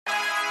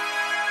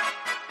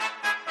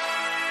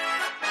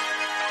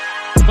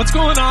What's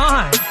going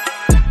on?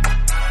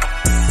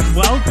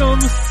 Welcome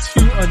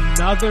to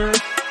another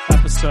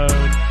episode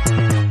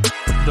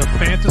of the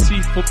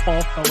Fantasy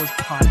Football Fellas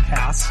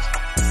podcast.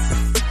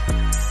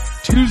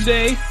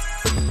 Tuesday,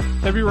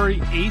 February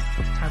 8th,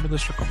 time of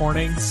this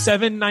recording,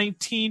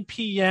 7:19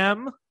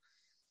 p.m.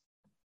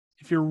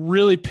 If you're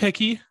really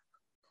picky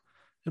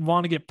and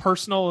want to get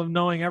personal of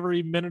knowing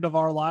every minute of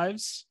our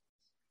lives,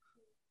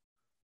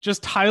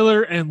 just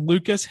Tyler and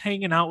Lucas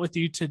hanging out with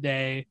you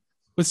today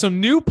with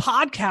some new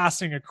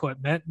podcasting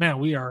equipment. Man,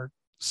 we are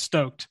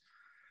stoked.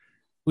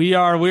 We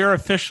are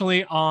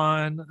officially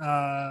on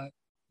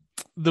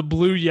the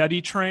Blue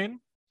Yeti train.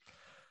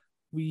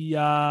 We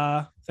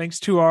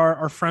thanks to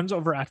our friends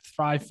over at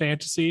Thrive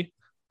Fantasy.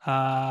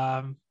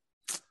 They've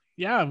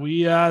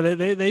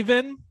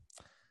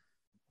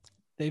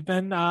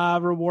been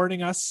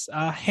rewarding us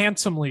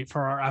handsomely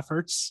for our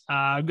efforts.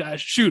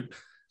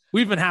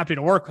 We've been happy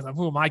to work with them.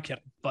 Who am I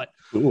kidding? But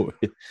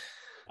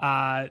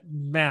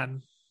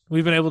man,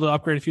 we've been able to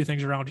upgrade a few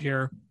things around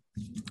here.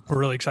 We're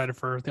really excited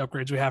for the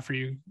upgrades we have for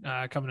you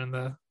coming in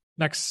the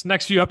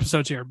next few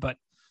episodes here. But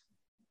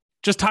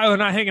just Tyler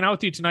and I hanging out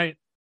with you tonight.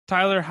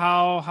 Tyler,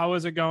 how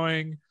is it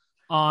going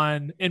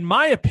on, in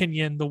my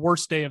opinion, the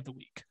worst day of the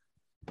week?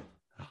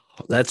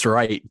 That's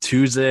right.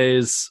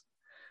 Tuesdays,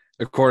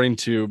 according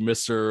to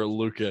Mr.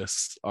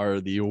 Lucas,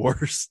 are the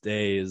worst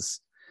days.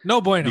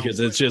 No bueno. Because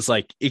it's just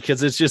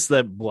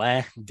the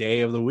black day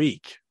of the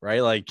week,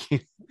 right? Like,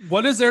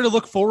 what is there to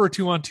look forward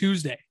to on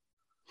Tuesday?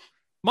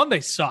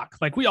 Mondays suck.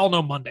 Like, we all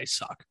know Mondays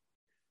suck.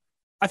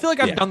 I feel like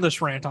I've done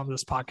this rant on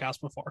this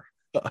podcast before.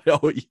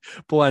 Oh,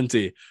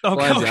 plenty.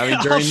 Okay. I mean,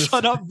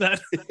 Shut up then.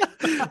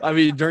 I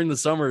mean, during the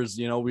summers,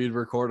 we'd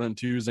record on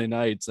Tuesday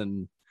nights,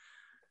 and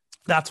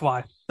that's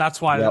why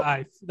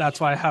I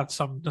have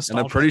some nostalgia. And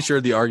I'm pretty sure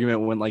the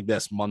argument went like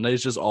this: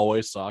 Mondays just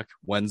always suck.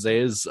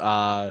 Wednesdays,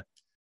 hump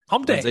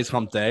day. Wednesday's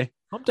hump day.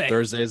 Hump day.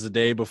 Thursday is the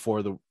day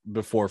before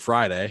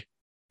Friday,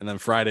 and then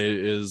Friday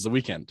is the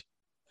weekend.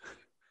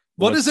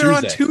 What is there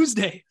on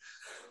Tuesday?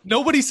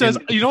 Nobody says,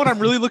 you know what I'm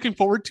really looking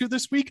forward to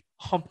this week?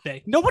 Hump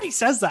day. Nobody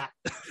says that.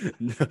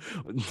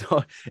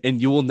 No,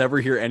 and you will never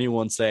hear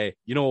anyone say,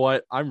 you know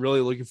what? I'm really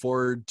looking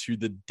forward to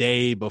the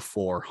day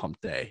before hump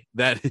day.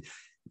 That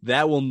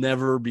will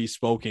never be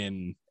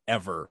spoken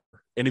ever.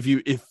 And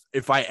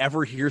if I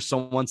ever hear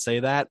someone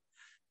say that,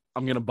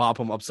 I'm going to bop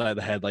them upside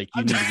the head. Like,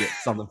 you need to get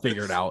something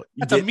figured out.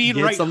 That's a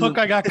mean right hook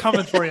I got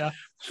coming for you.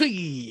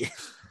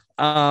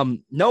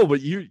 No,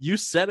 but you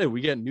said it.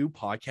 We get new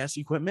podcast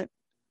equipment.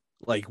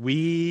 Like,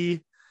 it's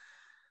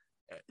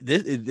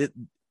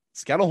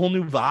got a whole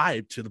new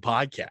vibe to the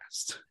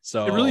podcast.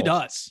 So it really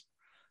does.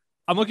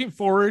 I'm looking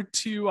forward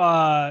to,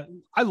 I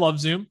love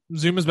Zoom.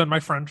 Zoom has been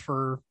my friend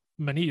for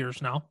many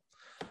years now.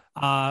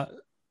 I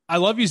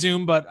love you,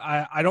 Zoom, but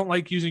I don't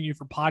like using you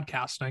for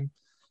podcasting.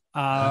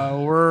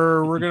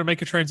 We're going to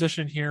make a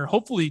transition here,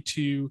 hopefully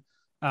to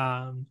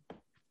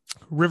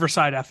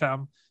Riverside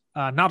FM,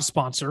 not a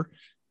sponsor.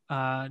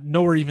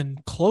 Nowhere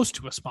even close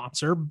to a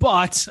sponsor,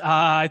 but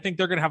I think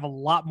they're going to have a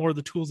lot more of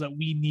the tools that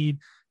we need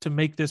to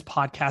make this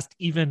podcast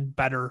even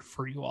better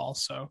for you all.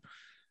 So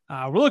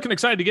we're looking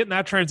excited to get in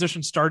that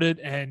transition started,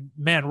 and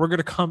man, we're going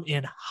to come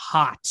in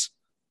hot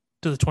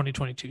to the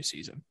 2022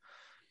 season.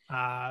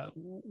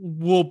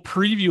 We'll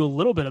preview a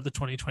little bit of the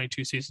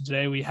 2022 season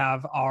today. We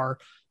have our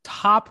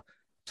top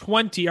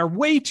 20, our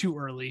way too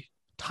early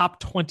top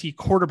 20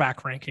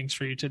 quarterback rankings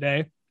for you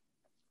today,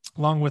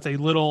 along with a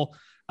little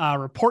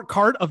report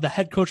card of the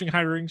head coaching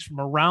hirings from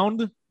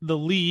around the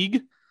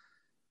league.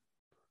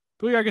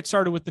 But we got to get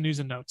started with the news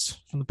and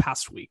notes from the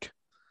past week.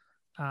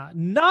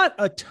 Not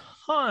a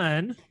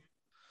ton.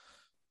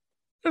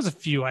 There's a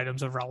few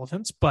items of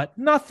relevance, but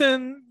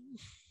nothing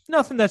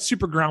that's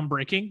super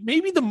groundbreaking.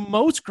 Maybe the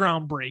most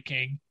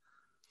groundbreaking,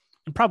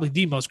 and probably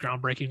the most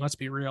groundbreaking, let's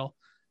be real,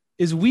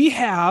 is we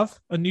have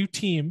a new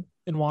team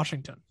in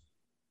Washington.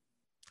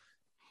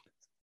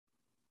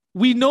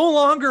 We no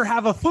longer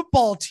have a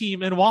football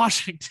team in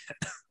Washington.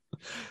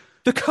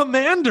 The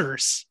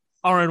Commanders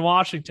are in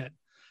Washington.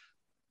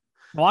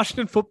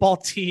 Washington football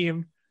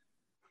team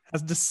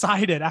has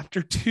decided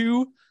after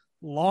 2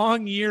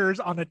 long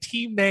years on a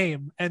team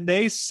name, and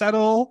they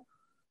settle,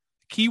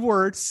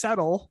 keyword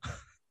settle,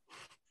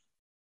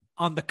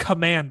 on the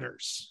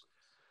Commanders.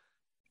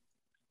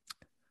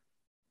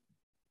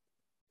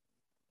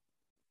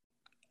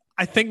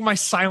 I think my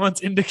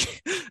silence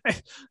indicates,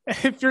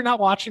 if you're not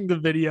watching the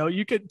video,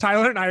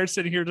 Tyler and I are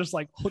sitting here just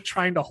like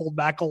trying to hold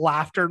back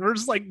laughter, and we're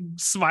just like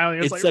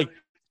smiling.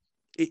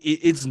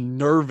 It's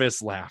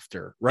nervous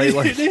laughter, right?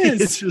 Like, it is.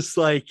 It's just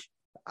like,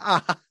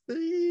 nice,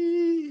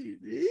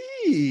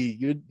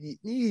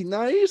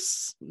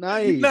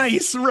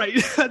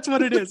 right? That's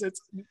what it is.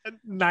 It's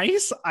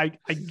nice, I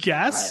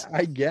guess.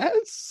 I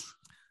guess.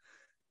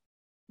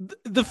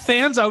 The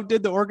fans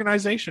outdid the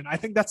organization. I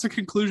think that's the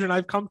conclusion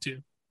I've come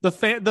to. The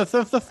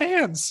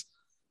fans,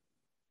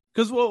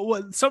 because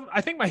I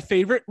think my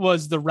favorite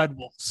was the Red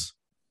Wolves.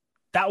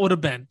 That would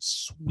have been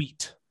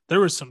sweet. There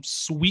was some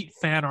sweet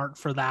fan art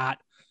for that.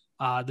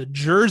 The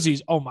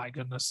jerseys, oh my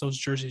goodness, those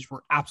jerseys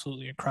were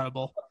absolutely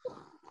incredible.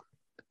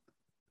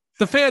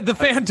 The fan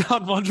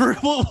done ones.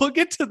 We'll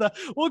get to the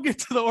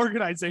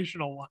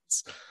organizational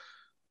ones.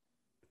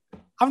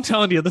 I'm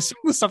telling you, the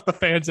stuff the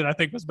fans did, I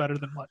think, was better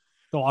than what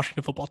the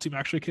Washington football team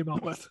actually came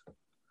out with.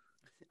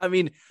 I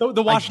mean,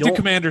 the Washington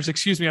Commanders,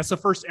 excuse me, that's the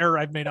first error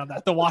I've made on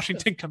that. The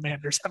Washington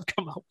Commanders have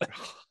come out with.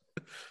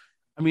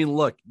 I mean,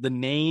 look, the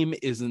name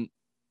isn't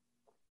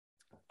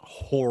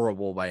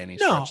horrible by any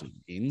stretch of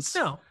the means.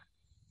 No.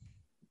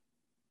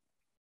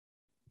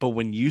 But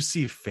when you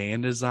see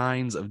fan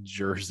designs of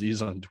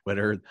jerseys on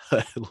Twitter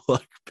that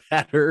look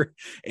better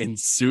and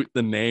suit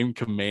the name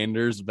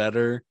Commanders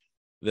better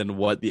than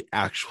what the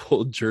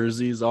actual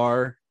jerseys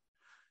are,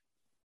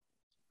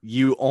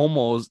 you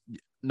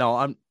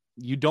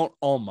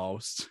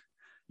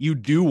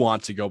do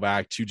want to go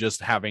back to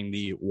just having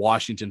the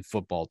Washington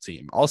football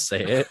team. I'll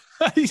say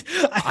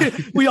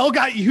it. We all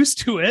got used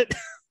to it.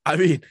 I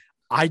mean,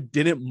 I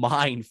didn't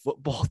mind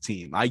football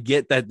team. I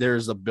get that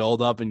there's a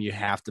buildup and you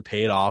have to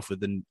pay it off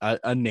with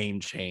a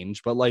name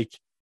change, but like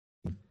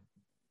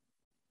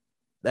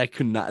it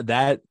could not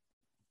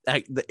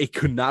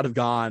have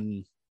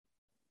gone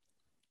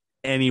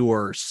any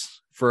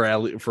worse for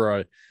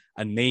a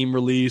name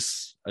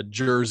release, a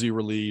jersey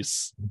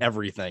release,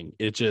 everything.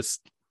 It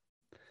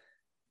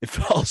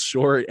fell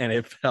short and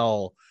it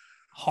fell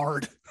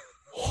hard.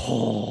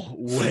 Oh,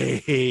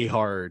 way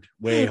hard.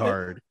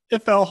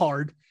 It fell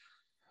hard.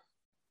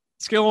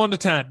 Scale 1 to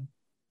 10.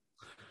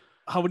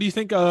 What do you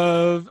think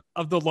of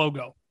the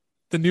logo?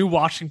 The new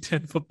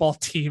Washington football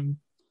team,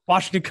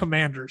 Washington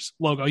Commanders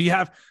logo.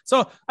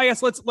 So I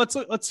guess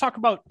let's talk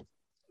about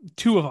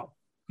two of them.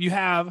 You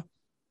have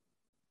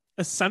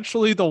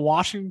essentially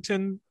the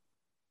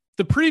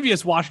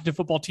previous Washington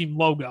football team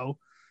logo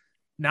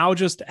now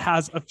just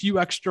has a few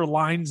extra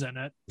lines in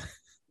it.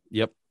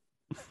 Yep.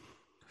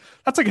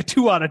 That's like a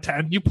 2 out of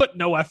 10. You put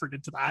no effort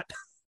into that.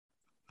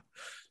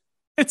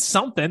 It's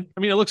something. I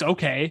mean, it looks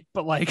okay,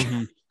 but like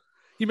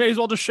you may as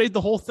well just shade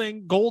the whole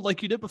thing gold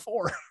like you did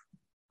before.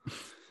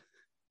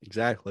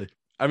 Exactly.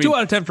 I mean, 2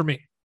 out of 10 for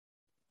me.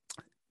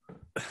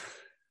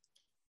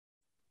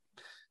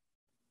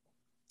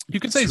 You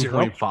can say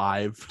 2.5.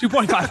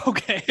 2.5.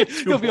 Okay.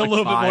 You'll be a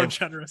little bit more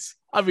generous.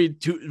 I mean,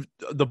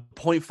 the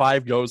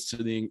 0.5 goes to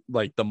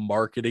the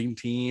marketing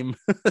team.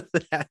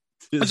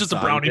 That's just a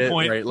brownie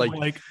point. Right?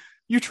 Like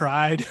you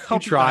tried.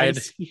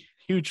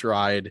 You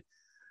tried.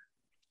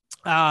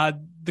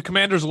 The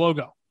Commanders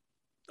logo.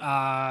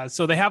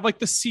 So they have like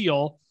the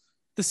seal.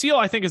 The seal,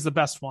 I think, is the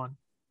best one.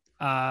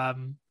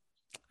 And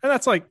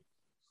that's like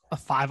a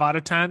 5 out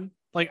of 10.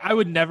 Like I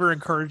would never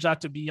encourage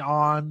that to be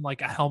on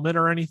like a helmet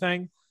or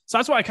anything. So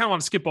that's why I kind of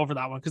want to skip over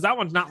that one because that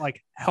one's not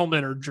like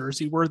helmet or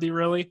jersey worthy,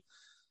 really.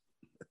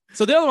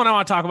 So the other one I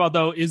want to talk about,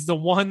 though, is the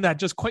one that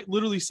just quite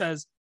literally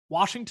says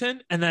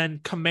Washington and then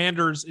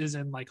Commanders is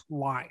in like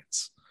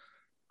lines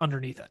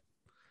underneath it.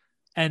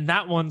 And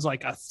that one's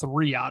like a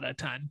 3 out of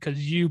 10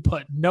 because you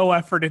put no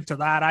effort into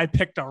that. I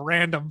picked a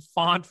random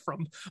font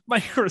from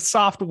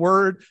Microsoft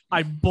Word.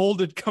 I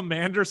bolded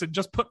Commanders and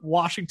just put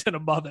Washington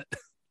above it.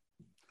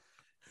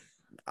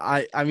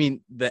 I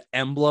mean, the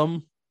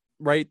emblem,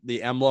 right?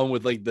 The emblem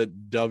with like the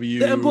W.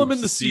 The emblem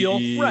and the seal.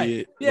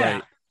 Right. Yeah.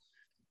 Right.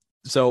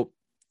 So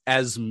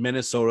as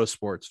Minnesota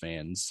sports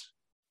fans,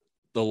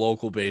 the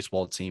local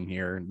baseball team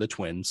here, the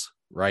Twins,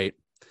 right?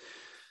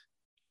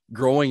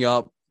 Growing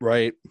up,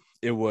 right?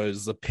 It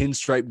was the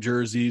pinstripe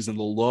jerseys and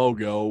the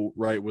logo,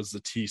 right? Was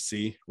the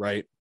TC,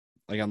 right?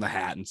 Like on the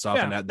hat and stuff.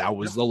 Yeah. And that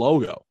was the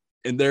logo.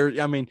 And there,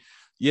 I mean,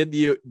 you had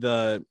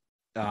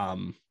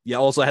you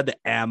also had the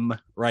M,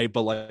 right?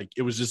 But like,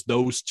 it was just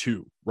those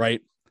two, right?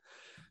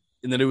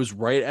 And then it was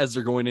right as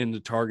they're going into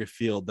Target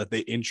Field that they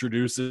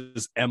introduced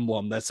this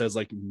emblem that says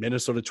like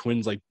Minnesota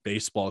Twins, like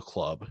baseball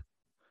club.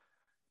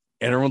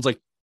 And everyone's like,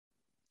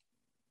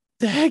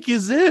 the heck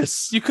is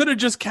this? You could have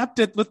just kept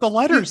it with the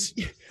letters.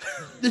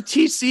 The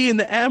TC and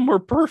the M were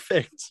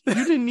perfect. You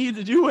didn't need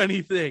to do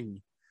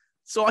anything.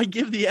 So I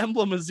give the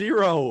emblem a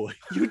 0.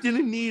 You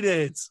didn't need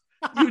it.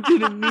 You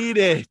didn't need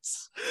it.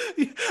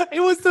 It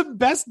was the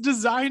best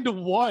designed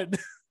one.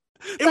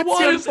 It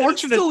was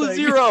unfortunate. It's still a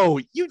 0.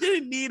 You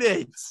didn't need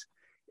it.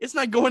 It's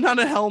not going on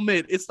a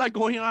helmet. It's not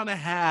going on a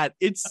hat.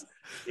 It's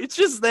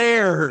just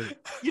there.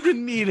 You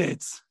didn't need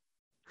it.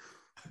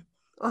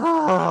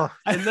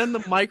 And then the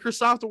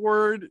Microsoft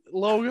Word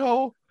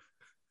logo.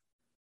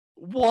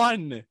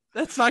 1.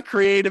 That's not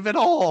creative at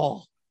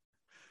all.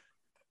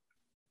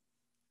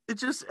 It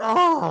just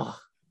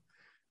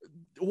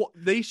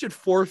they should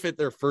forfeit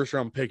their first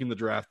round pick in the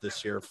draft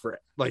this year for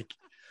like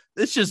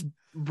it's just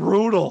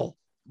brutal.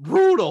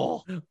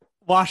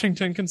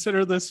 Washington,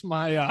 consider this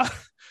my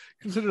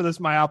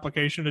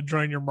application to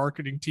join your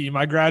marketing team.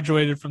 I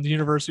graduated from the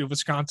University of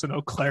Wisconsin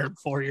Eau Claire in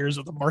 4 years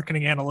with a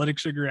marketing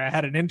analytics degree. I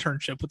had an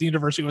internship with the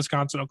University of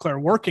Wisconsin Eau Claire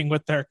working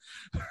with their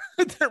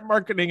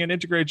marketing and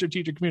integrated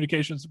strategic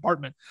communications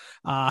department.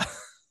 I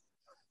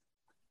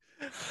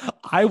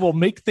will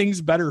make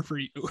things better for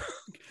you.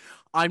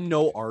 I'm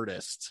no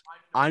artist.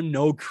 I'm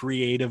no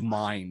creative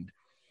mind.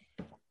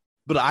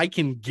 but I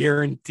can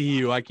guarantee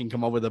you I can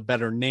come up with a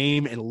better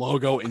name and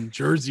logo and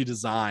jersey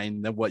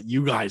design than what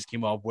you guys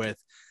came up with.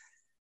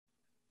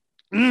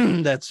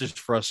 That's just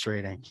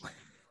frustrating.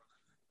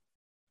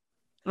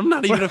 I'm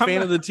not even a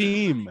fan of the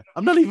team.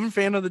 I'm not even a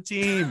fan of the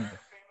team.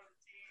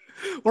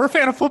 We're a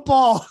fan of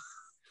football.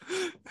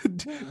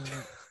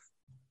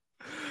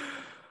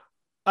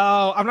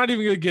 Oh, I'm not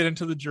even going to get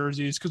into the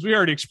jerseys because we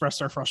already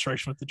expressed our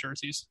frustration with the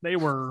jerseys. They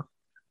were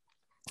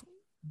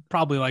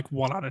probably like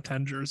 1 out of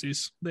 10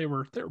 jerseys. They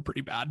were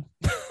pretty bad.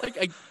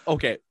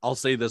 Okay, I'll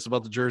say this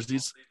about the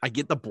jerseys. I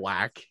get the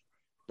black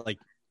like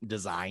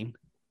design,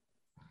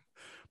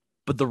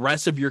 but the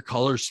rest of your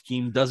color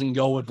scheme doesn't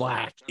go with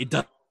black. It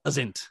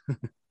doesn't.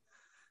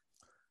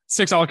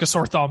 Sticks out like a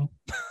sore thumb.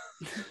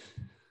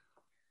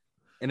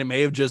 And it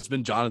may have just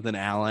been Jonathan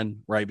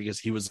Allen, right? Because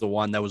he was the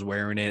one that was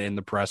wearing it in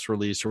the press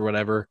release or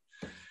whatever.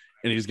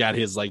 And he's got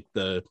his like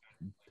the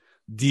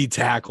D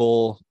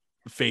tackle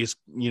face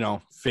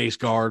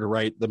guard,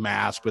 right? The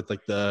mask with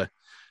like the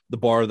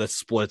bar that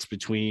splits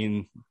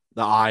between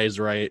the eyes,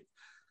 right?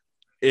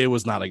 It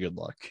was not a good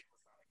look.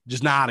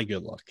 Just not a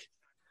good look.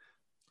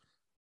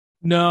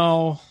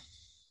 No,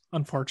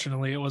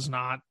 unfortunately, it was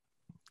not.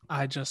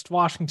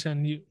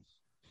 Washington,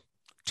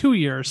 2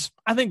 years.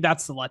 I think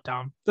that's the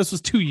letdown. This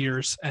was 2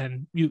 years,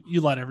 and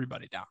you let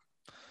everybody down.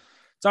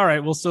 It's all right.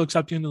 We'll still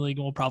accept you in the league,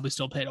 and we'll probably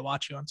still pay to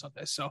watch you on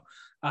Sunday. So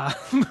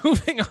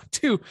moving on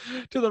to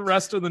the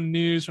rest of the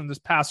news from this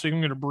past week, I'm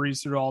going to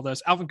breeze through all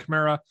this. Alvin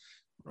Kamara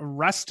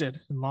arrested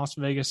in Las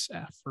Vegas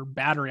for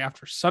battery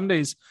after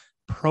Sunday's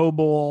Pro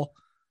Bowl.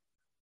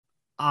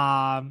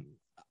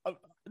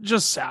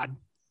 Just sad,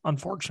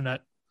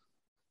 unfortunate.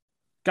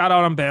 Got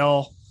out on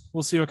bail.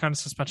 We'll see what kind of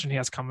suspension he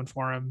has coming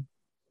for him.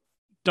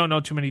 Don't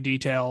know too many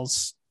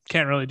details.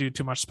 Can't really do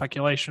too much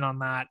speculation on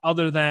that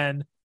other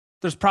than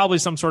there's probably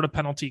some sort of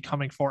penalty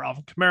coming for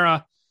Alvin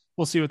Kamara.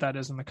 We'll see what that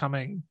is in the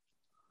coming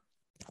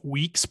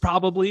weeks,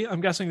 probably. I'm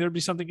guessing there'd be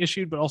something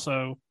issued, but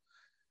also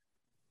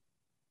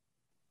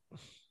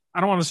I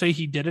don't want to say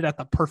he did it at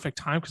the perfect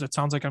time because it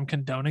sounds like I'm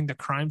condoning the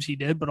crimes he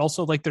did, but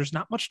also like there's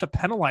not much to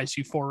penalize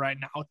you for right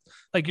now.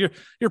 Like you're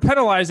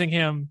penalizing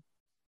him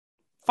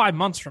 5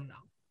 months from now,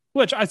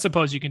 which I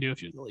suppose you can do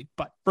if you're the league,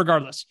 but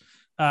regardless,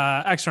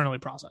 externally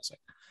processing.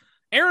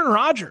 Aaron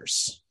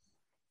Rodgers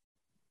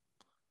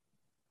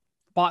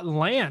bought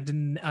land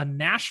in a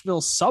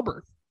Nashville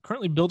suburb,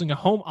 currently building a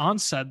home on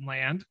said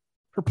land,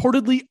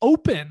 purportedly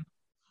open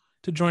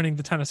to joining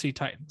the Tennessee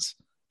Titans.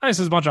 This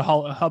is a bunch of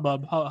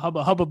hubbub,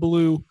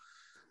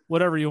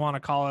 whatever you want to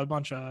call it, a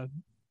bunch of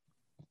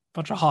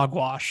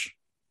hogwash.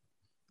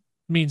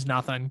 Means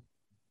nothing.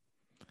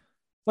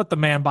 Let the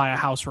man buy a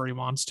house where he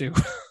wants to.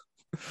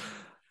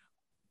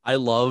 I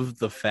love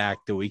the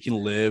fact that we can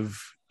live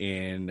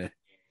in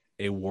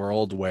a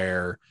world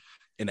where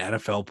an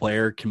NFL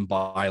player can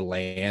buy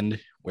land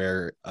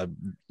where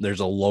there's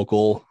a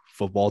local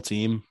football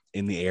team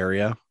in the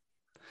area.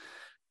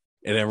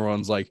 And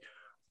everyone's like,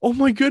 oh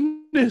my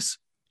goodness,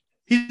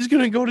 he's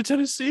going to go to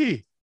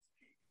Tennessee.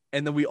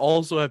 And then we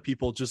also have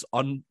people just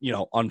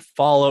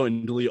unfollow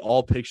and delete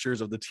all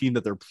pictures of the team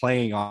that they're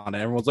playing on. And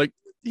everyone's like,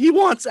 he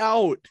wants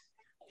out.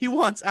 He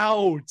wants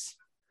out.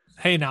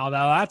 Hey, now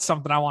that's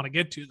something I want to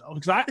get to though,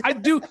 because I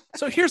do.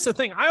 So here's the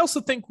thing. I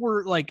also think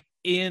we're like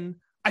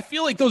I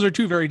feel like those are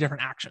two very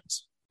different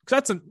actions.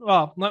 Because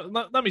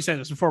let me say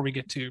this before we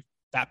get to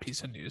that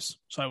piece of news,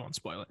 so I won't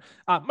spoil it.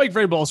 Mike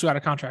Vrabel also got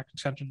a contract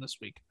extension this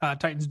week.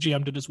 Titans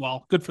GM did as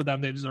well. Good for them.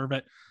 They deserve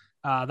it.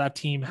 That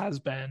team has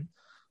been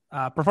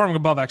performing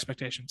above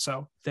expectations.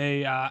 So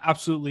they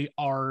absolutely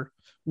are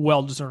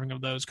well deserving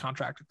of those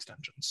contract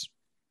extensions.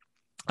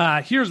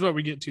 Here's what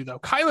we get to though.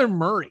 Kyler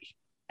Murray,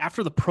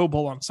 after the Pro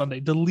Bowl on Sunday,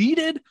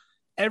 deleted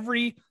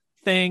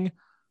everything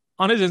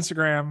on his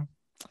Instagram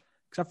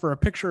except for a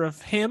picture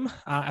of him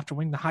after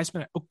winning the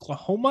Heisman at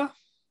Oklahoma,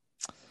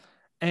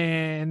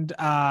 and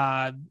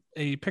a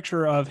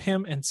picture of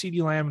him and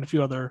CeeDee Lamb and a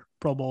few other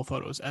Pro Bowl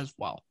photos as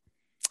well.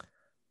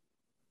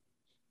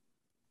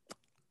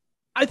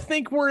 I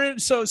think we're in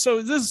so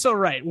this is so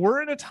right.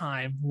 We're in a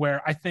time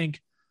where I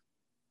think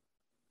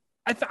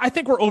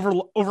we're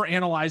over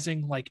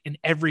analyzing like an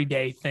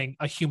everyday thing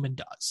a human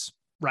does,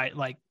 right?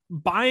 Like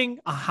buying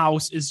a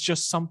house is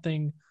just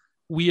something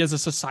we as a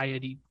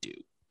society do.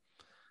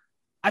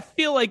 I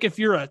feel like if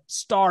you're a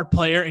star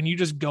player and you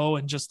just go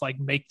and just like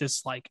make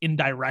this like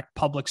indirect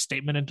public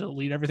statement and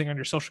delete everything on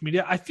your social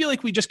media, I feel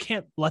like we just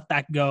can't let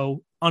that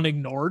go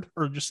unignored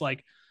or just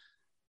like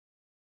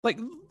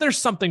there's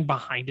something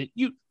behind it.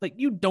 You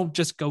don't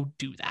just go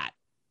do that,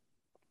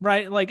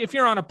 right? Like if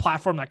you're on a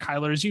platform like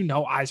Kyler is,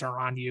 eyes are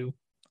on you.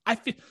 I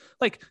feel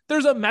like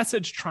there's a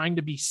message trying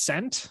to be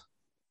sent.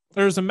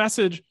 There's a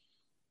message.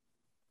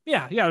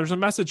 Yeah. There's a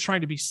message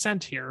trying to be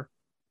sent here.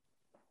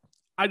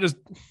 I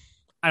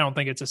don't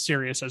think it's as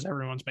serious as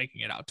everyone's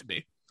making it out to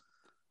be.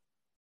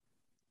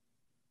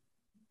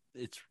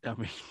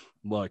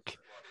 Look,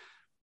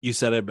 you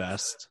said it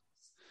best.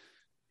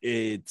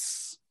 It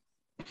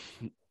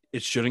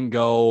shouldn't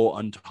go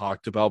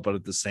untalked about, but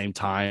at the same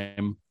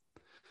time,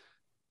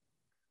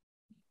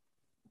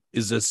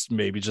 is this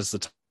maybe just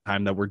the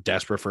time that we're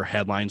desperate for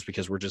headlines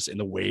because we're just in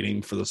the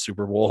waiting for the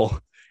Super Bowl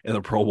and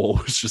the Pro Bowl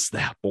was just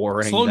that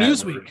boring? Slow that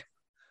news week.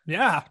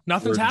 Yeah,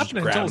 nothing's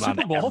happening until the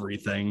Super Bowl.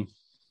 Everything.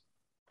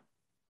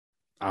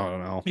 I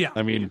don't know. Yeah.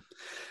 I mean,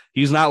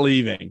 he's not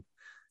leaving.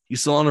 He's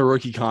still on a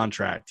rookie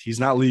contract. He's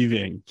not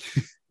leaving.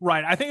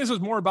 Right. I think this is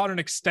more about an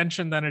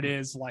extension than it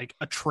is like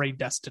a trade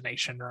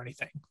destination or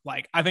anything.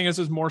 Like, I think this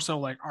is more so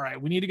like, all right,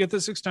 we need to get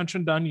this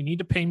extension done. You need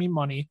to pay me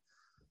money.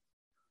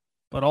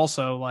 But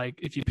also, like,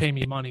 if you pay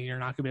me money, you're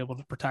not going to be able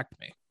to protect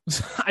me.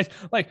 I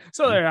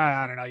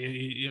don't know.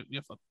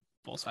 You flip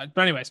both sides.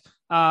 But anyways,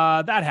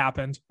 that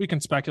happened. We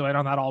can speculate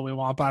on that all we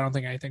want, but I don't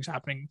think anything's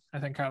happening. I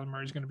think Kyler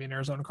Murray's going to be an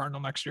Arizona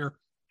Cardinal next year.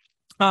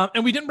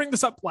 And we didn't bring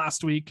this up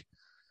last week.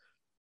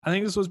 I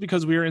think this was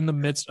because we were in the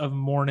midst of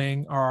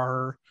mourning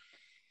our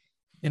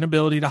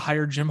inability to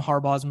hire Jim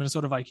Harbaugh as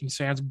Minnesota Vikings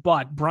fans.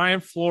 But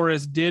Brian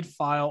Flores did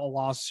file a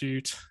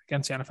lawsuit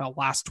against the NFL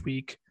last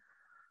week.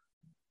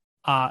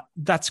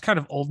 That's kind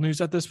of old news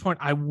at this point.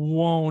 I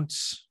won't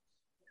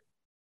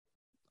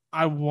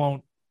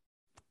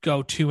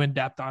go too in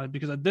depth on it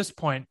because at this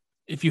point,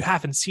 if you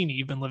haven't seen it,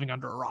 you've been living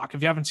under a rock.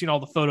 If you haven't seen all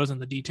the photos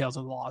and the details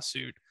of the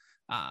lawsuit,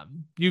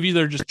 you've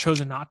either just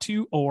chosen not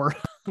to, or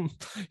you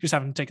just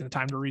haven't taken the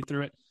time to read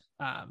through it.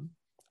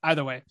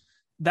 Either way,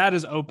 that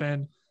is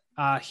open.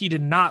 He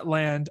did not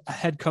land a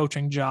head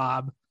coaching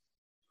job.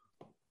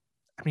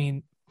 I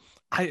mean,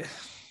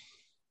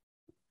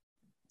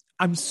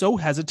 I'm so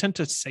hesitant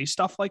to say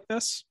stuff like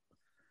this.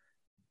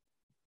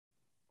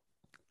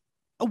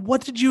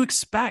 What did you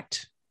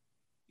expect?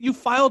 You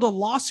filed a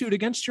lawsuit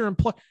against your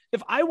employer.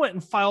 If I went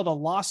and filed a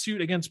lawsuit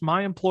against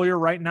my employer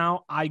right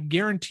now, I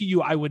guarantee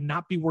you I would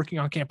not be working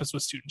on campus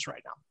with students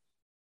right now.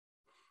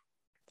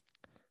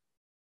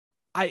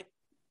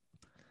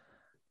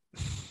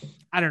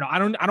 I don't know.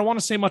 I don't want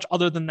to say much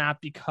other than that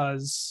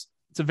because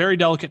it's a very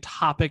delicate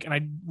topic,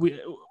 and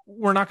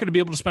we're not going to be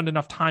able to spend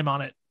enough time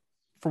on it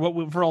for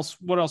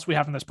what else we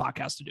have in this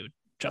podcast to do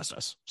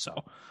justice. So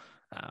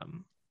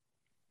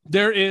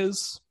there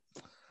is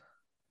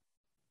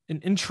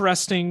an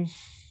interesting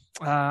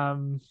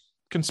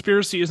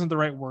conspiracy isn't the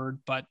right word,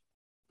 but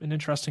an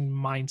interesting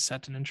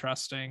mindset, an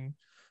interesting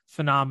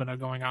phenomena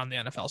going on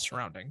in the NFL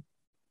surrounding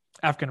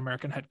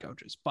African-American head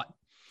coaches. But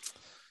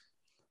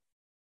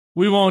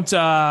we won't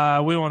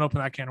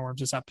open that can of worms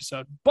this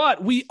episode.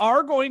 But we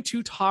are going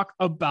to talk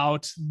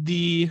about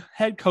the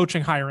head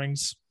coaching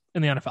hirings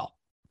in the NFL.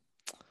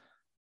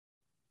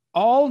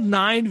 All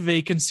 9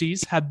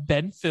 vacancies have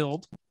been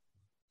filled.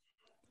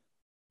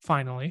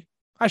 Finally.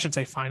 I should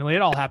say finally.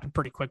 It all happened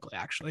pretty quickly,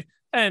 actually.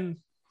 And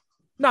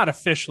not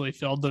officially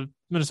filled. The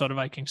Minnesota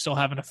Vikings still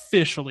haven't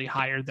officially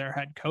hired their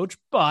head coach,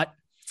 but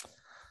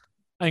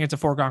I think it's a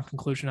foregone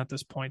conclusion at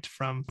this point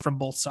from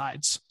both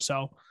sides.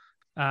 So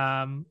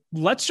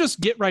let's just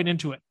get right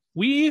into it.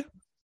 We,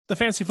 the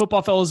Fantasy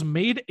Football Fellows,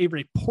 made a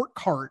report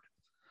card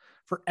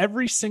for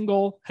every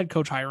single head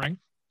coach hiring.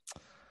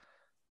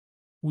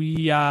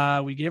 We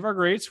gave our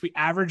grades. We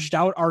averaged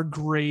out our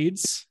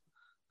grades.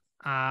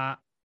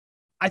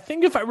 I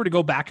think if I were to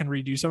go back and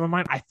redo some of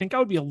mine, I think I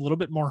would be a little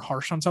bit more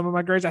harsh on some of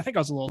my grades. I think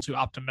I was a little too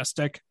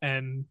optimistic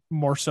and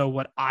more so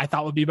what I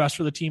thought would be best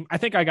for the team. I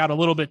think I got a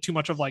little bit too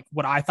much of like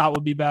what I thought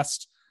would be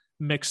best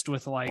mixed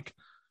with like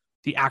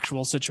the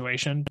actual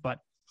situation, but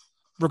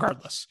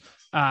regardless,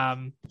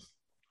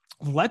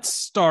 let's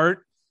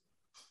start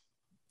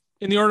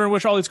in the order in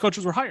which all these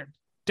coaches were hired.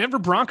 Denver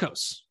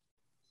Broncos.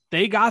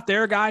 They got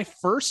their guy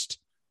first,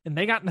 and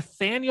they got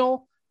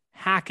Nathaniel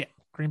Hackett,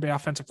 Green Bay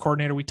offensive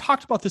coordinator. We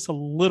talked about this a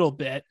little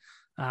bit,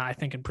 I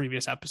think, in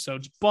previous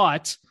episodes,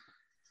 but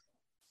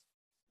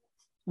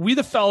we,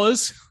 the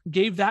fellas,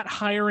 gave that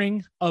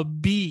hiring a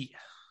B.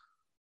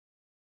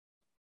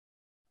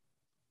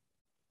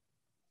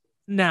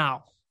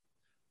 Now,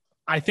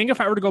 I think if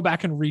I were to go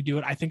back and redo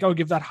it, I think I would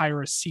give that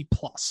hire a C+.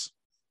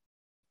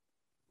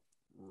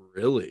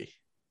 Really?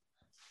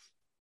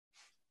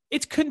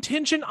 It's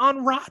contingent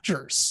on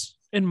Rodgers.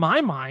 In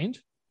my mind,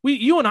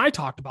 you and I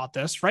talked about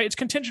this, right? It's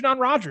contingent on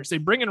Rodgers. They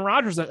bring in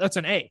Rodgers. That's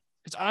an A.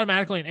 It's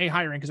automatically an A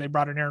hiring because they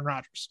brought in Aaron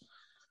Rodgers.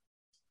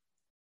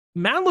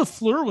 Matt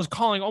LaFleur was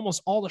calling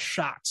almost all the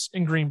shots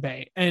in Green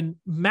Bay, and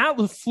Matt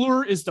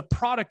LaFleur is the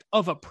product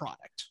of a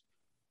product.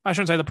 I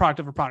shouldn't say the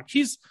product of a product.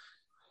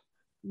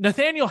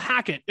 Nathaniel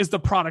Hackett is the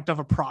product of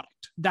a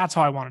product. That's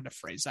how I wanted to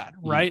phrase that,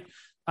 right?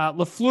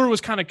 LaFleur was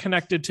kind of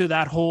connected to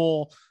that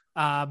whole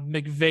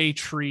McVay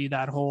tree,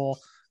 that whole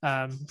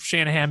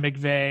Shanahan,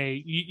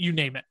 McVay, you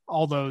name it,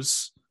 all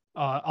those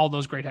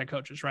great head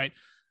coaches, right?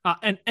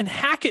 And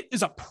Hackett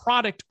is a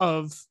product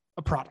of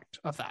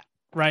that,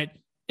 right?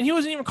 And he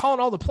wasn't even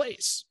calling all the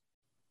plays.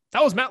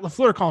 That was Matt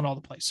LaFleur calling all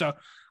the plays. So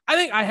I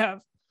think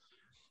I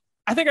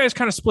just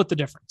kind of split the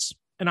difference,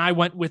 and I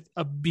went with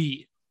a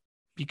B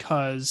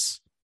because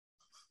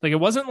like it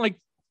wasn't like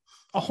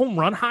a home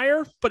run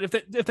hire, but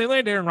if they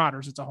land Aaron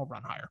Rodgers, it's a home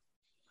run hire.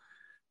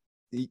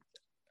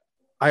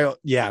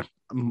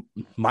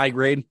 My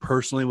grade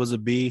personally was a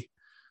B.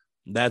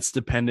 That's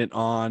dependent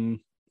on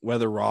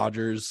whether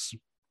Rodgers,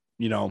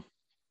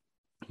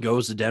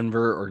 goes to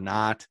Denver or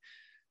not.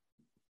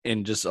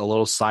 And just a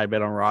little side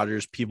bet on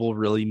Rodgers, people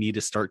really need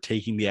to start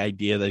taking the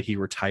idea that he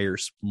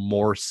retires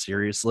more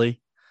seriously.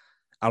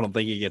 I don't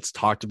think it gets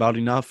talked about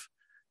enough.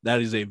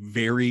 That is a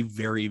very,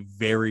 very,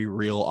 very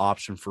real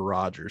option for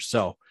Rodgers.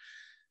 So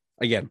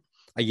again,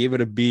 I gave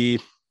it a B.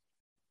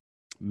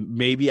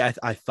 Maybe I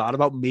thought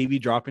about maybe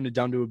dropping it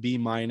down to a B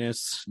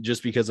minus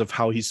just because of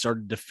how he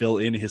started to fill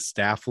in his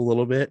staff a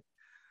little bit.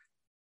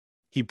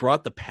 He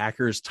brought the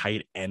Packers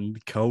tight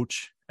end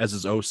coach as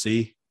his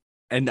OC.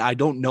 And I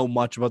don't know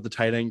much about the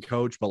tight end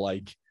coach, but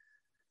like,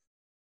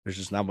 there's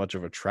just not much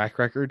of a track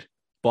record.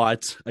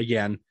 But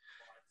again,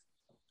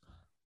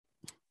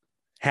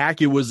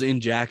 Hackett was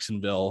in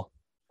Jacksonville.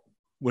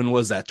 When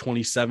was that?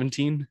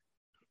 2017,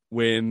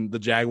 when the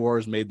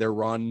Jaguars made their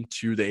run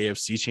to the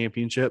AFC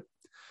Championship.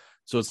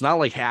 So it's not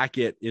like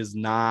Hackett is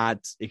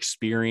not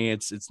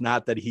experienced. It's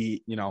not that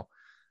he's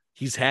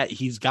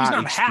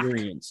got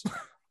experience.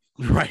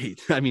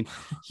 Right. I mean,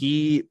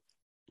 he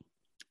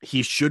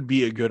should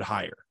be a good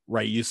hire.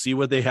 Right. You see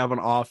what they have on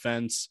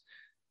offense.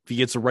 If he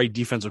gets the right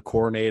defensive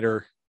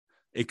coordinator,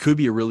 it could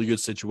be a really good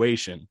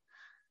situation.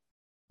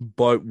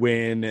 But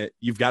when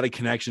you've got a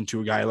connection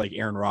to a guy like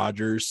Aaron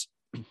Rodgers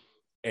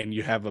and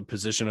you have a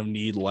position of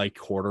need like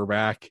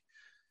quarterback,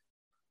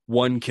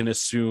 one can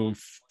assume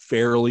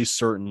fairly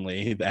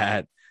certainly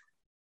that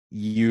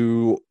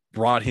you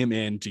brought him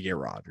in to get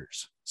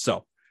Rodgers.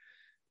 So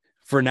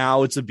for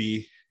now, it's a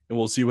B, and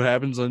we'll see what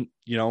happens in,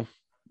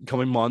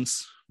 coming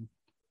months.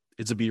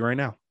 It's a B right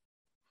now.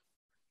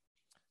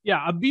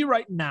 Yeah, a B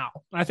right now.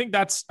 I think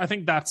that's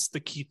the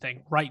key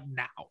thing right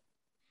now.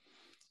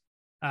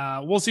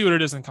 We'll see what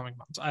it is in coming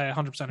months. I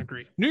 100%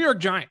 agree. New York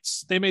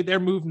Giants, they made their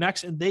move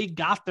next, and they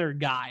got their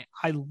guy.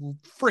 I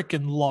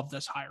freaking love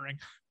this hiring.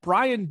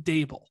 Brian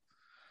Dable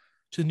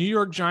to the New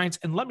York Giants.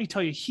 And let me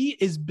tell you, he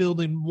is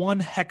building one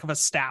heck of a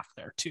staff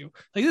there too.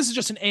 Like, this is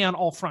just an A on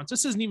all fronts.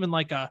 This isn't even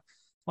like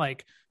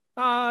like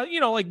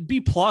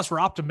B plus. We're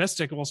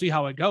optimistic and we'll see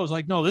how it goes.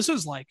 Like, no, this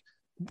is like,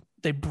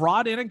 they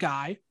brought in a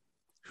guy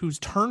who's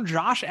turned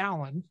Josh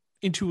Allen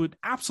into an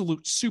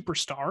absolute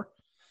superstar,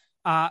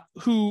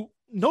 who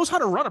knows how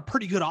to run a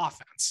pretty good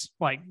offense.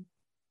 Like,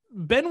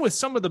 been with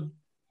some of the,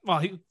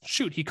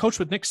 he coached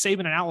with Nick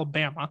Saban in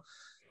Alabama,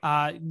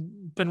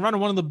 been running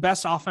one of the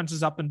best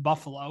offenses up in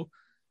Buffalo.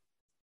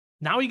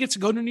 Now he gets to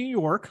go to New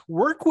York,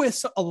 work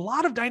with a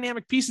lot of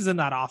dynamic pieces in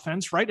that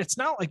offense, right? It's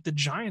not like the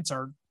Giants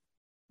are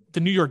the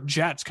New York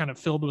Jets, kind of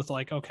filled with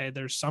like, okay,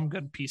 there's some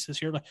good pieces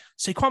here. Like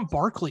Saquon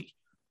Barkley,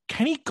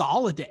 Kenny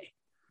Galladay,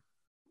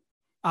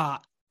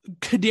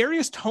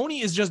 Kadarius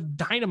Toney is just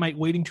dynamite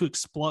waiting to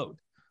explode,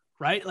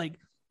 right? Like,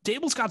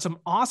 Dable's got some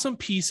awesome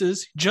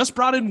pieces. Just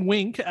brought in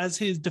Wink as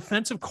his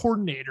defensive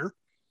coordinator.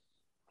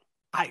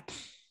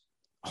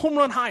 Home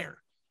run hire.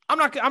 I'm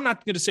not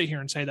going to sit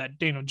here and say that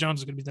Daniel Jones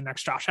is going to be the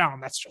next Josh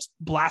Allen. That's just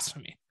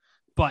blasphemy.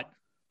 But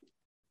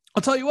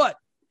I'll tell you what,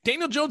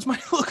 Daniel Jones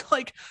might look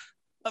like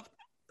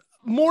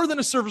more than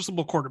a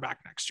serviceable quarterback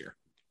next year.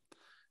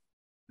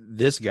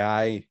 This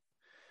guy,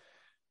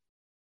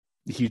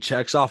 he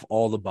checks off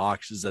all the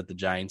boxes that the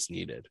Giants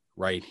needed,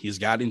 right? He's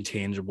got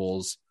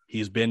intangibles.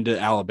 He's been to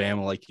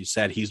Alabama, like you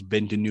said. He's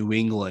been to New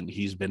England.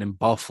 He's been in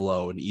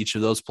Buffalo, and each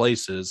of those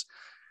places,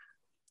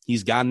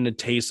 he's gotten a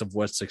taste of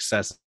what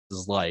success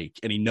is like,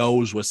 and he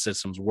knows what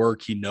systems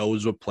work. He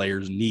knows what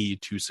players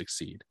need to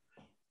succeed.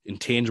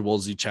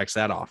 Intangibles, he checks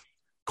that off.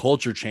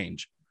 Culture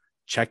change,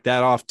 check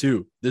that off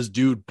too. This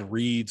dude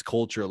breeds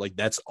culture. Like,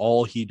 that's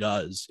all he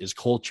does is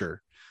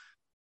culture.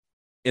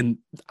 And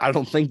I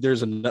don't think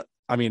there's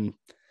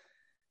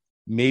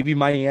maybe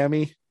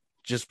Miami,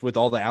 just with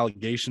all the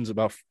allegations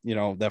about,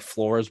 that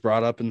Flores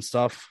brought up and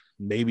stuff.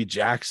 Maybe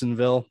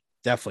Jacksonville,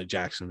 definitely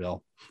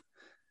Jacksonville.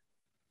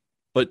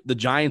 But the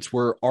Giants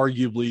were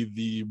arguably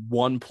the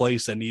one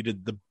place that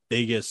needed the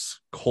biggest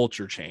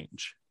culture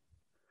change.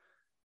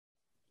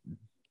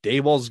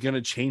 Daboll's going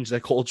to change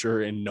that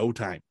culture in no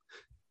time.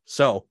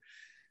 So,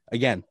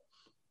 again,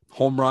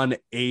 home run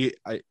A.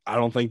 I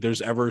don't think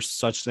there's ever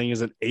such thing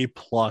as an A+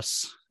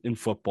 in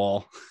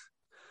football,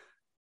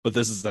 but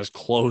this is as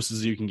close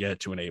as you can get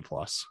to an A+.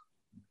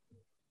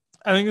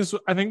 I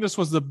think this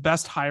was the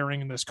best hiring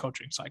in this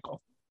coaching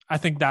cycle. I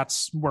think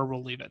that's where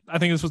we'll leave it. I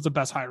think this was the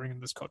best hiring in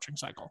this coaching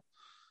cycle.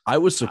 I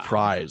was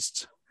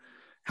surprised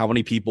how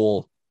many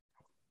people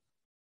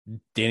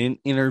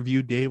didn't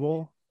interview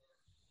Daboll,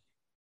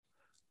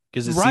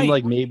 because it seemed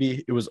like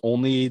maybe it was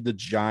only the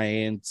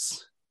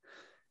Giants.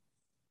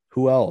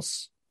 Who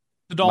else?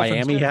 The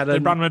Dolphins. Miami had they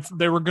brought him in.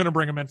 They were going to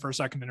bring him in for a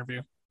second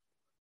interview.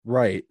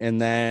 Right, and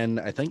then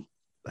I think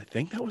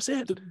that was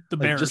it. The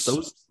Bears. Just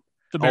those.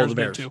 The Bears, the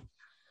Bears too.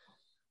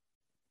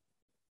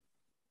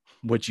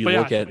 Which you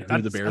look at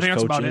who the Bears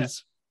coach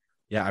is.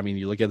 Yeah, I mean,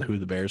 you look at who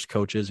the Bears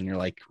coach is, and you're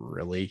like,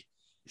 really?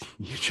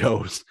 You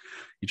chose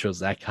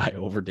that guy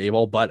over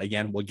Daboll. But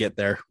again, we'll get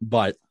there.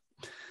 But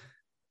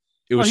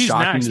it was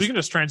shocking. Next. We can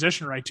just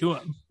transition right to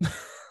him.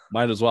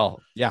 Might as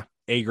well. Yeah,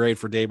 A grade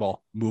for Daboll.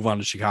 Move on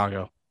to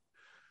Chicago.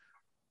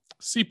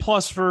 C+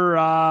 for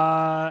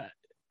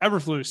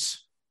Eberflus.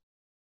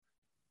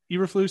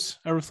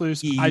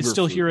 Eberflus. I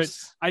still hear it.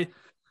 I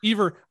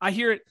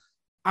hear it.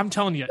 I'm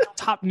telling you,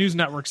 top news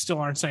networks still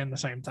aren't saying the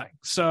same thing.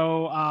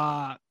 So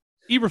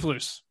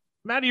Eberflus,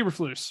 Matt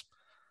Eberflus.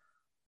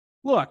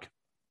 Look,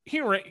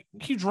 he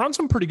run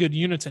some pretty good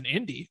units in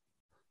Indy.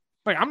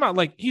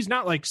 Like he's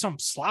not like some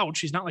slouch.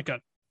 He's not like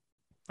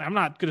I'm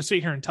not going to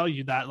sit here and tell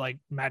you that like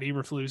Matt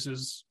Eberflus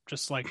is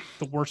just like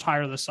the worst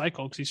hire of the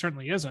cycle, because he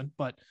certainly isn't.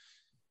 But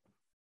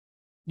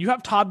you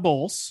have Todd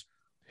Bowles,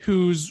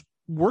 who's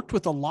worked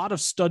with a lot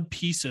of stud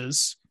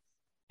pieces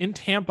in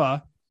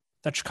Tampa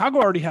that Chicago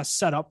already has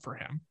set up for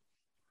him.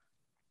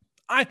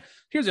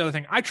 Here's the other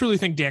thing. I truly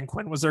think Dan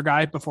Quinn was their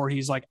guy before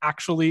he's like,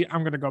 actually,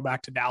 I'm going to go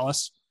back to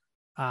Dallas.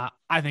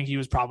 I think he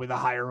was probably the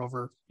hire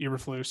over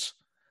Eberflus.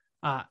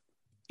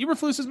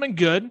 Eberflus has been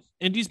good.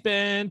 Indy's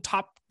been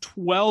top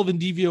 12 in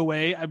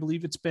DVOA. I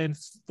believe it's been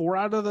 3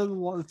 out of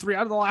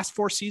the last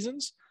 4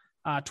 seasons.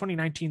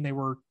 2019, they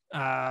were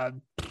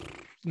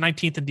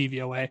 19th in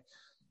DVOA.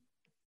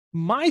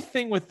 My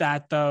thing with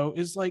that, though,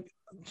 is like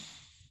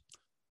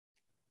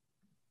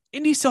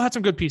Indy still had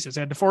some good pieces.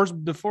 They had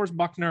DeForest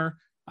Buckner.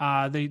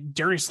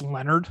 Darius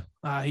Leonard,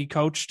 he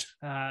coached.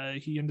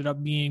 He ended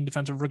up being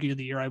Defensive Rookie of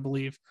the Year, I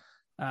believe.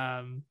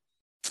 That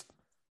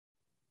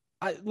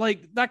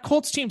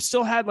Colts team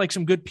still had like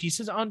some good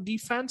pieces on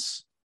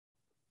defense,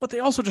 but they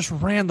also just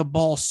ran the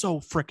ball so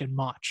freaking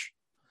much.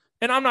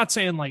 And I'm not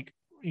saying like,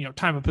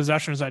 time of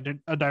possession is a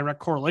direct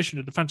correlation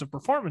to defensive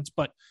performance,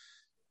 but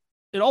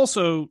it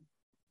also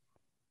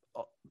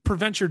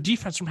prevents your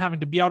defense from having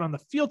to be out on the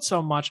field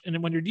so much.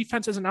 And when your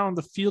defense isn't out on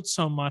the field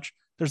so much,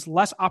 there's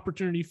less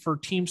opportunity for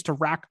teams to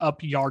rack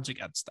up yards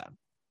against them.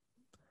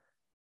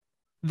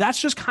 That's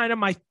just kind of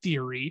my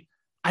theory.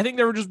 I think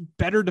there were just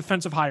better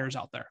defensive hires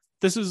out there.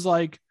 This is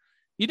like,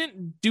 you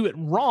didn't do it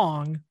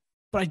wrong,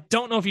 but I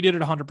don't know if you did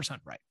it 100%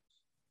 right.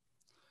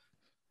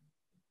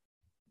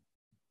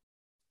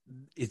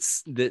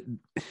 It's that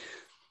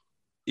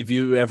if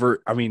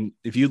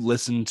you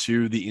listen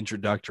to the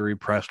introductory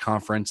press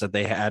conference that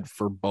they had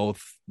for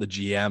both the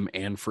GM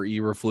and for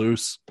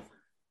Eberflus,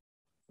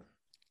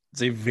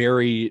 it's a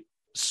very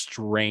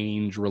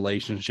strange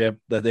relationship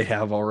that they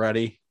have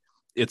already.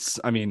 It's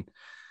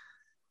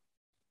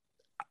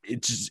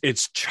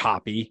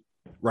choppy,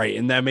 right?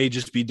 And that may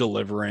just be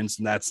deliverance,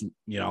 and that's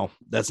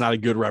not a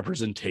good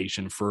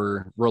representation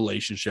for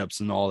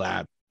relationships and all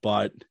that.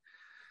 But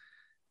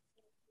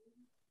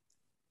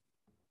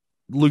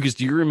Lucas,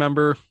 do you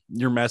remember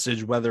your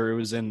message, whether it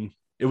was in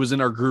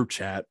our group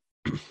chat?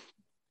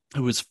 It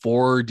was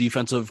 4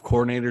 defensive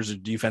coordinators or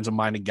defensive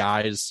minded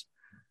guys.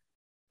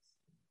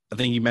 I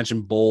think you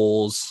mentioned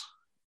Bowles.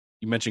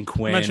 You mentioned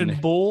Quinn. I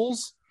mentioned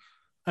Bowles.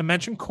 I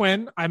mentioned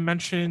Quinn. I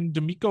mentioned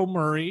D'Amico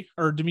Ryans.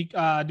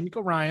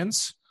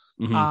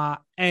 Mm-hmm.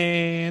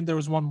 And there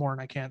was one more,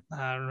 and I can't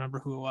remember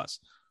who it was.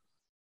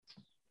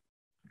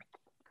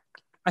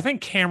 I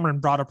think Cameron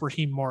brought up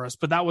Raheem Morris,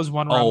 but that was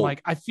one where I'm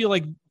like, I feel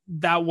like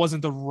that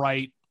wasn't the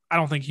right. I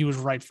don't think he was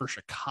right for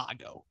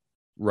Chicago.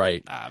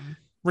 Right.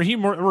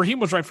 Raheem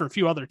was right for a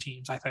few other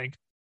teams, I think.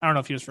 I don't know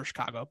if he was for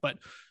Chicago, but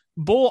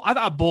I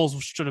thought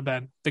Bowles should have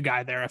been the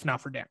guy there, if not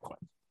for Dan Quinn.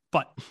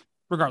 But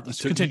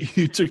regardless, continue.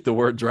 You took the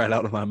words right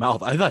out of my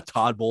mouth. I thought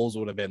Todd Bowles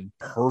would have been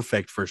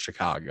perfect for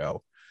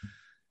Chicago.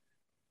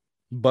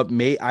 But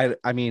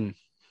Eberflus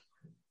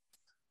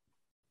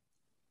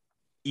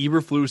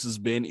has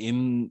been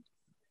in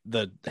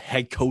the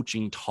head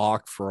coaching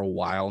talk for a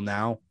while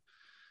now.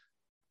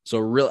 So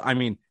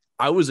really,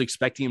 I was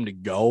expecting him to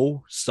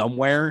go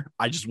somewhere.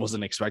 I just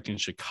wasn't expecting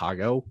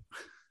Chicago.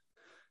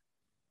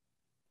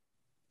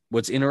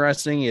 What's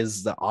interesting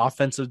is the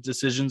offensive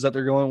decisions that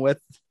they're going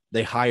with.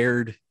 They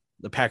hired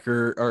the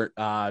Packers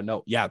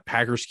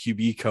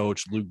QB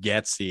coach, Luke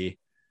Getsy,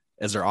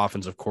 as their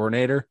offensive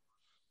coordinator.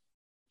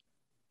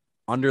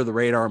 Under the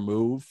radar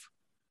move.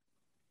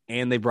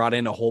 And they brought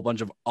in a whole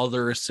bunch of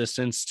other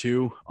assistants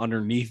too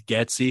underneath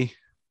Getsy,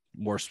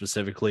 more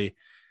specifically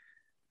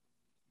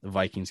the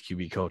Vikings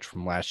QB coach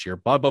from last year.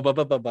 But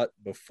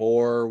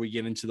before we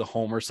get into the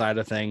Homer side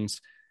of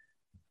things,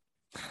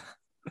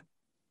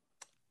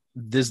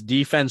 this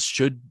defense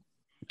should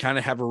kind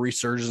of have a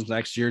resurgence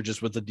next year,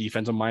 just with the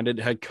defensive-minded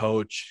head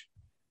coach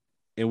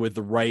and with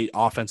the right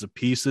offensive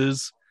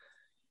pieces.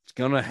 It's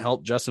going to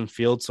help Justin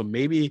Fields. So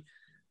maybe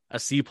a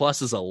C+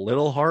 is a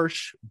little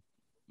harsh,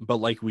 but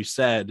like we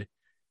said,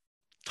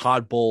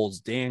 Todd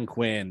Bowles, Dan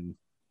Quinn,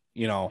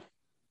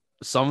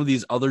 some of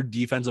these other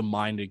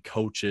defensive-minded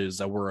coaches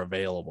that were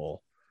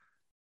available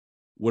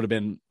would have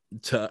been,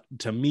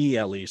 to me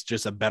at least,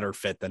 just a better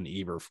fit than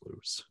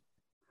Eberflus.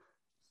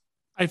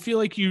 I just feel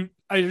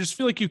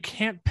like you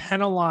can't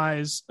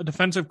penalize a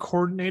defensive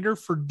coordinator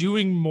for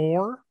doing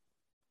more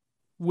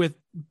with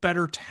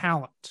better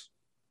talent,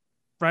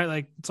 right?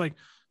 Like, it's like,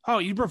 oh,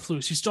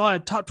 Eberflus, he still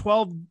had top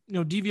 12,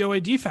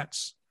 DVOA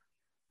defense.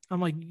 I'm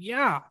like,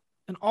 yeah.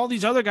 And all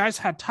these other guys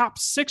had top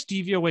 6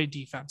 DVOA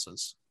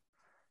defenses.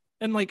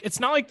 And like, it's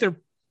not like they're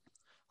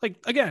like,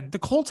 again, the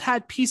Colts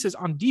had pieces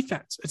on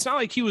defense. It's not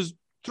like he was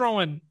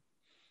throwing,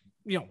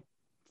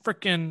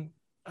 freaking,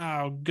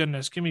 oh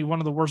goodness, give me one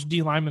of the worst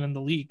D linemen in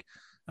the league.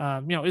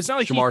 It's not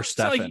like Shamar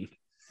Stephen.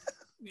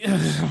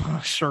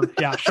 Sure.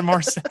 Yeah.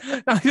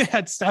 Shamar. Not like they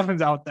had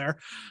Steffens out there.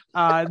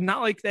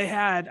 Not like they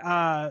had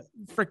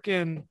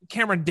freaking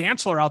Cameron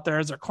Dantzler out there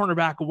as their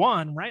cornerback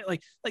one, right?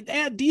 Like they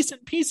had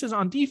decent pieces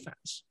on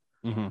defense.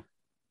 Mm-hmm.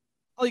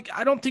 Like,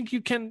 I don't think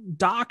you can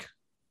dock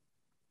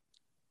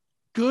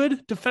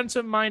good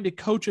defensive minded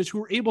coaches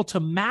who are able to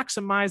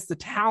maximize the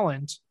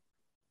talent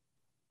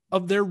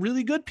of their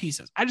really good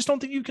pieces. I just don't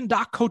think you can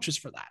dock coaches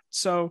for that.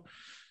 So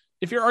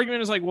if your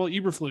argument is like, well,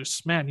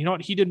 Eberflus, man, you know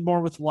what? He did more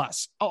with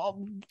less.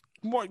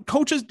 More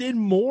coaches did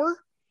more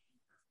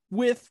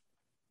with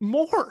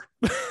more.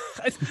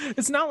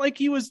 It's not like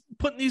he was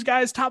putting these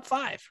guys top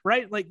 5,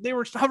 right? Like they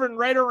were hovering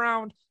right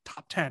around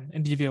top 10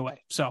 in DVOA.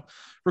 So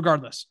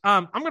regardless,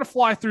 I'm going to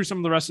fly through some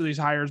of the rest of these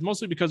hires,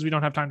 mostly because we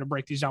don't have time to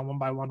break these down one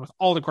by one with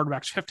all the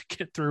quarterbacks we have to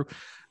get through.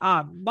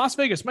 Las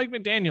Vegas, Mike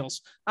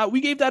McDaniels.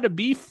 We gave that a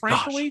B,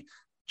 frankly.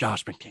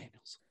 Josh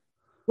McDaniels.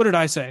 What did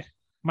I say?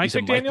 Mike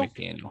McDaniel? Mike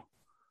McDaniel.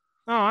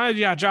 Oh,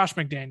 yeah, Josh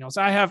McDaniels.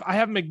 I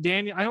have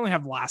McDaniel. I only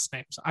have last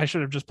names. I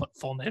should have just put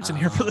full names in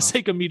here for the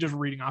sake of me just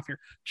reading off here.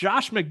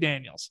 Josh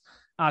McDaniels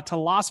to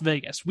Las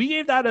Vegas. We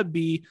gave that a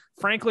B.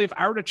 Frankly, if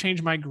I were to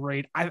change my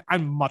grade,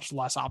 I'm much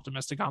less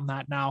optimistic on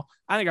that now.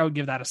 I think I would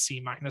give that a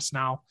C-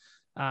 now.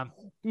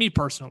 Me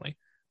personally.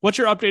 What's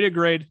your updated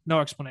grade? No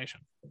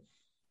explanation.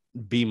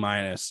 B-.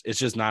 It's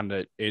just not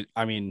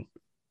I mean,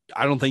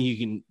 I don't think you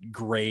can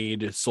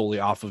grade solely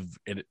off of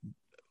it,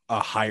 a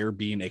hire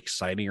being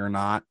exciting or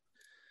not.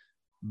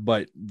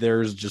 But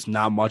there's just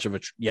not much of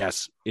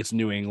yes, it's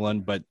New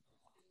England, but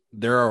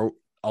there are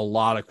a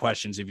lot of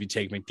questions if you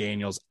take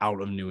McDaniels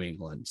out of New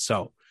England.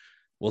 So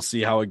we'll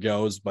see how it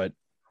goes, but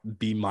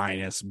B-,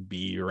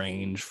 B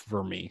range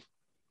for me.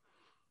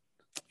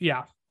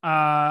 Yeah.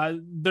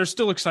 There's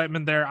still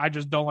excitement there. I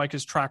just don't like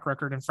his track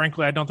record. And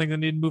frankly, I don't think they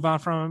need to move on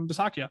from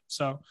Bisaccia.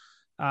 So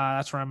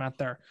that's where I'm at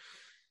there.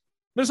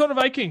 Minnesota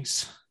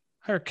Vikings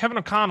hired Kevin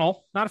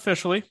O'Connell, not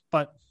officially,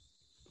 but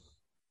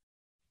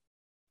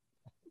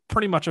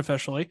pretty much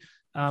officially,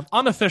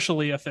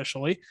 unofficially,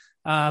 officially.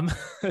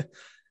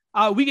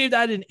 We gave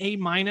that an A-.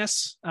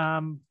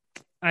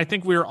 I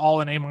think we were all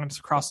an A-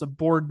 across the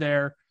board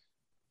there.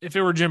 If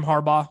it were Jim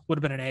Harbaugh, would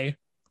have been an A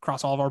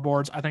across all of our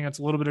boards. I think that's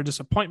a little bit of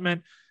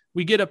disappointment.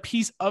 We get a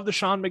piece of the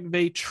Sean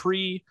McVay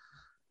tree.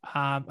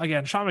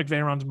 Again, Sean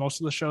McVay runs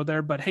most of the show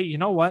there, but hey, you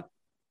know what?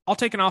 I'll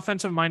take an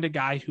offensive-minded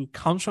guy who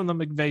comes from the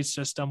McVay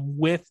system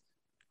with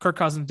Kirk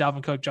Cousins,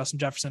 Dalvin Cook, Justin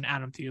Jefferson,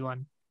 Adam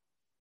Thielen.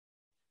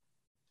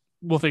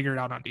 We'll figure it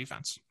out on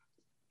defense.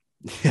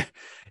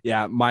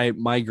 Yeah,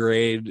 my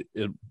grade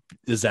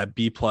is at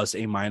B+,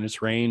 A-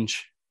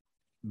 range.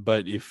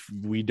 But if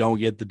we don't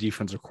get the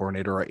defensive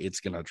coordinator right, it's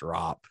going to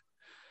drop.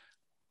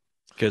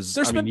 Because,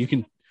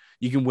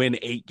 you can win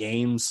 8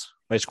 games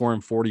by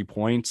scoring 40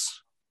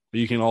 points,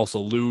 but you can also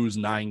lose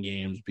 9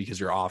 games because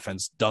your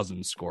offense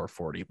doesn't score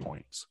 40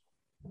 points.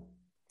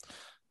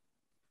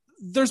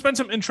 There's been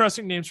some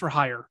interesting names for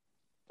hire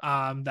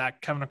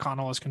that Kevin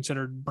O'Connell is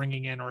considered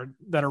bringing in or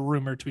that are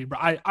rumored to be.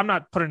 I'm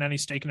not putting any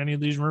stake in any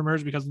of these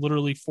rumors because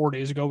literally 4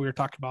 days ago we were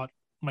talking about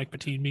Mike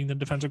Pettine being the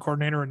defensive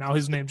coordinator and now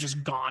his name's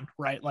just gone,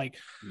 right? Like,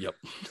 yep.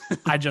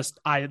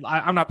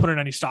 I'm not putting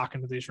any stock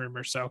into these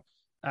rumors. So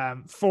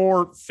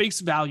for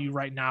face value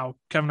right now,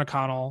 Kevin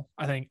O'Connell,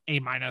 I think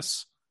A-,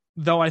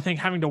 though I think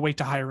having to wait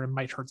to hire him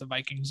might hurt the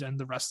Vikings and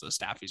the rest of the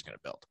staff he's going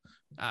to build.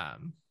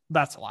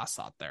 That's the last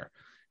thought there.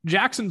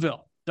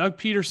 Jacksonville, Doug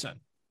Peterson.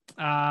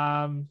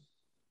 So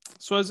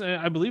as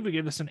I believe we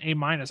gave this an A-.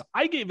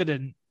 I gave it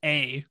an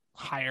A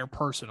higher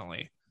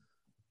personally.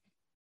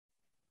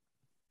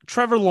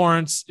 Trevor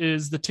Lawrence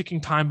is the ticking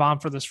time bomb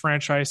for this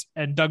franchise,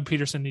 and Doug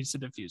Peterson needs to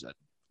defuse it.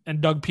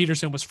 And Doug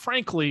Peterson was,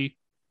 frankly,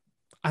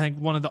 I think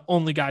one of the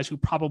only guys who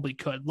probably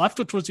could.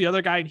 Leftwich was the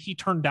other guy, and he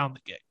turned down the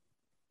gig.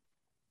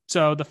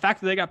 So the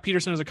fact that they got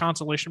Peterson as a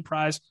consolation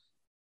prize,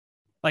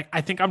 like,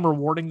 I think I'm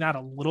rewarding that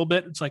a little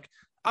bit. It's like,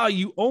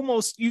 you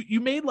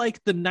made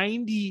like the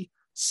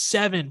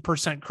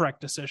 97%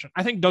 correct decision.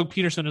 I think Doug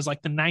Peterson is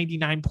like the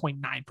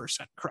 99.9%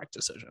 correct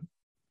decision.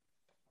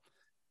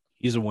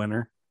 He's a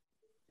winner.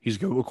 He's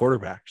good with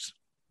quarterbacks.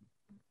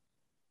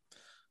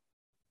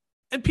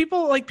 And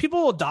people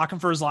will dock him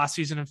for his last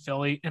season in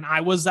Philly. And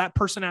I was that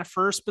person at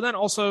first, but then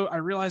also I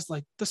realized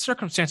like the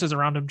circumstances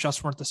around him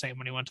just weren't the same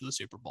when he went to the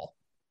Super Bowl.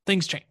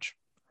 Things change.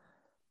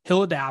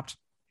 He'll adapt.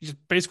 He's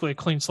basically a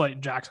clean slate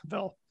in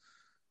Jacksonville.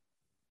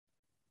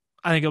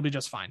 I think he'll be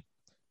just fine.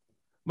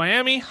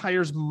 Miami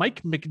hires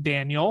Mike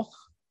McDaniel.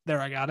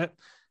 There, I got it.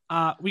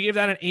 We gave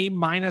that an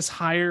A-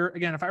 higher.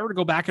 Again, if I were to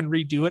go back and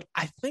redo it,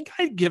 I think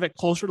I'd give it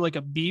closer to like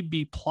a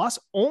B+,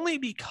 only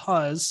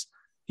because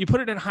you put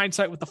it in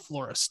hindsight with the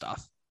Flores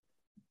stuff.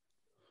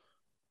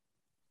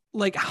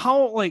 Like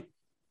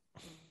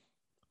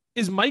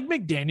is Mike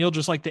McDaniel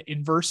just like the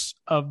inverse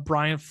of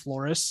Brian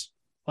Flores?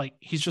 Like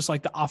he's just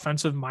like the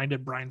offensive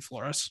minded Brian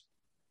Flores.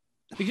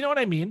 Like, you know what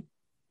I mean?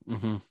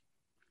 Mm-hmm.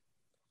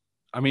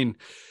 I mean,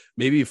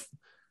 maybe if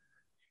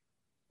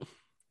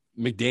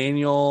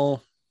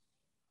McDaniel,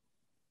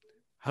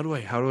 how do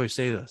I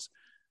say this?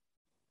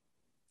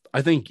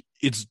 I think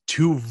it's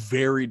two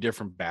very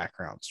different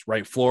backgrounds,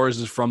 right? Flores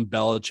is from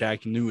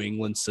Belichick, New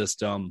England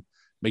system.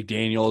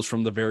 McDaniel is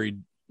from the very,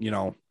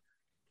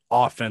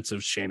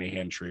 offensive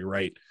Shanahan tree,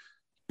 right?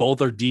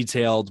 Both are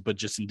detailed, but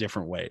just in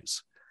different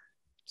ways.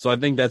 So I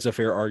think that's a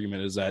fair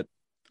argument is that,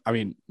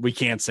 we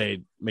can't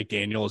say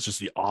McDaniel is just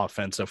the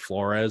offensive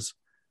Flores,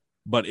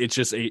 but it's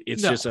just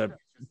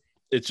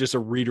a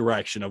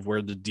redirection of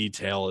where the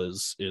detail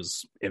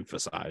is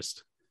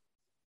emphasized.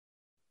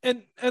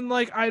 And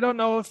I don't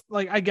know if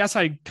I guess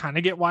I kind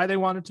of get why they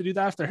wanted to do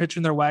that if they're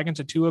hitching their wagon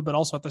to Tua, but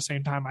also at the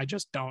same time, I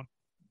just don't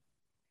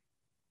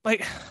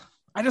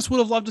I just would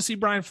have loved to see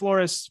Brian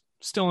Flores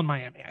still in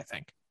Miami. I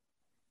think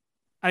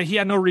he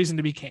had no reason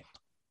to be canned.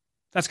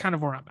 That's kind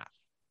of where I'm at.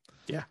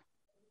 Yeah.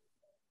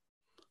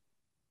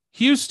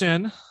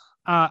 Houston.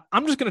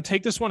 I'm just going to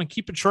take this one and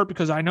keep it short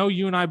because I know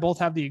you and I both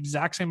have the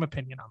exact same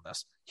opinion on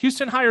this.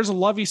 Houston hires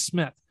Lovie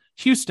Smith.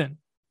 Houston,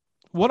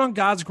 what on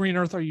God's green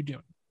earth are you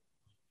doing?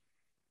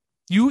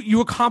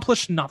 You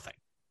accomplished nothing.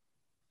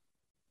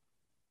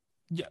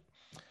 Yeah.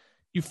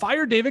 You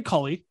fire David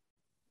Culley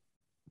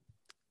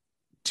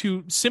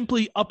to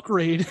simply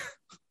upgrade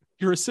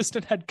your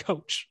assistant head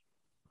coach.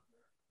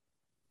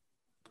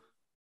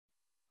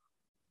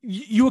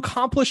 You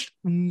accomplished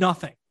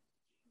nothing.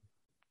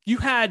 You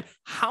had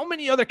how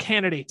many other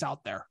candidates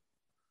out there?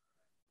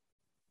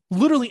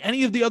 Literally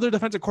any of the other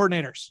defensive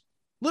coordinators.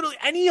 Literally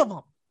any of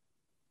them.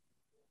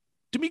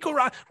 D'Amico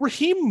Ryan,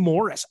 Raheem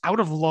Morris. I would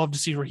have loved to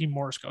see Raheem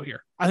Morris go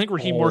here. I think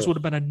Raheem Morris would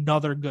have been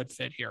another good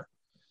fit here.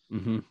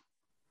 Mm-hmm.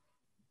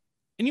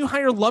 And you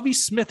hire Lovie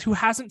Smith, who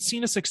hasn't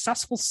seen a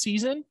successful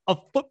season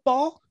of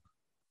football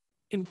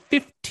in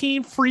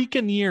 15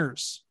 freaking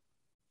years.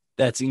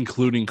 That's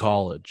including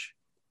college.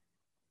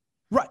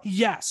 Right.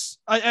 Yes.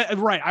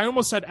 Right. I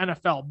almost said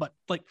NFL, but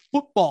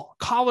football,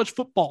 college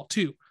football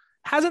too.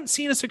 Hasn't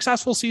seen a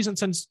successful season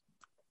since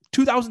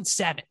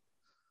 2007.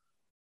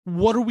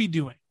 What are we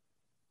doing?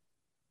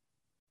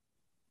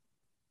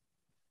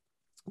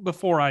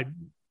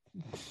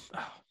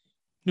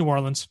 New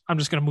Orleans. I'm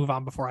just going to move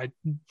on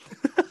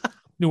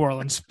New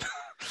Orleans.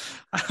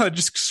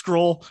 Just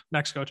scroll.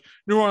 Next coach.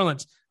 New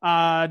Orleans.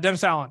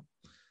 Dennis Allen.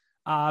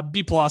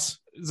 B+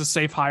 is a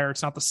safe hire.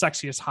 It's not the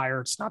sexiest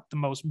hire. It's not the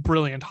most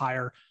brilliant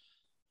hire.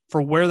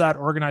 For where that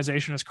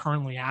organization is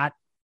currently at,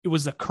 it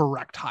was the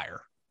correct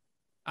hire.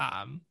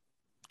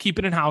 Keep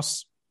it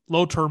in-house,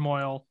 low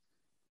turmoil,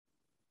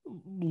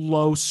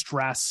 low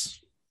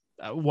stress,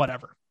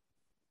 whatever.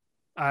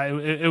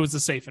 It was a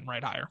safe and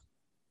right hire.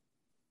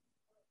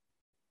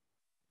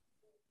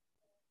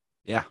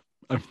 Yeah.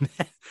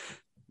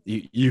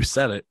 You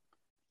said it.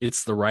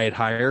 It's the right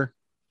hire.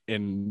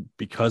 And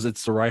because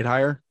it's the right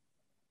hire,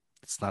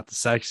 it's not the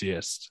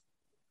sexiest.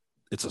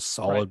 It's a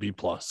solid B+.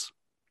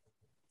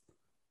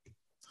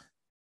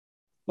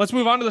 Let's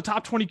move on to the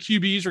top 20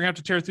 QBs. We're going to have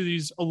to tear through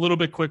these a little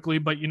bit quickly,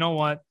 but you know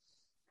what?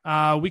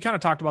 We kind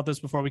of talked about this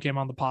before we came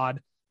on the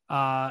pod.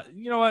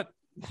 You know what?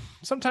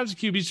 Sometimes the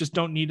QBs just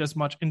don't need as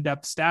much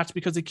in-depth stats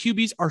because the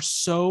QBs are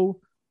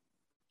so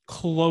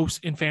close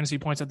in fantasy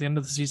points at the end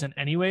of the season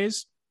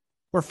anyways,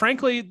 where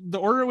frankly, the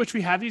order in which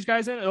we have these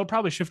guys in, it'll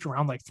probably shift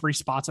around 3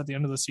 spots at the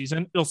end of the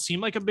season. It'll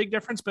seem like a big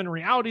difference, but in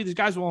reality, these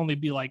guys will only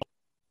be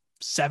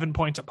 7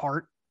 points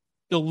apart.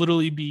 They'll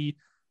literally be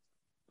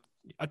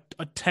a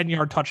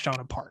 10-yard touchdown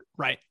apart,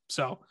 right?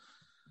 So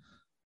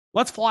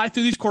let's fly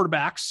through these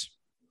quarterbacks.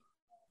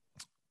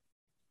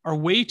 Our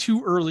way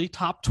too early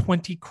top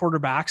 20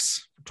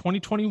 quarterbacks for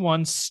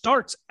 2021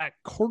 starts at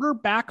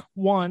quarterback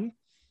 1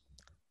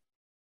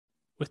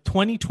 with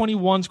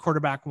 2021's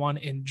quarterback 1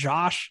 in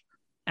Josh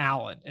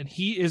Allen. And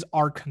he is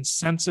our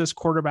consensus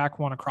quarterback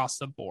 1 across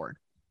the board.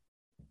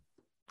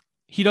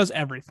 He does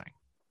everything.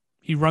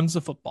 He runs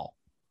the football,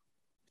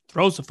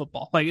 throws the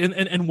football,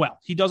 and well,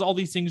 he does all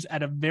these things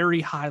at a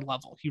very high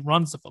level. He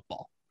runs the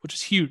football, which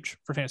is huge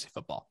for fantasy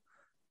football,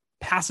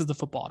 passes the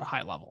football at a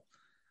high level,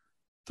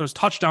 throws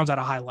touchdowns at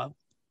a high level,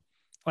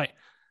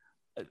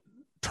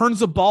 turns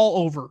the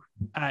ball over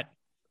at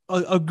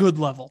a good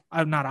level.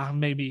 I'm not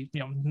maybe,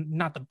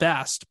 not the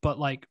best, but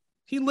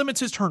he limits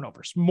his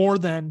turnovers more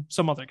than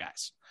some other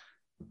guys.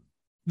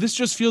 This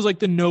just feels like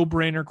the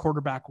no-brainer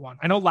quarterback 1.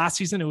 I know last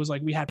season it was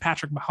we had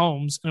Patrick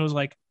Mahomes, and it was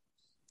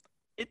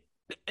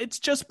it's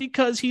just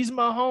because he's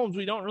Mahomes.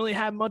 We don't really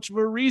have much of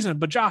a reason.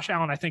 But Josh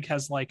Allen, I think,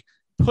 has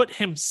put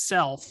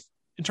himself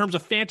in terms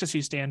of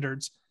fantasy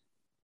standards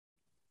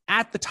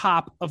at the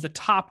top of the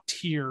top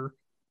tier.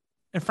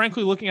 And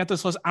frankly, looking at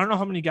this list, I don't know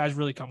how many guys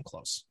really come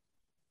close.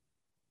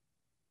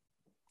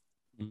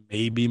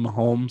 Maybe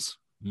Mahomes.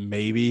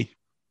 Maybe.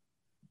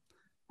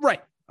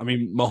 Right.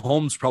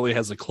 Mahomes probably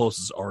has the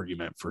closest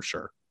argument for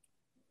sure.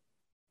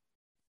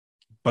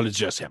 But it's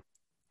just him.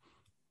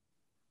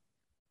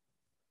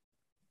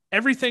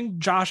 Everything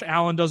Josh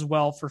Allen does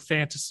well for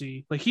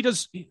fantasy,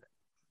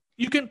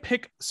 you can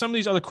pick some of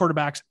these other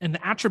quarterbacks and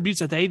the attributes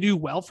that they do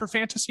well for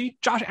fantasy.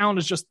 Josh Allen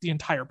is just the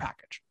entire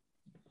package.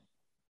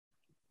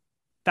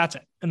 That's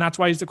it. And that's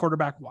why he's the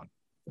quarterback 1.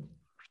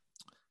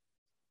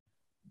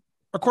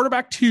 Our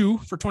quarterback 2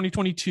 for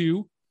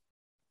 2022,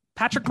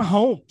 Patrick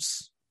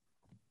Mahomes.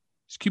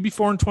 He's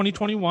QB4 in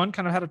 2021,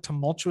 kind of had a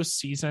tumultuous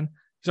season.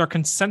 He's our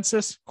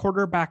consensus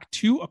quarterback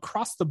 2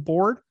 across the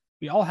board.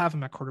 We all have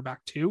him at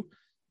quarterback 2.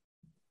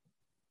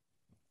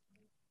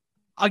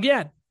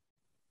 Again,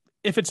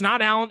 if it's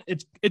not Allen,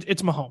 it's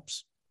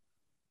Mahomes.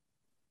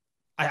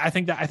 I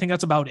think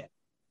that's about it.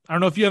 I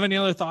don't know if you have any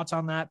other thoughts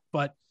on that,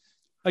 but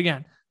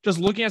again, just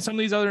looking at some of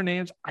these other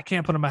names, I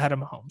can't put him ahead of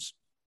Mahomes.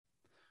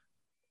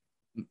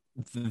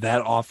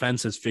 That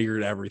offense has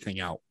figured everything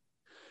out.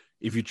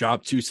 If you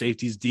drop 2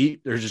 safeties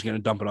deep, they're just going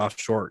to dump it off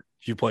short.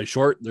 If you play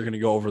short, they're going to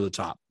go over the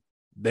top.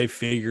 They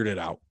figured it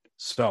out.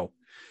 So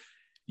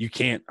you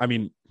can't, I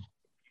mean,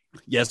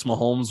 yes,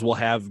 Mahomes will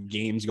have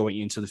games going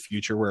into the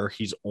future where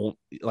he's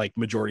like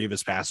majority of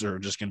his passes are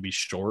just going to be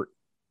short.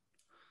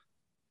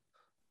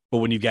 But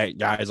when you got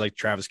guys like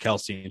Travis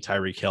Kelce and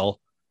Tyreek Hill,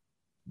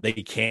 they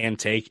can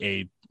take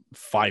a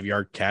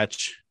 5-yard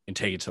catch and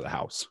take it to the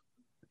house.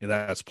 And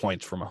that's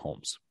points for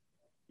Mahomes.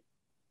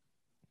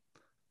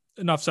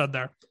 Enough said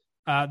there.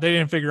 They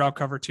didn't figure out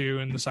cover 2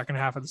 in the second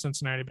half of the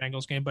Cincinnati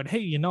Bengals game, but hey,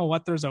 you know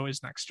what? There's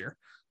always next year.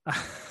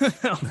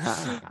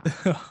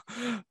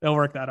 They'll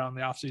work that out in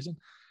the offseason.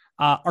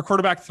 Our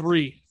quarterback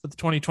 3 for the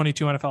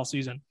 2022 NFL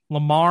season,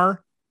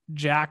 Lamar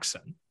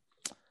Jackson.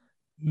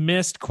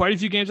 Missed quite a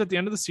few games at the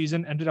end of the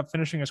season, ended up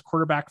finishing as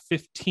quarterback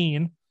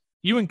 15.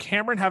 You and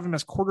Cameron have him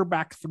as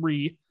quarterback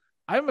 3.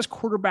 I have him as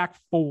quarterback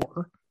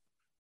 4.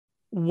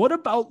 What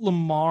about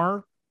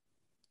Lamar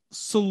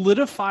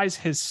solidifies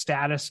his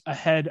status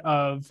ahead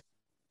of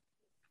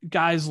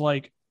guys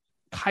like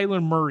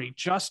Kyler Murray,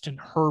 Justin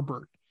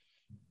Herbert,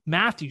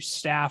 Matthew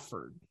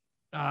Stafford?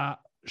 I'll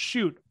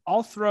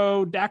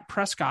throw Dak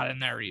Prescott in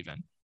there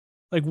even.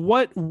 Like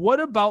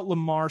what about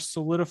Lamar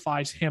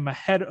solidifies him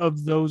ahead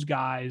of those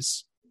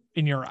guys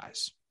in your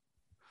eyes?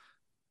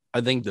 I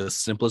think the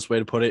simplest way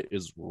to put it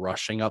is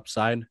rushing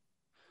upside.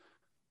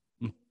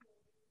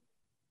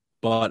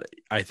 But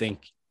I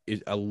think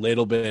a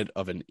little bit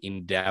of an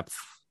in-depth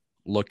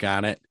look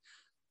on it.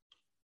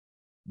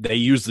 They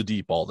used the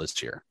deep ball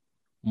this year.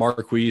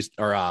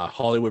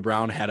 Hollywood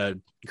Brown had a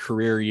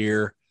career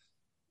year.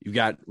 You've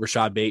got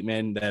Rashad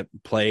Bateman that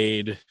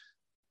played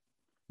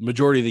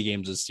majority of the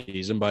games this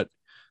season, but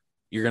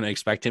you're going to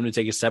expect him to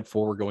take a step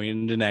forward going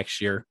into next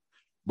year.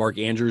 Mark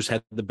Andrews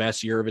had the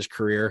best year of his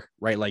career,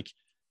 right? Like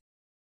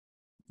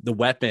the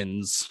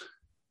weapons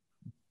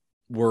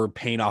were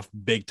paying off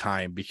big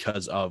time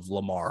because of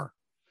Lamar.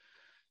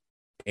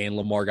 And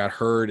Lamar got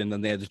hurt, and then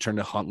they had to turn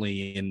to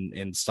Huntley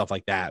and stuff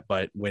like that.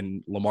 But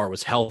when Lamar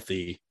was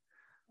healthy,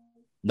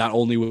 not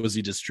only was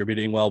he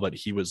distributing well, but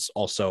he was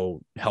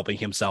also helping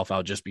himself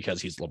out just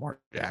because he's Lamar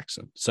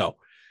Jackson. So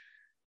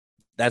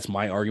that's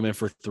my argument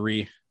for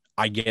 3.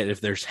 I get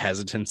if there's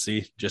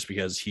hesitancy just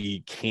because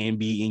he can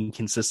be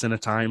inconsistent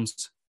at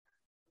times,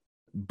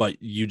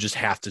 but you just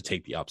have to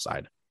take the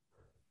upside.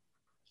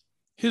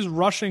 His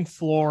rushing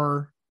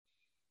floor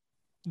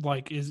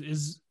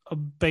is a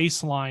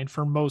baseline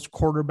for most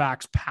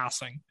quarterbacks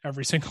passing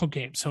every single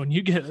game. So when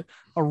you get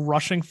a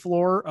rushing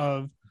floor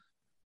of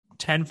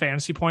 10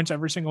 fantasy points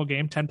every single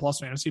game, 10 plus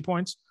fantasy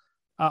points,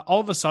 all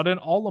of a sudden,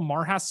 all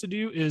Lamar has to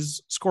do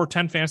is score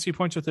 10 fantasy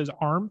points with his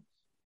arm,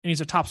 and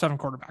he's a top 7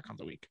 quarterback on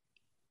the week.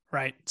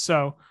 Right.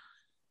 So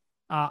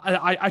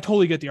I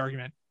totally get the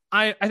argument.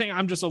 I think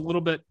I'm just a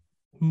little bit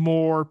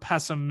more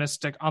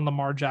pessimistic on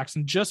Lamar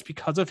Jackson just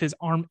because of his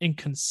arm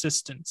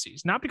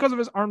inconsistencies, not because of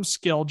his arm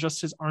skill,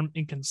 just his arm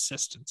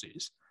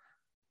inconsistencies.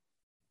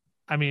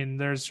 I mean,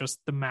 there's just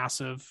the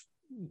massive,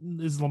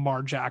 is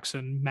Lamar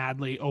Jackson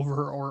madly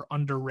over or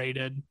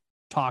underrated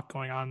talk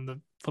going on in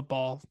the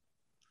football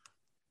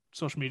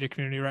social media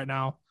community right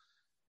now.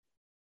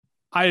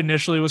 I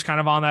initially was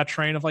kind of on that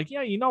train of like,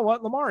 yeah, you know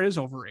what? Lamar is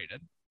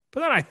overrated. But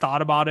then I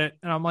thought about it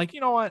and I'm like,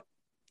 you know what?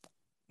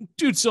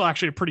 Dude's still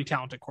actually a pretty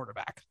talented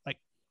quarterback. Like,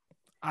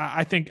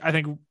 I think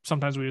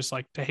sometimes we just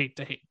like to hate,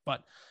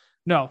 but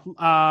no.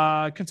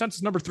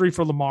 Consensus number 3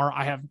 for Lamar.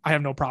 I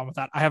have no problem with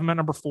that. I have him at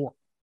number 4.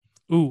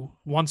 Ooh,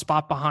 one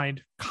spot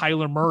behind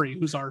Kyler Murray,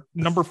 who's our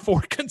number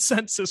 4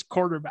 consensus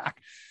quarterback.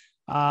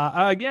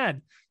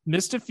 Again,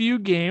 missed a few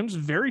games.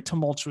 Very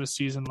tumultuous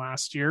season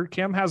last year.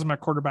 Cam has him at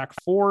quarterback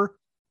 4.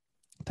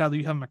 Tyler,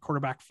 you have him at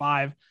quarterback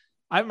 5.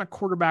 I have him at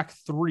quarterback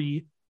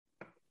 3.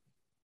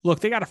 Look,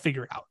 they got to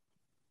figure it out.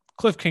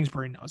 Cliff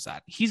Kingsbury knows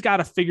that. He's got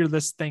to figure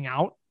this thing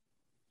out.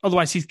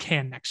 Otherwise, he's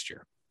canned next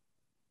year.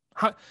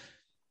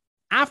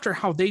 After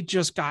how they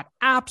just got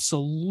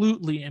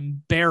absolutely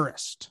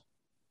embarrassed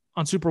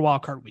on Super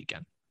Wildcard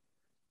weekend,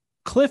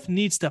 Cliff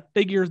needs to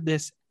figure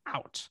this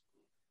out.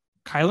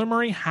 Kyler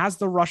Murray has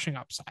the rushing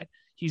upside.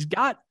 He's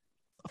got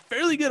a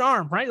fairly good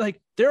arm, right?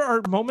 Like there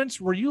are moments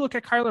where you look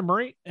at Kyler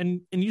Murray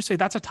and you say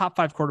that's a top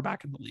 5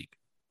 quarterback in the league.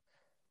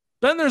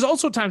 Then there's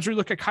also times where you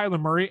look at Kyler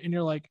Murray and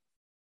you're like,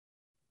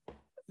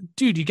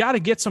 dude, you got to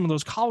get some of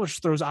those college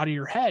throws out of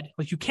your head.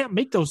 Like you can't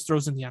make those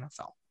throws in the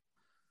NFL.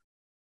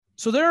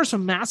 So there are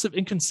some massive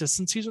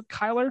inconsistencies with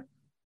Kyler,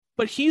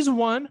 but he's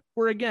one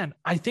where, again,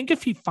 I think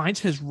if he finds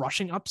his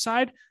rushing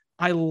upside,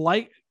 I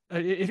like,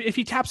 if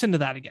he taps into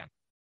that again,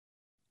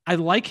 I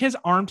like his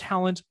arm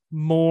talent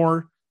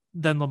more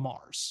than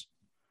Lamar's.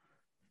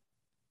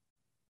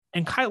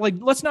 And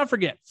let's not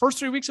forget, first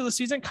 3 weeks of the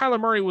season, Kyler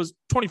Murray was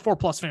 24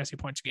 plus fantasy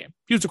points a game.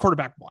 He was a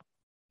quarterback one,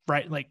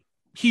 right? Like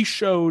he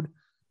showed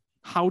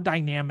how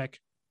dynamic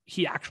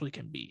he actually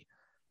can be.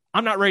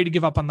 I'm not ready to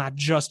give up on that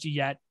just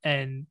yet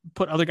and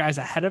put other guys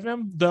ahead of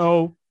him,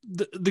 though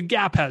the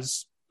gap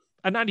has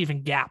not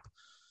even gap.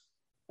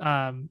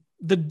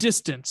 The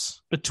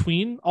distance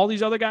between all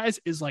these other guys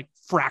is like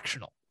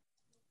fractional.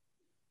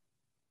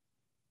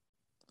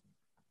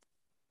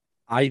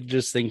 I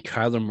just think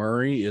Kyler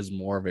Murray is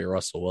more of a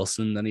Russell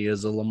Wilson than he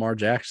is a Lamar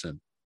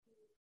Jackson.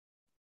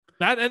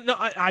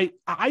 I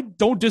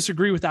don't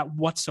disagree with that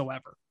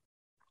whatsoever.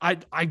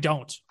 I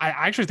don't. I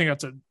actually think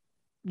that's a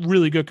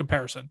really good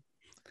comparison.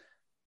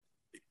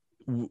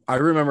 I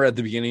remember at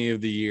the beginning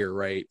of the year,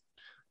 right?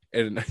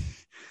 And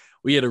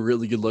we had a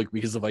really good look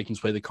because the Vikings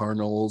play the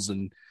Cardinals.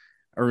 And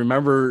I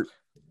remember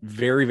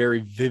very, very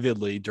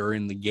vividly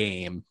during the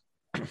game,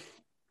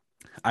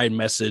 I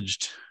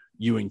messaged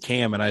you and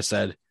Cam and I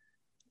said,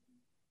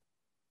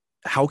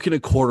 how can a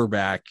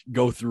quarterback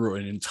go through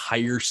an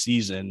entire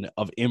season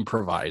of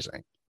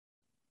improvising?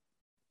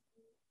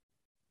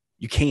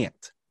 You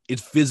can't.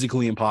 It's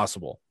physically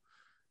impossible.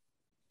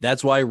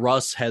 That's why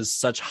Russ has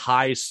such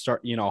hot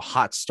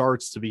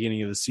starts to the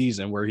beginning of the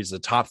season where he's a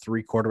top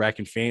 3 quarterback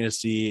in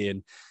fantasy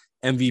and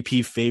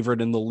MVP favorite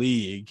in the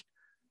league.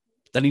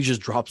 Then he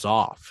just drops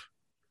off.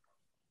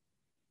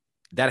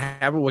 That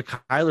happened with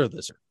Kyler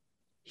this year.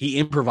 He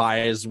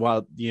improvised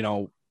while,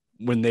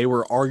 when they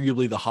were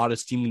arguably the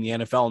hottest team in the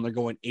NFL and they're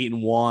going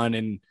 8-1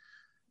 and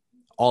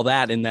all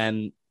that. And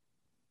then,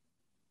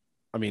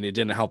 it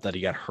didn't help that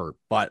he got hurt.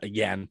 But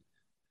again,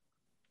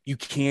 you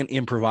can't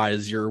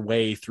improvise your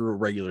way through a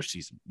regular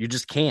season. You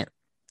just can't.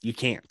 You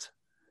can't.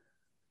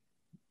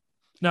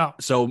 No.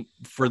 So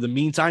for the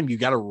meantime, you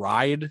got to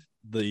ride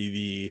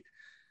the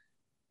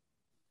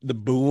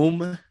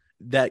boom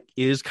that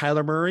is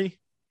Kyler Murray,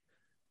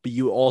 but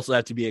you also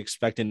have to be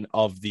expectant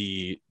of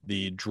the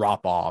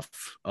drop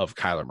off of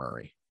Kyler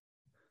Murray.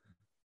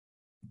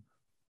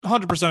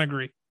 100%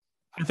 agree.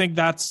 I think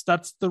that's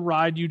the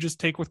ride you just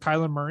take with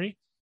Kyler Murray.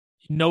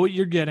 You know what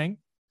you're getting.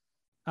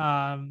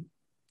 And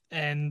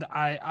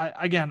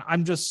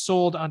I'm just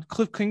sold on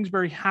Cliff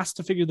Kingsbury has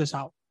to figure this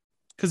out,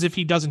 because if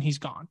he doesn't, he's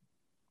gone.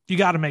 You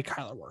got to make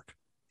Kyler work.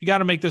 You got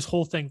to make this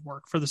whole thing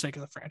work for the sake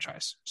of the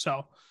franchise.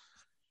 So,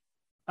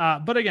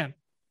 but again,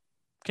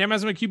 Cam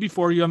has my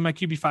QB4, you have my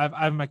QB5,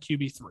 I have my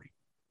QB3.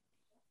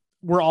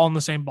 We're all in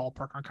the same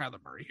ballpark on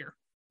Kyler Murray here.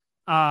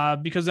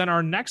 Because then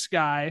our next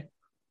guy,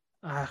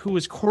 who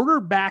was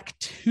quarterback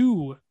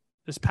 2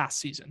 this past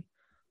season,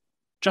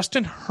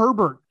 Justin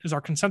Herbert is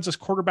our consensus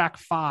quarterback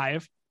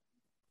 5.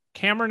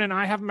 Cameron and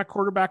I have him at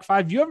quarterback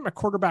 5. You have him at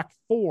quarterback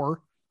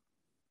 4.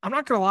 I'm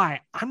not going to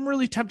lie. I'm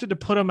really tempted to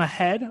put him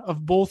ahead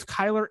of both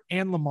Kyler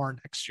and Lamar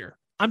next year.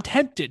 I'm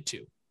tempted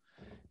to.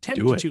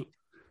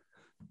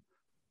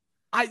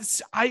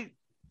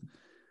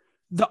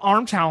 The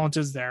arm talent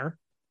is there.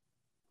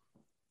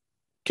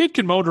 Kid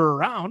can motor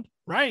around,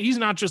 right? He's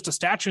not just a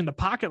statue in the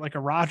pocket like a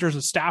Rodgers,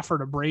 a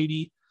Stafford, a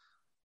Brady.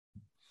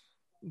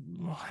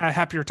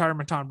 Happy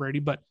retirement, Tom Brady.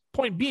 But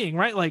point being,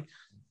 right? Like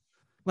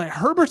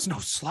Herbert's no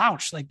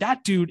slouch. Like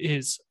that dude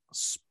is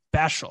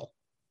special.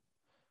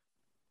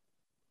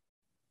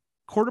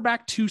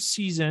 Quarterback 2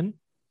 season.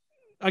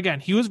 Again,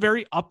 he was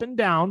very up and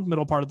down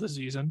middle part of the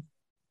season.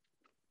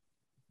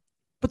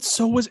 But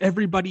so was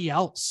everybody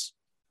else.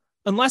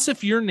 Unless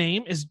if your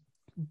name is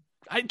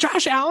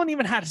Josh Allen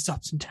even had his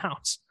ups and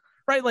downs,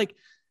 right? Like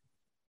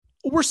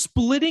we're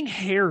splitting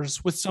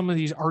hairs with some of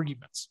these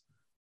arguments.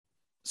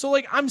 So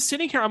like I'm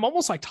sitting here, I'm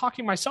almost like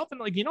talking myself and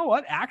like, you know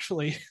what?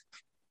 Actually,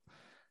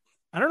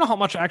 I don't know how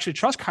much I actually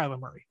trust Kyler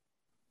Murray.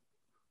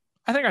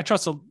 I think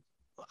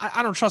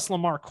I don't trust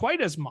Lamar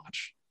quite as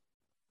much.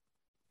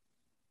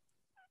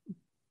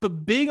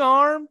 But big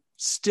arm,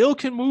 still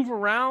can move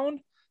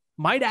around,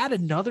 might add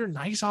another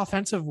nice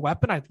offensive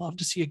weapon. I'd love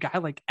to see a guy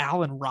like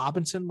Allen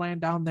Robinson land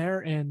down there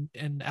in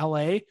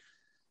LA.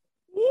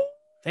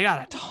 They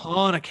got a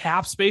ton of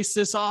cap space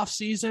this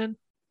offseason.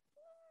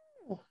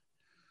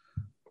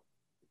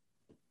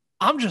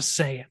 I'm just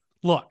saying,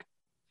 look,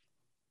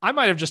 I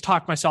might have just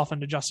talked myself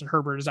into Justin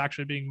Herbert as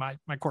actually being my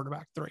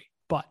quarterback 3,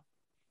 but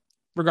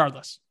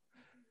regardless,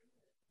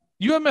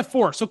 you have him at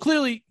 4. So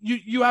clearly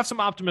you have some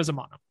optimism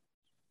on him.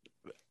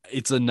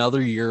 It's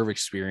another year of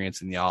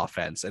experience in the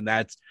offense. And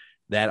that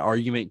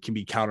argument can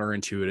be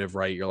counterintuitive,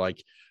 right? You're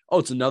like, oh,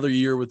 it's another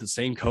year with the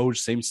same coach,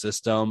 same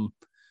system.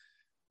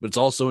 But it's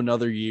also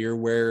another year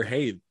where,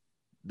 hey,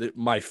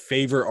 my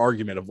favorite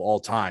argument of all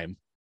time,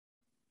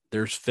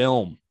 there's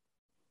film.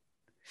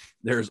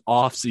 There's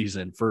off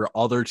season for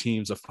other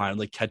teams to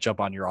finally catch up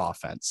on your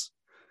offense.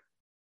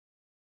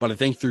 But I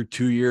think through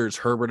 2 years,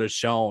 Herbert has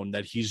shown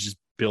that he's just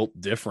built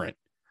different.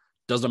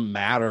 Doesn't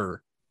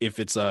matter if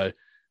it's a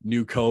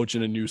new coach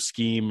and a new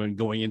scheme and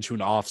going into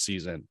an off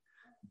season.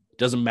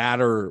 Doesn't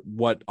matter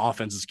what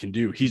offenses can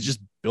do. He's just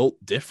built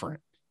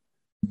different.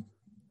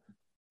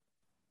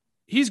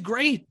 He's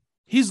great.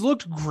 He's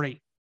looked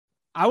great.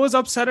 I was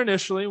upset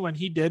initially when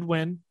he did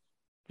win,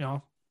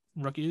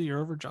 Rookie of the Year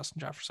over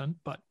Justin Jefferson,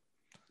 but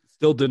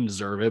Still didn't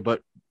deserve it,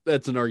 but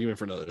that's an argument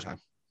for another time.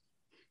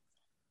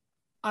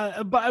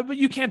 But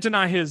you can't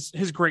deny his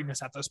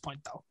greatness at this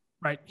point, though,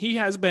 right? He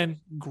has been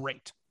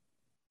great.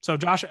 So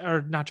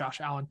not Josh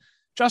Allen,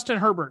 Justin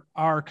Herbert,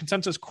 our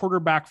consensus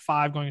quarterback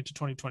 5 going into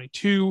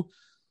 2022.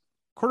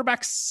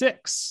 Quarterback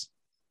 6,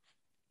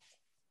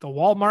 the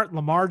Walmart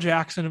Lamar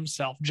Jackson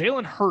himself,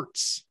 Jalen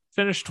Hurts,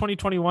 finished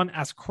 2021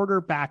 as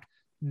quarterback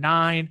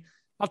 9.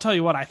 I'll tell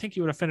you what, I think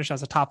he would have finished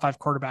as a top 5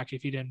 quarterback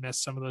if he didn't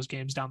miss some of those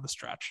games down the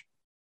stretch.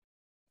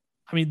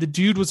 I mean, the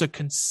dude was a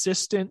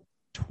consistent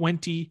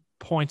 20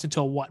 points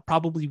until what?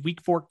 Probably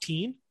week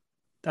 14.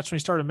 That's when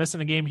he started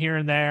missing a game here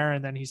and there.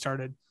 And then he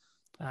started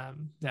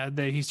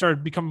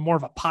becoming more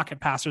of a pocket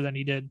passer than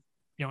he did,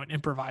 an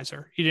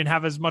improviser. He didn't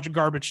have as much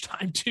garbage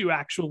time to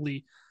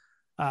actually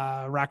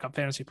rack up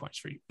fantasy points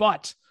for you,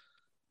 but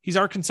he's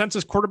our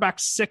consensus quarterback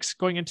 6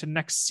 going into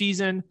next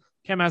season.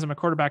 Cam has him at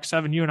quarterback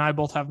 7. You and I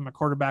both have him at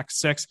quarterback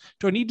 6.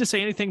 Do I need to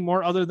say anything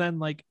more other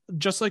than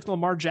just like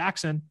Lamar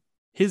Jackson,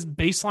 his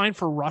baseline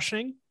for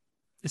rushing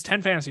is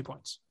 10 fantasy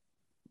points.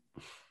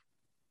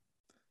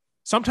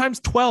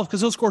 Sometimes 12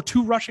 because he'll score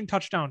 2 rushing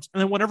touchdowns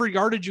and then whatever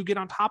yardage you get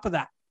on top of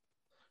that.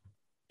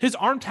 His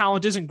arm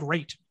talent isn't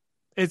great.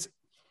 It's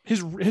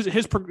his reads,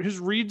 his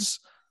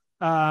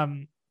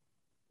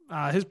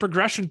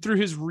progression through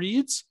his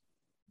reads.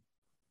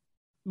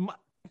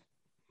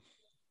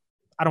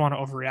 I don't want to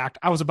overreact.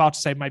 I was about to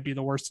say it might be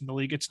the worst in the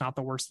league. It's not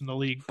the worst in the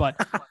league,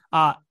 but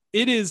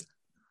it is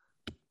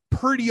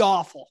pretty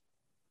awful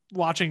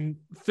watching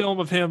film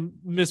of him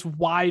miss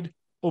wide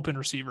open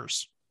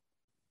receivers.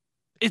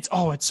 It's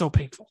so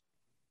painful.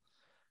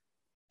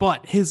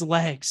 But his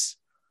legs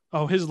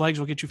will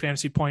get you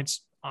fantasy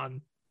points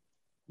on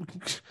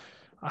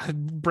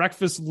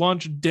breakfast,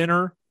 lunch,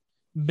 dinner,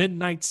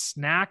 midnight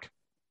snack.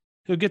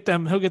 He'll get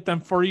them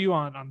for you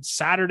on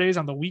Saturdays,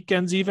 on the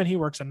weekends even. He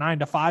works a 9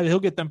 to 5. He'll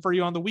get them for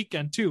you on the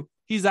weekend too.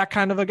 He's that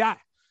kind of a guy.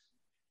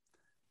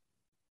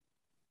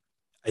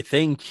 I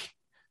think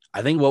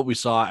what we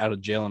saw out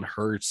of Jalen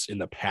Hurts in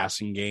the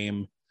passing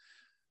game,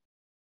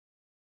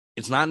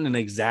 it's not an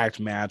exact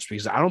match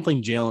because I don't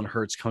think Jalen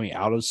Hurts coming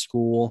out of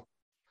school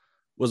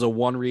was a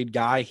one-read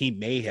guy. He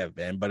may have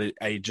been, but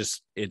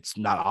it's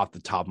not off the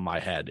top of my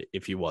head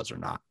if he was or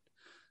not.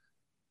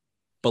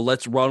 But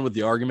let's run with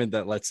the argument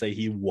that let's say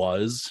he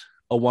was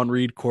a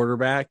one-read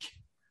quarterback.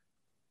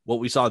 What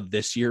we saw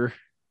this year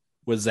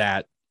was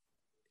that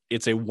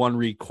it's a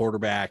one-read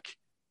quarterback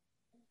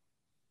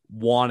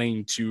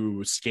wanting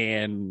to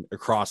scan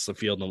across the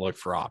field and look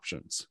for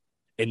options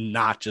and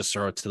not just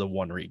throw it to the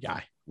one-read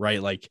guy,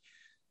 right? Like,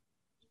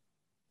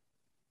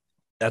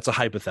 that's a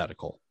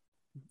hypothetical.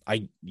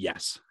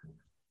 Yes.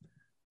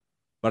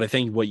 But I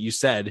think what you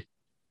said,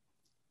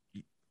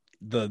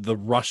 the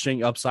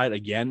rushing upside,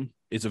 again,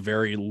 it's a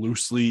very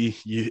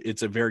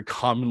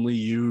commonly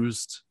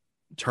used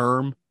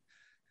term.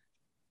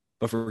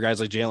 But for guys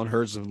like Jalen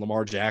Hurts and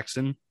Lamar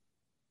Jackson,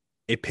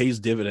 it pays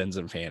dividends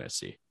in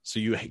fantasy. So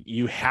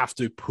you have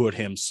to put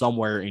him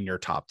somewhere in your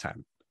top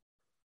 10.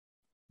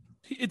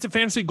 It's a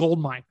fantasy gold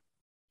mine.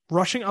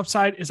 Rushing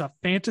upside is a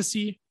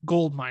fantasy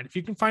gold mine. If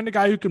you can find a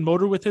guy who can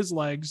motor with his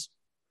legs,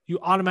 you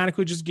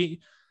automatically just get,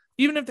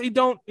 even if they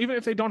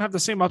don't have the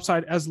same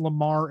upside as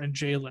Lamar and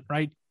Jalen,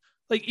 right?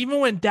 Like even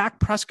when Dak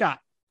Prescott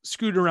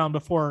scooted around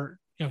before,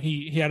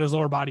 he had his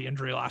lower body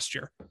injury last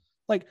year,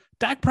 like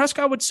Dak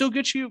Prescott would still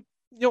get you,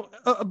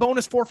 a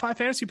bonus 4 or 5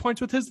 fantasy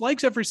points with his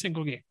legs every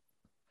single game.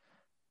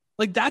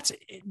 Like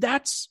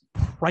that's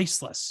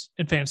priceless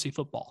in fantasy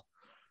football.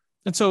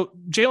 And so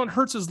Jalen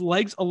Hurts'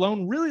 legs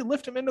alone really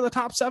lift him into the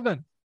top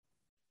 7.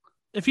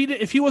 If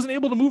he wasn't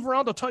able to move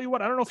around, I'll tell you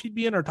what, I don't know if he'd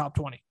be in our top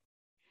 20.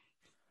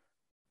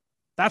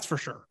 That's for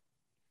sure.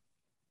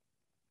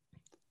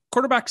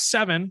 Quarterback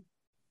 7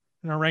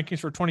 in our rankings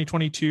for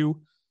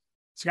 2022.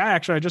 This guy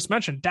actually I just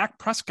mentioned, Dak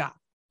Prescott,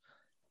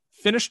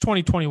 finished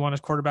 2021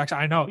 as quarterbacks.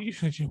 I know.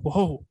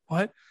 Whoa,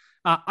 what?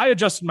 I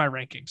adjusted my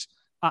rankings.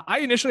 I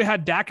initially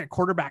had Dak at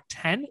quarterback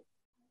 10,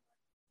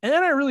 and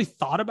then I really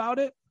thought about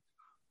it.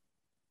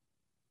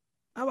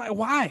 I'm like,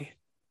 why?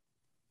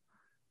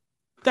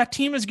 That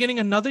team is getting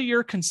another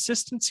year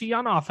consistency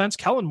on offense.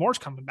 Kellen Moore's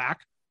coming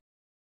back.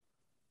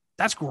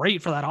 That's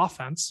great for that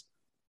offense.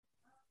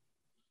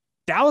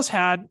 Dallas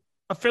had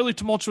a fairly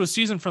tumultuous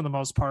season for the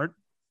most part.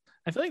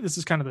 I feel like this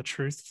is kind of the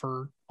truth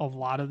for a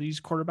lot of these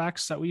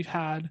quarterbacks that we've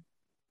had,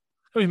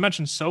 that we've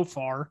mentioned so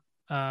far,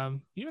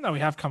 even though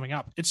we have coming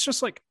up. It's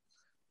just like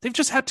they've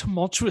just had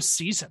tumultuous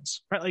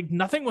seasons, right? Like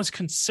nothing was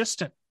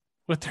consistent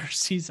with their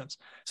seasons.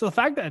 So the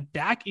fact that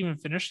Dak even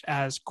finished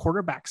as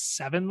quarterback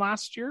 7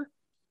 last year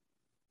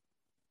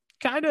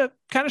kind of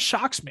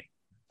shocks me.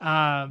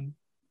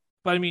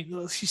 But I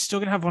mean, he's still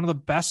going to have one of the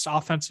best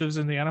offensives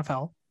in the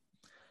NFL.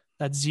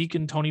 That Zeke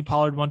and Tony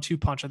Pollard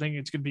 1-2 punch. I think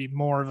it's going to be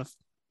more of a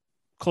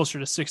closer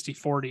to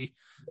 60-40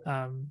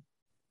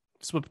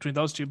 split between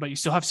those two. But you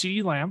still have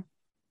CeeDee Lamb.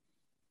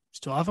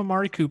 Still have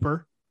Amari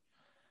Cooper.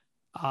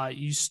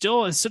 You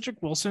still, is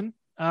Cedric Wilson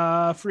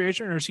free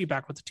agent, or is he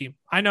back with the team?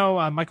 I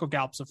know Michael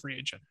Gallup's a free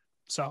agent,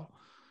 so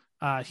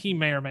he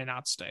may or may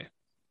not stay.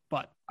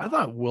 But I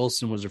thought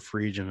Wilson was a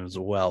free agent as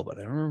well, but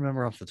I don't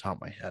remember off the top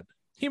of my head.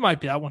 He might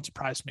be. That won't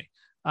surprise me.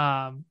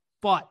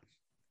 But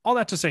all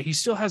that to say, he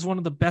still has one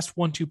of the best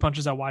 1-2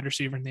 punches at wide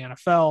receiver in the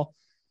NFL.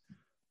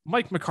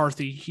 Mike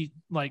McCarthy,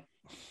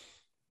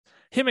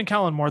 him and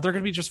Kellen Moore, they're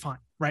going to be just fine,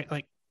 right?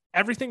 Like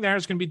everything there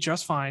is going to be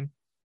just fine.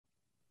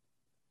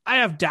 I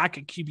have Dak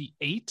at QB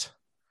 8.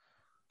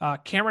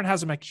 Cameron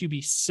has him at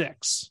QB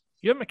 6.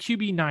 You have him at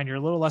QB 9. You're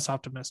a little less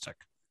optimistic.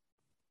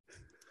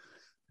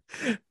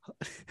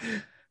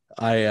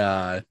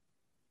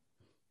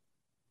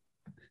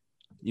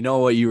 You know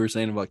what you were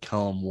saying about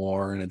Kellen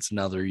Moore, and it's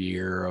another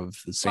year of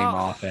the same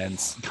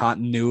offense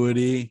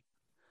continuity.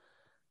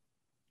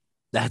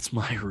 That's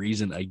my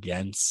reason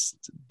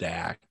against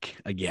Dak.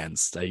 I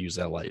use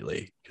that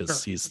lightly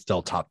because he's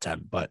still top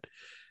 10. But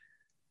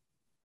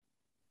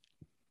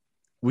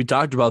we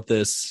talked about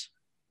this,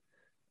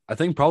 I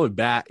think probably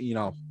back,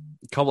 a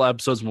couple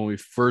episodes when we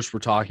first were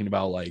talking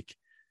about like,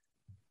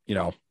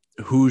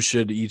 who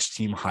should each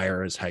team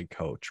hire as head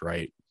coach,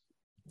 right?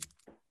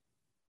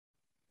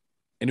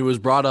 And it was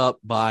brought up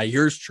by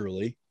yours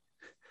truly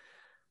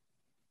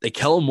that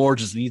Kellen Moore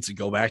just needs to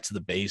go back to the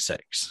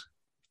basics.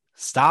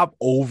 Stop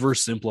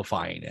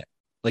oversimplifying it.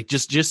 Like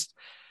just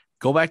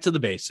go back to the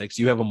basics.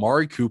 You have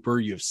Amari Cooper,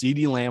 you have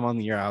CeeDee Lamb on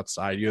the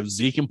outside, you have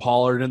Zeke and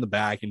Pollard in the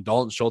back, and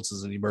Dalton Schultz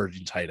is an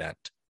emerging tight end.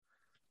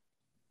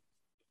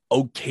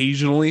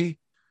 Occasionally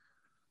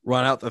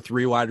run out the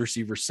 3 wide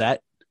receiver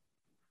set.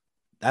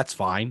 That's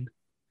fine.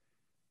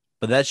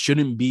 But that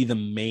shouldn't be the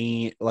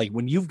main, like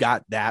when you've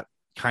got that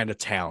kind of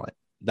talent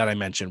that I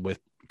mentioned with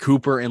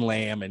Cooper and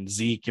Lamb and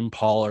Zeke and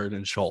Pollard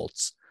and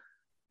Schultz,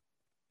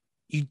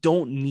 you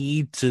don't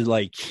need to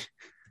like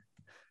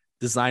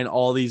design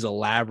all these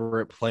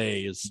elaborate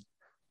plays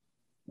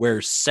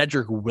where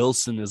Cedric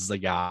Wilson is the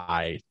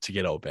guy to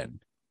get open.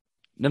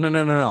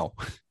 No.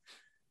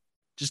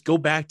 Just go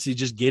back to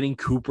just getting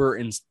Cooper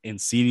and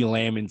CeeDee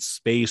Lamb in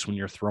space when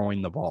you're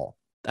throwing the ball.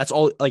 That's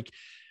all. Like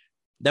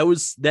I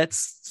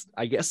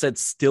guess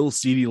that's still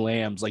CeeDee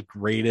Lamb's like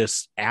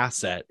greatest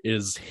asset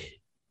is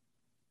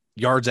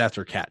yards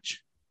after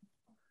catch.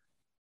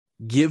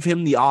 Give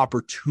him the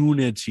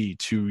opportunity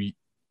to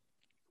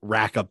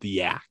rack up the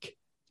yak.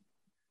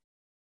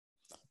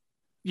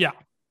 Yeah.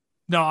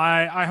 No,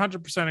 I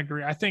 100%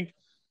 agree.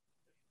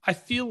 I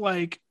feel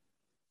like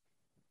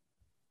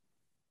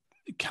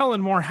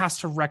Kellen Moore has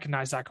to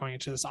recognize that going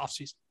into this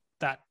offseason,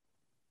 that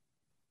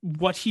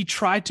what he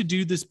tried to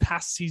do this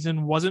past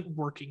season wasn't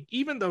working,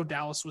 even though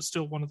Dallas was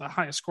still one of the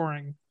highest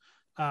scoring,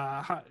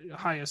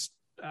 highest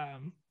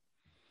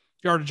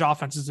yardage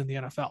offenses in the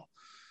NFL.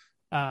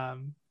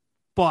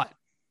 But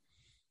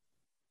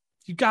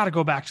you got to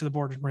go back to the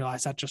board and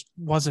realize that just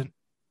wasn't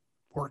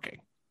working.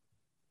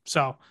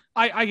 So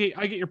I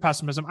get your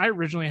pessimism. I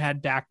originally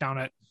had Dak down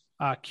at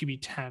QB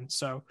 10,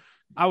 so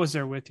I was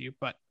there with you.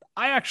 But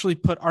I actually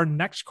put our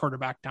next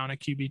quarterback down at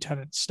QB 10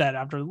 instead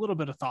after a little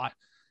bit of thought.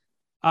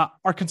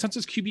 Our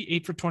consensus QB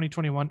 8 for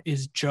 2021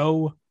 is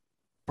Joe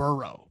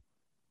Burrow.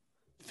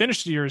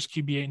 Finished the year as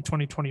QB 8 in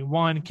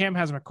 2021. Cam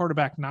has him at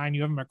quarterback 9.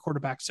 You have him at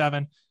quarterback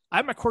 7. I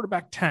have him at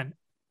quarterback 10.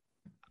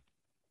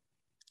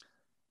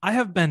 I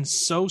have been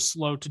so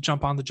slow to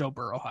jump on the Joe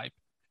Burrow hype.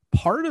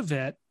 Part of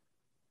it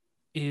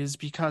is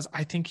because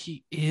I think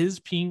he is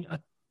being a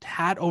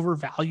tad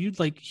overvalued.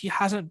 Like he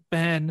hasn't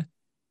been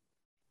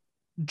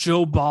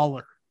Joe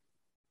Baller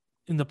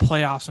in the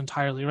playoffs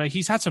entirely, right?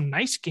 He's had some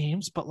nice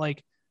games, but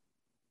like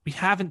we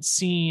haven't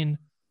seen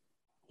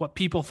what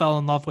people fell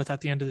in love with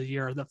at the end of the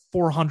year, the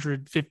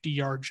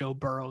 450-yard Joe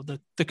Burrow,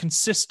 the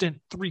consistent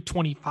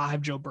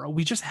 325 Joe Burrow.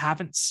 We just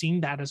haven't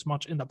seen that as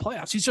much in the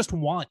playoffs. He's just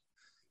won.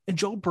 And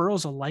Joe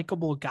Burrow's a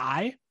likable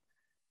guy.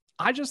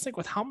 I just think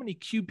with how many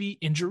QB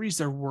injuries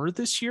there were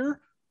this year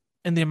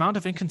and the amount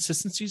of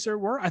inconsistencies there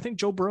were, I think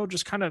Joe Burrow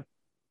just kind of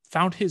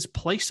found his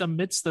place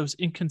amidst those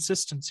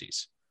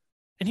inconsistencies.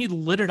 And he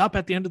lit it up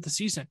at the end of the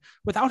season.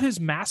 Without his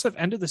massive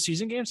end of the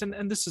season games,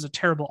 and this is a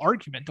terrible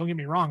argument, don't get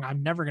me wrong,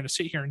 I'm never going to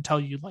sit here and tell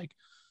you like,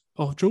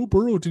 oh, if Joe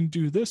Burrow didn't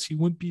do this, he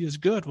wouldn't be as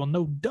good. Well,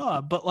 no,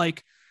 duh. But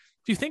like,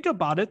 if you think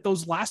about it,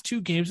 those last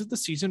 2 games of the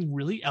season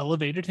really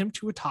elevated him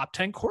to a top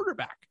 10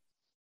 quarterback.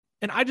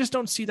 And I just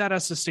don't see that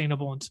as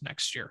sustainable into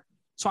next year.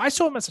 So I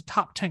saw him as a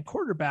top 10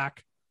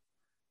 quarterback.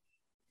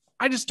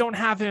 I just don't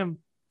have him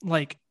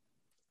like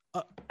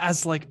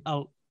as like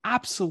a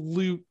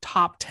absolute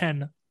top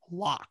 10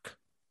 lock.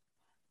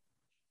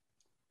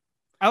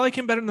 I like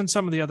him better than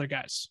some of the other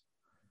guys.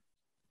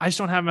 I just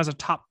don't have him as a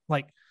top,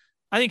 like,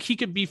 I think he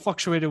could be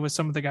fluctuated with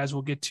some of the guys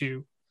we'll get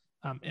to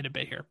in a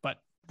bit here. But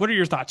what are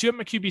your thoughts? You have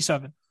him at QB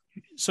 7.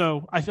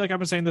 So I feel like I've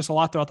been saying this a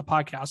lot throughout the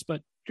podcast,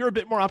 but you're a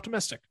bit more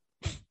optimistic.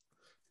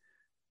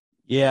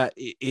 Yeah,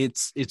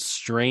 it's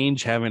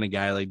strange having a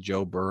guy like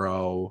Joe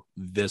Burrow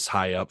this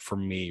high up for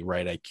me,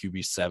 right at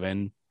QB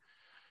 7.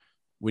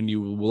 When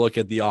you look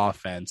at the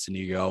offense and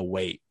you go,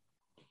 wait,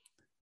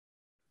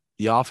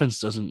 the offense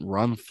doesn't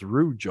run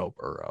through Joe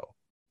Burrow.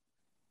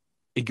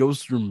 It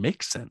goes through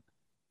Mixon.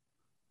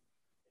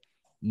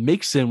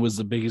 Mixon was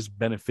the biggest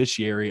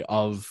beneficiary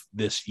of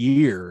this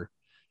year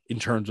in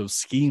terms of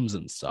schemes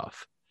and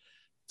stuff.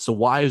 So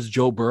why is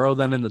Joe Burrow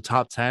then in the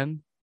top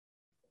 10?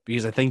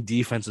 Because I think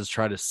defenses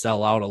try to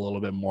sell out a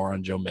little bit more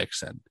on Joe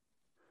Mixon.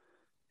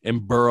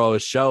 And Burrow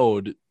has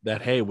showed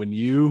that, hey, when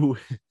you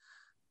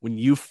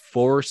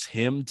force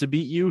him to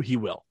beat you, he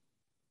will.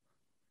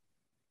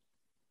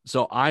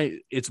 So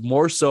it's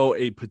more so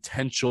a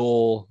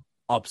potential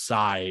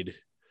upside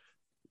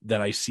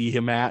that I see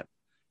him at.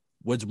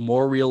 What's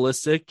more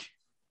realistic,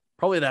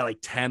 probably that like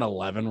 10,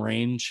 11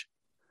 range.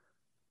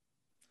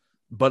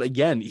 But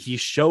again, he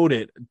showed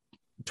it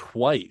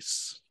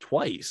twice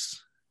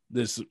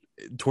this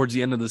towards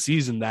the end of the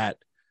season that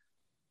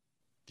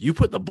you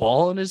put the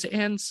ball in his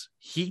hands,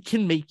 he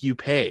can make you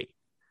pay.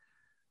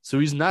 So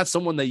he's not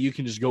someone that you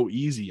can just go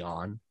easy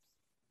on.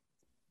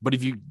 But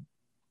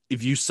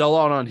if you sell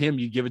out on him,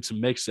 you give it to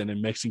Mixon,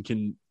 and Mixon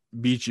can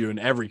beat you in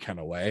every kind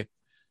of way.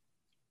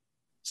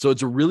 So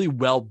it's a really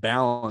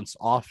well-balanced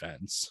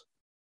offense.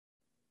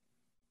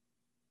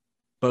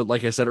 But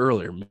like I said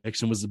earlier,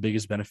 Mixon was the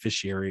biggest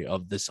beneficiary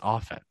of this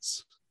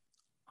offense.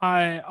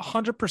 I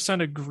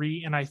 100%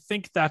 agree, and I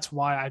think that's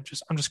why I'm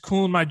just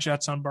cooling my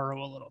jets on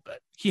Burrow a little bit.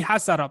 He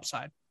has that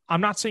upside.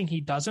 I'm not saying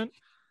he doesn't.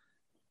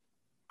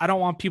 I don't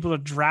want people to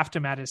draft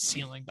him at his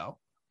ceiling, though.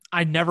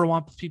 I never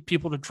want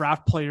people to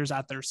draft players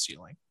at their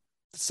ceiling.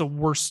 It's the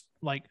worst.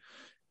 Like,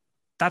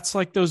 that's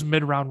like those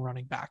mid-round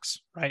running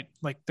backs, right?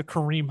 Like the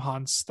Kareem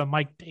Hunts, the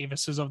Mike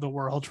Davises of the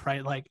world,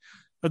 right? Like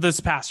this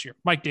past year,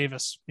 Mike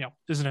Davis,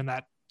 isn't in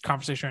that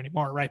conversation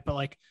anymore, right? But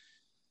like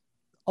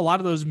a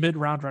lot of those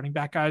mid-round running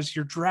back guys,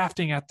 you're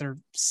drafting at their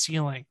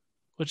ceiling,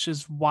 which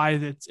is why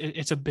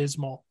it's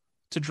abysmal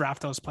to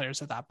draft those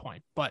players at that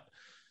point. But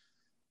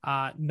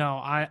no,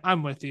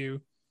 I'm with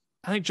you.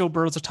 I think Joe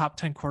Burrow's a top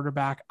 10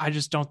 quarterback. I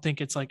just don't think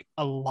it's like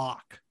a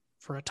lock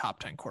for a top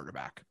 10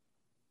 quarterback.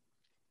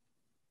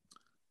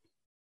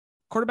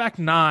 Quarterback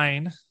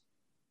 9.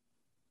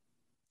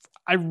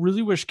 I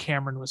really wish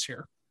Cameron was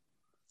here.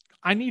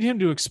 I need him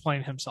to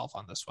explain himself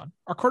on this one.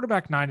 Our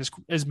quarterback 9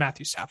 is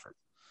Matthew Stafford.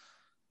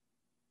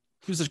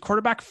 He was a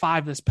quarterback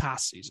 5 this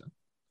past season.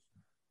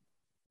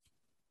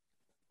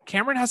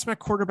 Cameron has him at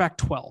quarterback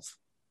 12.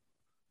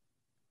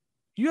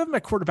 You have him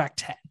at quarterback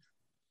 10.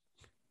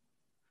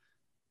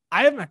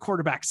 I have him at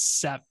quarterback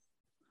 7.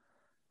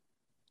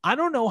 I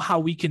don't know how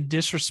we can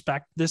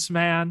disrespect this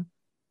man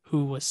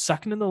who was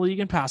second in the league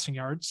in passing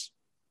yards,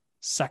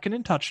 second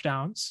in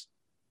touchdowns.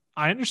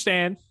 I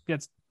understand he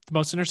has the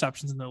most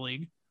interceptions in the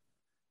league.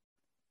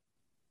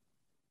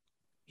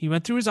 He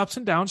went through his ups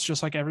and downs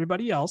just like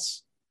everybody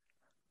else.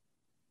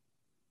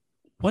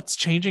 What's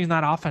changing in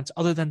that offense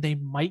other than they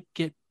might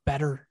get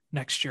better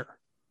next year?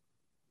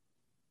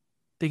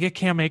 They get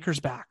Cam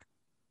Akers back.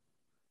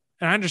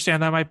 And I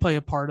understand that might play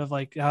a part of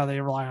like how they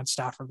rely on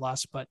Stafford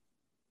less, but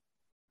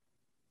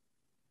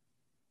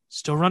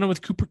still running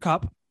with Cooper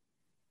Kupp.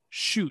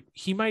 Shoot,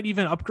 he might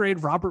even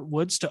upgrade Robert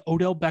Woods to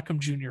Odell Beckham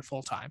Jr.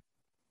 full-time.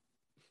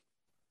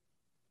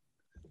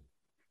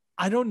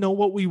 I don't know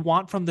what we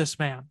want from this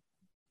man.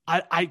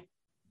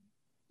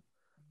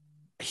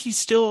 He's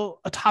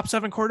still a top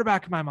 7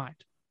 quarterback in my mind.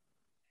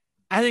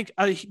 I think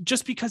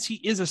just because he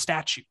is a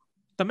statue,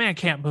 the man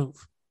can't move.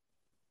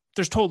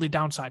 There's totally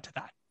downside to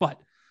that.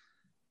 But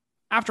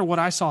after what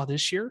I saw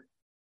this year,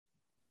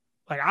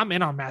 like I'm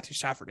in on Matthew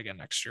Stafford again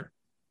next year.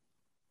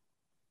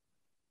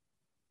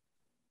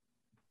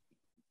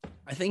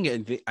 I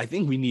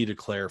think we need to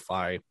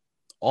clarify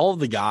all of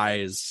the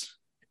guys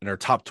in our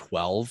top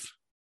 12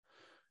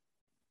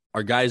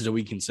 are guys that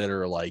we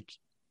consider like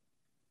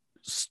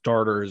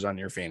starters on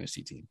your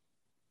fantasy team.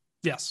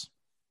 Yes.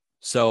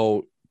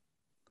 So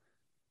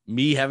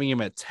me having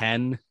him at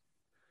 10,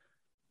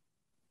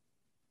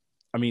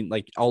 I mean,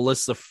 like I'll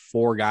list the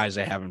 4 guys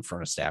I have in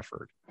front of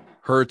Stafford: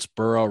 Hurts,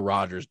 Burrow,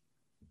 Rodgers,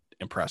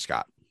 and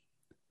Prescott.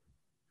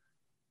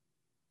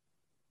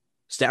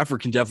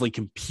 Stafford can definitely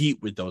compete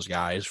with those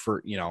guys for,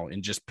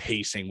 in just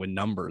pacing with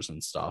numbers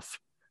and stuff.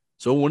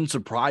 So it wouldn't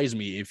surprise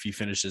me if he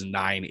finishes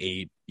 9,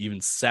 8,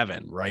 even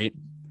 7, right?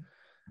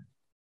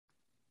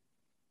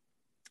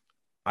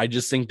 I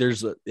just think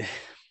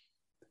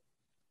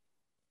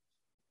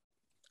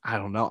I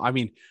don't know. I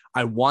mean,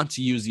 I want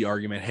to use the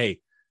argument, hey,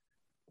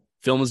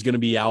 film is going to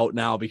be out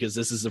now because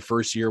this is the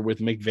first year with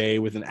McVay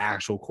with an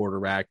actual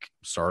quarterback.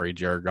 Sorry,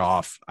 Jared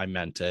Goff. I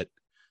meant it.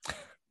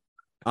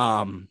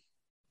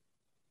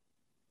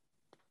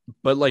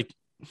 But like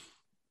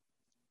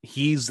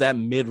he's that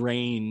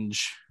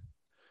mid-range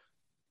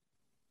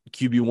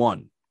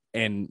QB1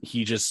 and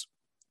he just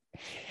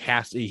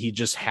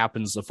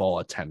happens to fall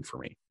at 10 for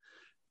me.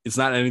 It's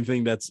not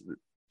anything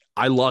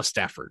I love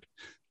Stafford.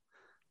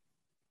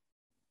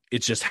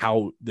 It's just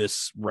how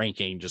this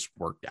ranking just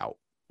worked out.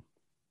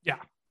 Yeah,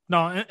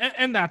 no.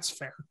 And that's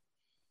fair.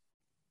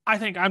 I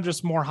think I'm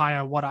just more high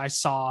on what I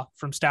saw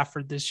from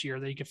Stafford this year,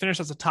 that he could finish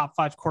as a top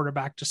 5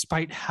 quarterback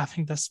despite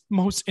having the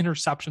most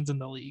interceptions in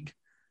the league.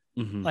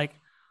 Mm-hmm. Like,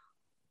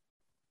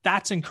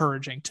 that's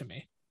encouraging to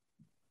me.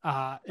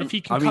 If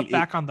he can cut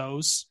back on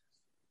those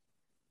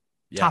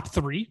top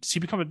 3, does he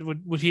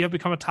would he have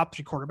become a top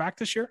 3 quarterback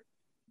this year?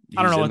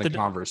 I don't know.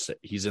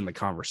 He's in the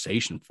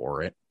conversation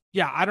for it.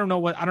 yeah, I don't know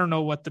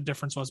what the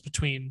difference was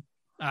between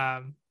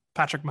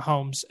Patrick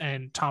Mahomes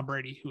and Tom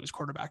Brady, who was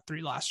quarterback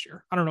 3 last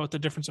year. I don't know what the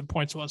difference in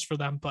points was for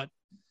them, but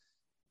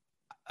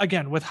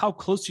again, with how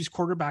close these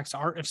quarterbacks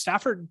are, if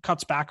Stafford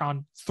cuts back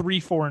on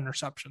 3-4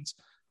 interceptions,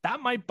 that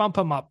might bump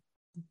him up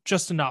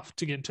just enough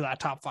to get into that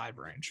top 5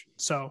 range.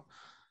 So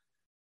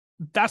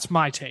that's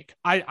my take.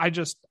 I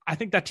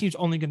think that team's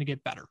only going to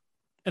get better,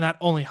 and that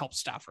only helps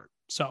Stafford.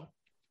 So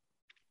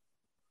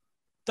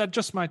that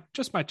just my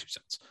 2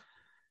 cents.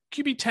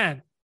 QB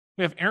 10,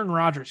 we have Aaron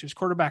Rodgers, who's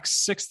quarterback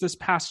 6 this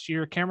past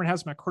year. Cameron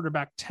has him at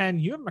quarterback 10.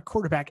 You have him at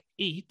quarterback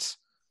 8.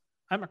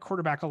 I'm at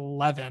quarterback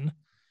 11.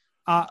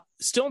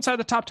 Still inside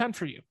the top 10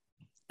 for you,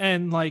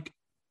 and like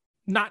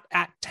not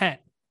at 10.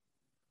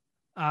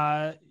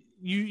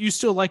 You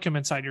still like him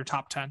inside your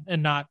top 10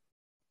 and not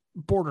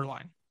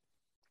borderline,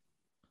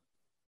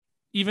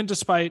 even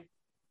despite,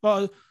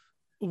 well,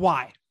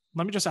 why?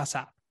 Let me just ask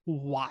that.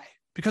 Why?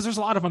 Because there's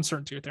a lot of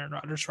uncertainty with Aaron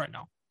Rodgers right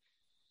now.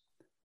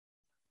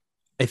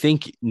 I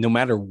think no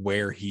matter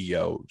where he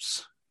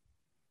goes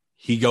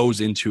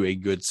into a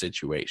good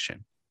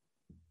situation.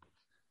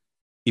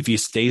 If he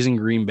stays in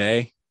Green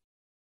Bay,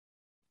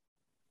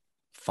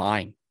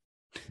 fine.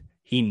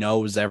 He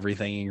knows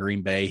everything in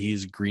Green Bay.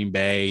 He's Green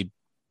Bay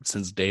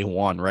since day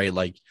one, right?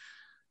 Like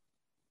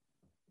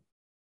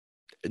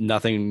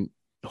nothing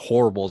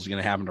horrible is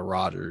going to happen to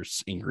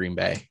Rodgers in Green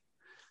Bay.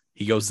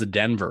 He goes to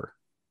Denver.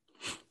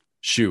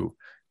 Shoo.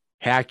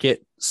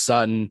 Hackett,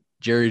 Sutton,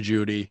 Jerry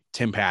Jeudy,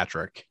 Tim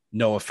Patrick,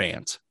 Noah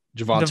Fant,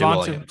 Javonte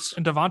Williams.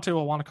 And Devontae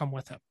will want to come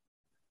with him.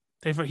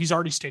 He's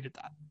already stated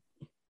that.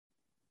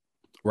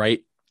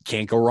 Right?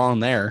 Can't go wrong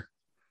there.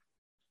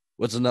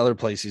 What's another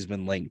place he's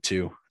been linked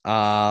to?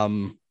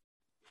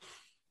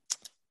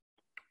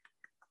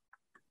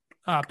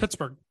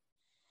 Pittsburgh.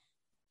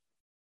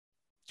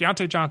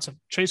 Deontay Johnson,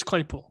 Chase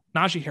Claypool,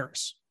 Najee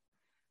Harris.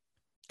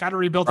 Got to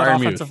rebuild that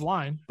offensive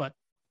line, but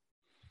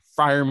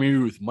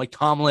Freiermuth, Mike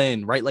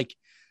Tomlin, right? Like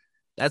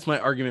that's my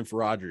argument for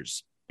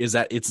Rodgers is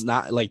that it's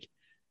not like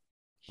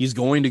he's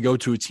going to go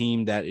to a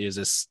team that is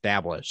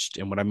established.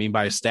 And what I mean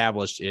by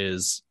established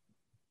is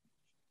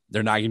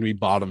they're not going to be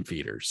bottom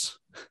feeders.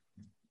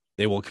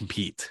 They will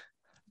compete,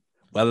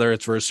 whether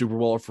it's for a Super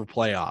Bowl or for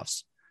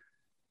playoffs.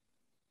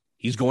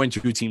 He's going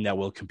to a team that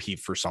will compete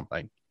for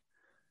something.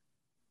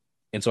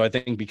 And so I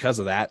think because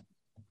of that,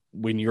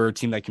 when you're a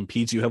team that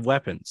competes, you have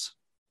weapons.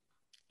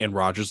 And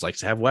Rodgers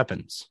likes to have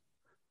weapons.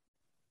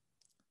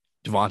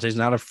 Devontae's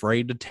not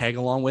afraid to tag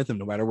along with him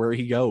no matter where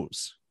he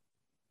goes.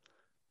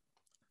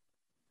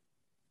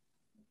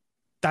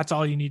 That's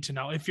all you need to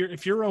know. If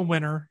you're a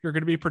winner, you're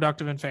going to be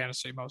productive in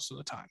fantasy most of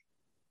the time.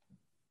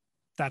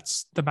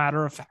 That's the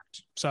matter of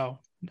fact. So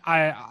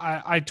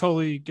I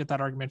totally get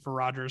that argument for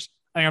Rodgers.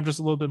 I think I'm just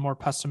a little bit more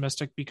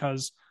pessimistic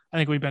because I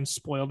think we've been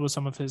spoiled with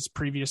some of his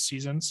previous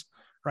seasons,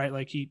 right?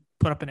 Like he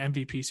put up an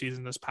MVP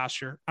season this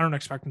past year. I don't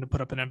expect him to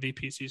put up an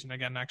MVP season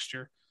again next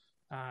year.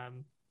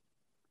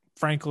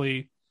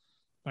 Frankly,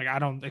 like I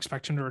don't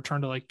expect him to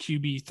return to like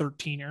QB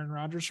 13 Aaron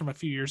Rodgers from a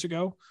few years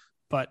ago,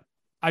 but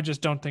I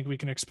just don't think we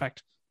can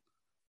expect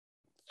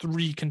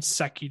 3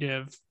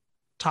 consecutive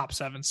top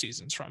 7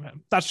 seasons from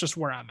him. That's just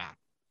where I'm at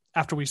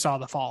after we saw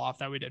the fall off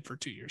that we did for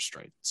 2 years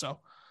straight. So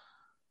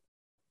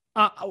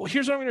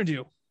here's what I'm going to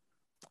do.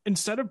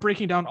 Instead of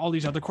breaking down all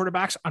these other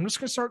quarterbacks, I'm just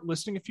going to start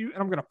listing a few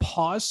and I'm going to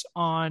pause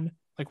on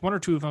like 1 or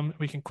 2 of them.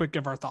 We can quick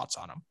give our thoughts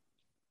on them.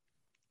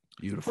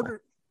 Beautiful.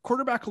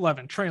 Quarterback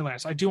 11, Trey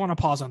Lance. I do want to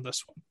pause on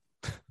this one.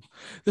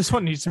 This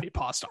one needs to be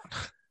paused on.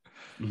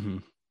 Mm-hmm.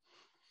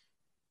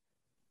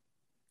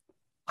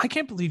 I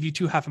can't believe you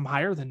two have him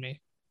higher than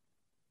me.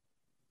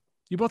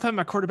 You both have him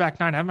at quarterback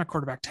 9. I have him at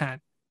quarterback 10.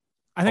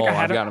 I think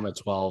I've got him at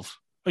 12.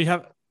 Oh, you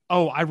have?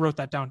 Oh, I wrote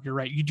that down. You're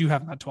right. You do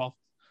have him at 12.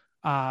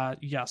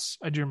 Yes,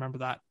 I do remember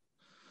that.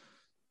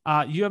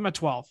 You have him at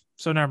 12.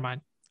 So never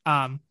mind.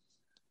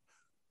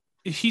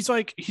 He's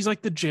like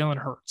the Jalen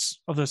Hurts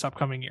of this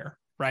upcoming year,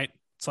 right?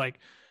 It's like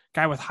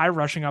guy with high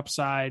rushing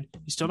upside.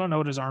 You still don't know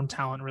what his arm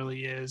talent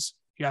really is.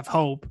 You have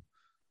hope,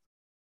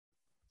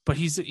 but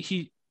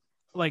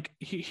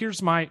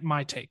here's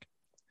my take.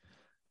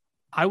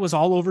 I was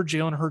all over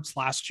Jalen Hurts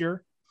last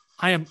year.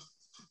 I am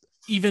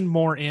even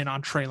more in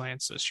on Trey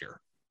Lance this year.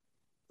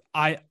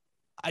 I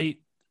think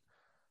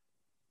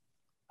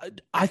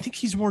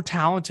he's more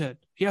talented.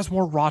 He has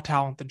more raw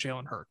talent than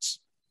Jalen Hurts.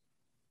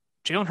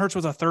 Jalen Hurts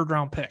was a 3rd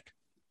round pick.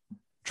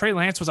 Trey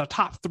Lance was a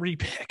top 3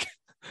 pick,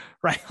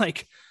 right?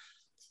 Like,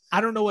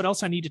 I don't know what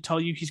else I need to tell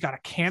you. He's got a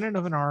cannon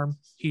of an arm.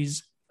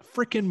 He's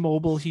freaking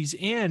mobile. He's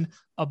in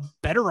a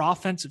better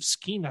offensive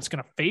scheme that's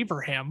going to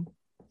favor him.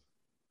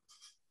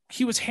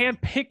 He was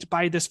handpicked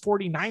by this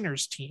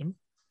 49ers team.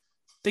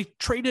 They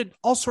traded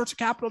all sorts of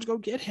capital to go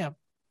get him.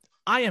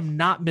 I am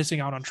not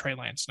missing out on Trey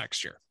Lance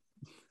next year.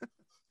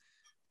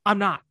 I'm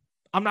not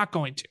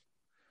going to.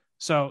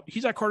 So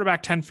he's at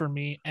quarterback 10 for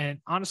me. And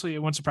honestly, it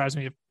wouldn't surprise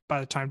me if by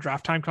the time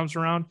draft time comes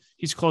around,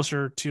 he's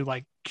closer to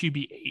like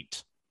QB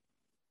 8.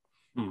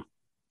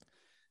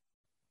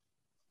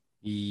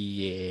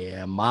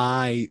 Yeah.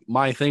 My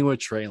thing with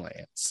Trey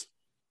Lance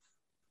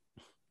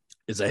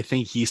is I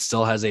think he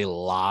still has a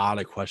lot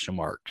of question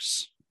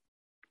marks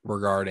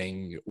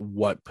regarding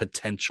what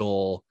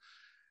potential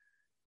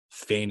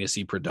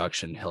fantasy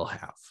production he'll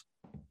have.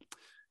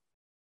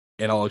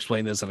 And I'll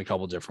explain this in a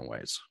couple different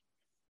ways.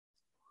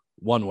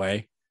 One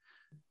way,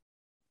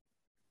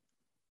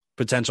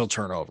 potential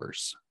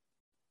turnovers.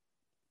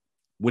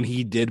 When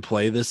he did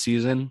play this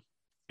season,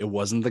 it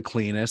wasn't the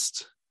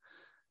cleanest.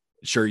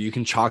 Sure, you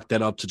can chalk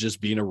that up to just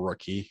being a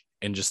rookie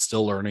and just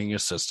still learning a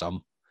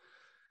system.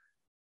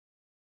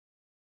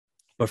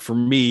 But for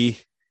me,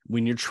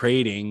 when you're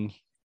trading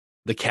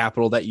the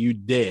capital that you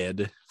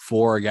did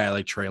for a guy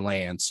like Trey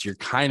Lance, you're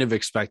kind of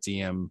expecting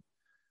him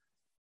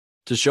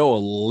to show a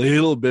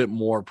little bit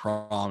more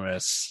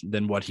promise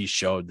than what he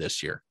showed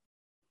this year.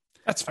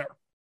 That's fair.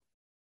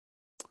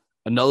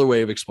 Another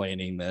way of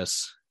explaining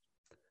this,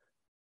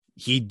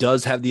 he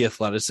does have the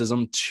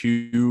athleticism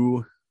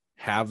to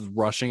have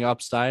rushing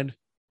upside,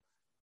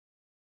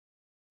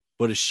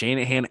 but is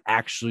Shanahan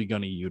actually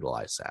going to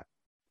utilize that?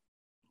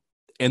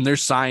 And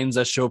there's signs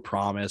that show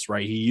promise,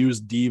 right? He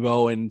used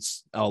Debo in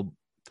a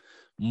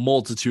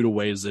multitude of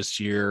ways this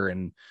year,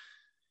 and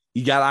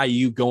he got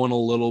Ayuk going a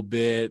little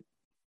bit.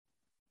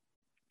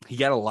 He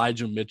got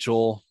Elijah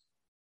Mitchell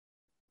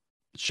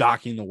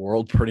shocking the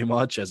world pretty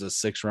much as a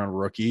 6th-round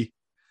rookie.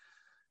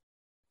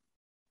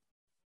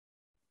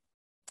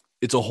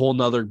 It's a whole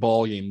nother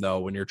ball game, though,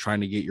 when you're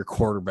trying to get your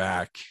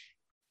quarterback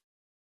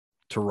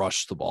to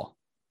rush the ball.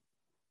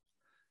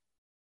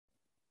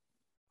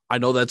 I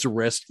know that's a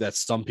risk that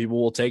some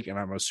people will take, and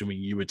I'm assuming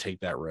you would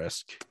take that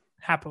risk.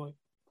 Happily.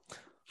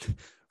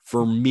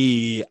 For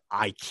me,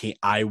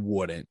 I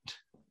wouldn't.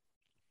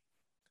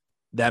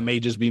 That may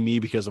just be me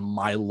because of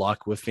my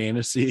luck with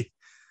fantasy.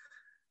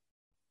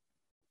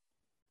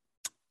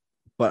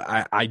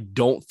 But I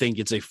don't think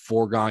it's a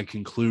foregone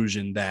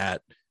conclusion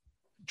that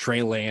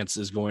Trey Lance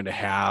is going to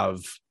have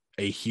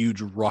a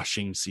huge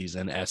rushing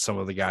season as some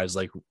of the guys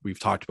like we've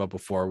talked about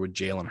before with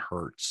Jalen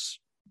Hurts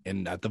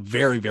and at the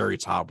very, very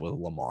top with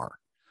Lamar.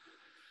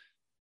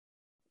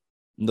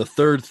 And the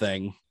third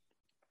thing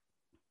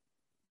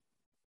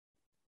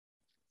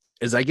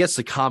is, I guess,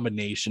 the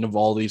combination of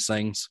all these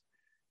things.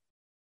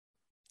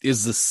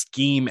 Is the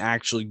scheme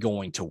actually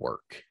going to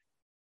work?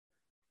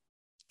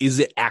 Is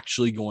it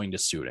actually going to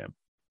suit him?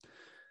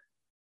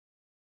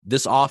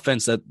 This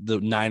offense that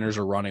the Niners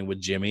are running with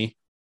Jimmy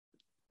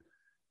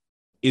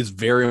is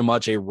very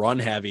much a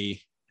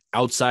run-heavy,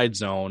 outside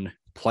zone,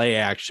 play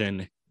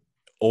action,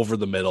 over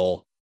the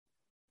middle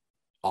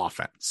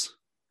offense.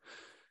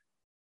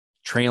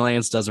 Trey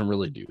Lance doesn't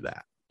really do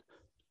that.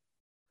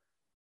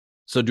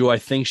 So do I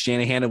think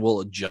Shanahan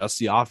will adjust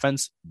the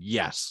offense?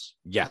 Yes.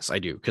 Yes, I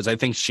do. Because I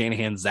think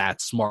Shanahan's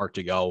that smart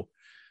to go,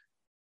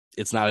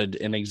 it's not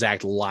an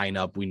exact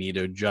lineup. We need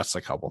to adjust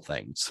a couple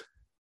things.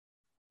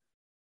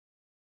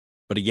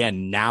 But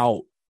again,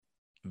 now,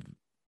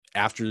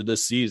 after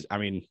this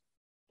season,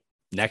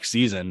 next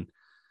season,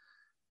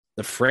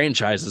 the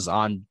franchise is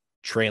on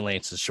Trey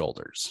Lance's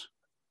shoulders.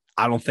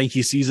 I don't think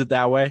he sees it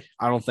that way.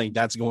 I don't think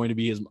that's going to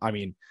be his.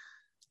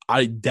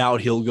 I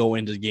doubt he'll go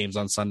into games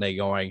on Sunday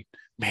going,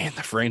 man,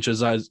 the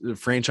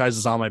franchise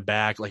is on my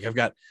back. Like I've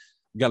got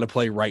to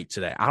play right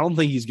today. I don't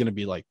think he's going to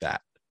be like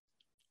that.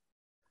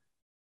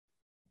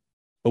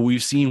 But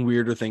we've seen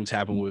weirder things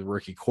happen with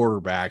rookie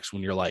quarterbacks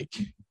when you're like,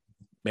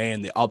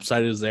 man, the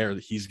upside is there.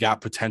 He's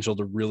got potential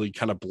to really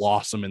kind of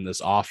blossom in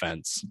this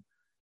offense.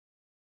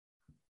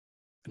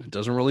 And it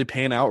doesn't really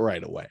pan out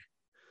right away.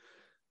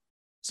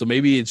 So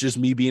maybe it's just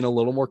me being a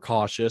little more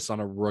cautious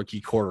on a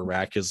rookie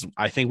quarterback, because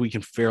I think we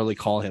can fairly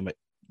call him,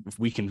 if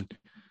we can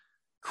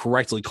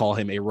correctly call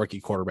him, a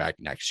rookie quarterback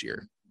next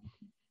year.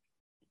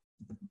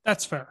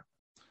 That's fair.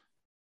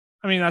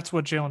 That's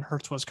what Jalen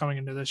Hurts was coming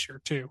into this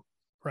year too,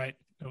 right?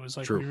 It was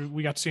like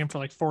we got to see him for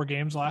like 4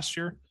 games last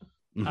year.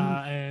 Mm-hmm.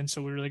 And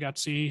so we really got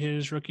to see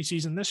his rookie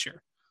season this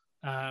year.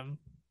 I'm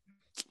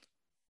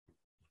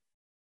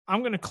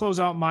going to close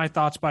out my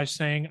thoughts by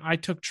saying I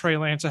took Trey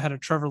Lance ahead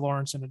of Trevor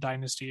Lawrence in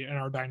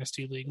our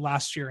dynasty league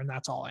last year, and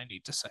that's all I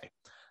need to say.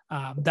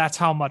 That's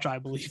how much I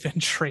believe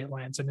in Trey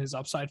Lance and his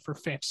upside for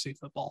fantasy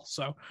football.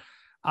 So,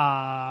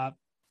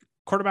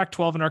 quarterback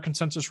 12 in our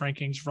consensus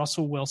rankings,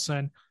 Russell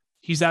Wilson.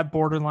 He's that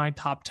borderline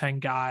top 10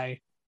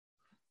 guy.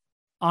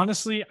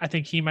 Honestly, I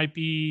think he might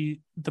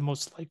be the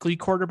most likely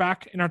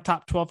quarterback in our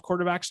top 12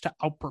 quarterbacks to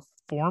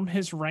outperform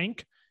his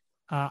rank.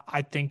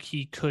 I think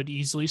he could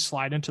easily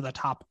slide into the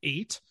top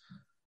 8.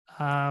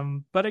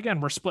 But again,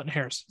 we're splitting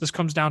hairs. This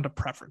comes down to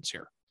preference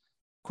here.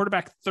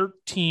 Quarterback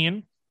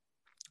 13,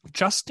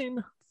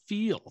 Justin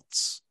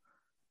Fields.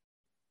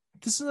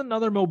 This is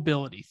another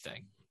mobility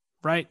thing,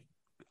 right?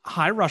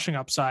 High rushing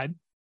upside.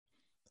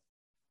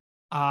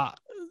 Eberflus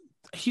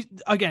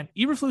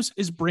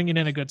is bringing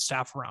in a good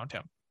staff around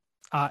him.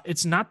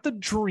 It's not the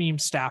dream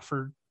staff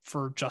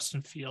for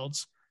Justin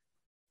Fields,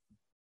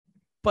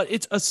 but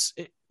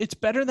it's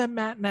better than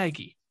Matt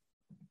Nagy.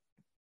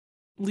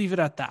 Leave it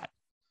at that.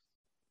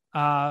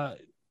 Cam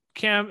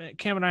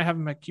and I have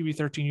him at QB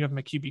 13. You have him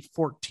at QB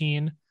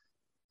 14.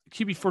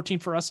 QB 14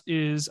 for us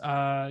is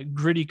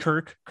Gritty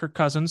Kirk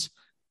Cousins.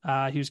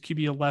 He was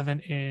QB 11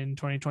 in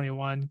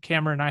 2021.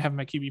 Cameron and I have him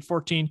at QB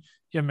 14.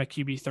 You have him at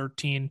QB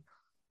 13.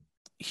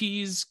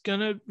 He's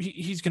gonna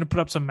put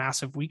up some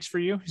massive weeks for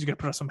you. He's gonna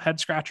put up some head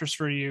scratchers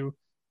for you.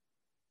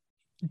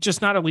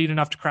 Just not elite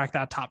enough to crack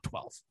that top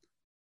 12.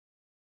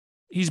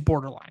 He's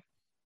borderline.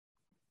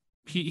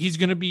 He's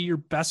gonna be your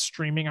best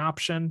streaming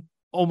option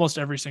almost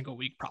every single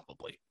week,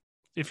 probably,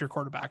 if your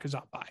quarterback is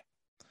up by.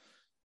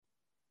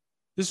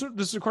 This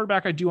is a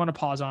quarterback I do want to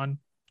pause on.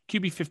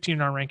 QB 15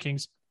 in our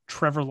rankings,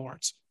 Trevor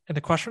Lawrence. And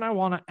the question I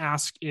want to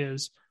ask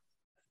is,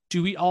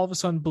 do we all of a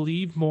sudden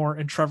believe more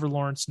in Trevor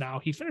Lawrence now?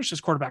 He finished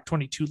as quarterback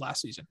 22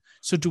 last season.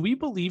 So do we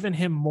believe in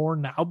him more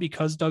now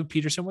because Doug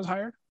Peterson was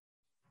hired?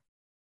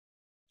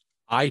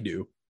 I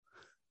do.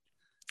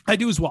 I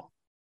do as well.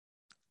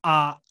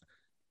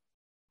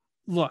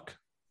 Look,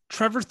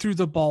 Trevor threw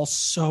the ball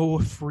so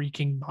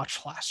freaking much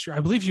last year.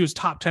 I believe he was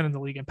top 10 in the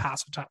league in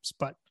pass attempts,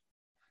 but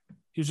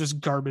he was just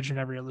garbage in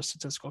every other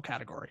statistical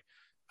category.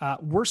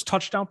 Worst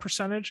touchdown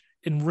percentage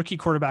in rookie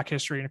quarterback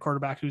history, and a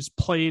quarterback who's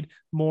played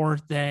more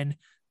than,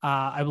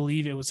 I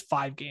believe it was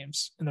 5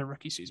 games in their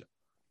rookie season.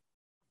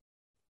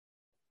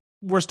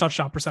 Worst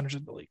touchdown percentage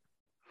in the league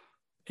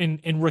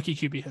in rookie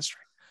QB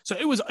history. So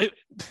it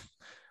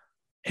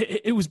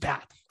was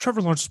bad.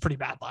 Trevor Lawrence was pretty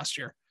bad last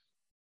year.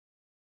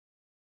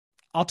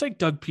 I'll take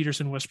Doug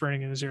Peterson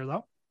whispering in his ear,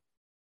 though.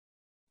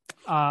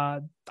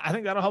 I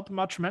think that'll help him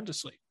out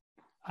tremendously.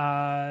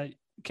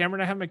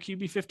 Cameron, I have my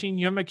QB 15.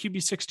 You have my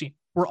QB 16.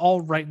 We're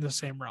all right in the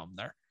same realm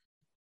there.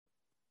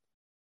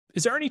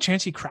 Is there any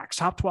chance he cracks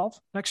top 12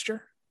 next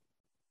year?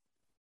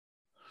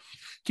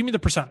 Give me the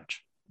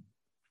percentage.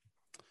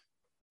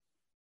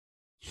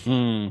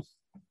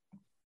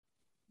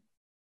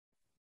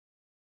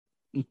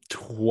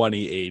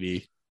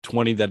 20-80.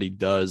 20 that he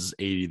does,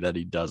 80 that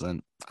he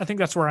doesn't. I think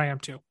that's where I am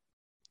too.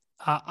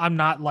 I'm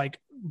not like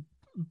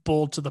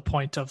bold to the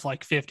point of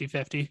like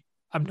 50-50.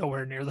 I'm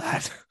nowhere near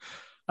that.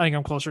 I think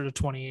I'm closer to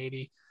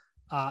 20-80.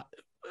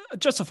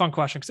 Just a fun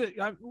question, because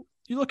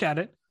you look at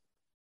it,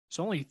 there's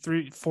only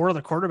 4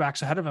 other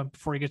quarterbacks ahead of him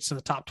before he gets to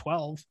the top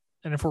 12.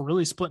 And if we're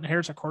really splitting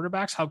hairs at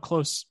quarterbacks, how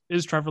close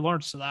is Trevor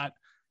Lawrence to that?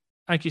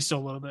 I think he's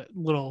still a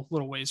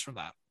little ways from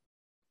that.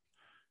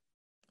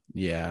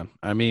 Yeah,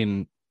 I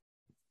mean,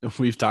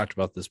 we've talked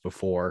about this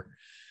before.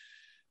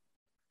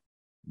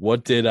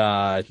 What did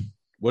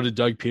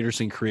Doug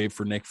Peterson create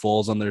for Nick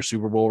Foles on their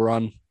Super Bowl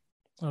run?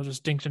 It was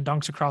just dinked and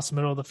dunks across the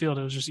middle of the field.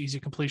 It was just easy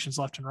completions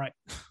left and right.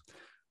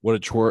 What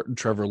did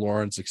Trevor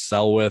Lawrence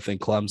excel with in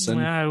Clemson?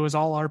 Yeah, it was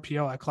all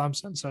RPO at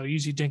Clemson. So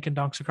easy dink and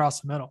dunks across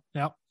the middle.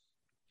 Yep.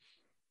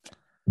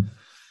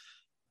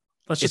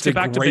 Let's just get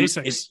back to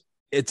basics.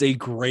 It's a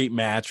great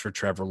match for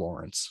Trevor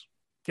Lawrence.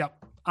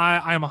 Yep.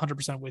 I am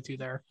 100% with you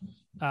there.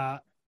 And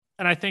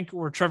I think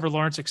where Trevor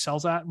Lawrence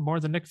excels at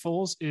more than Nick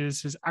Foles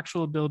is his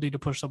actual ability to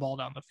push the ball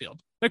down the field.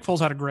 Nick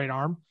Foles had a great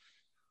arm.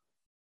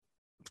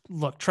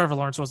 Look, Trevor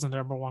Lawrence wasn't the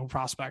number 1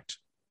 prospect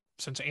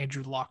since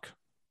Andrew Luck.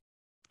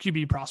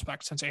 QB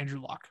prospect since Andrew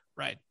Luck,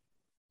 right?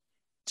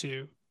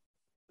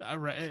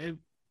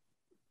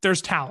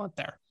 There's talent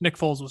there. Nick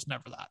Foles was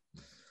never that.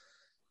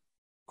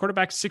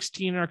 Quarterback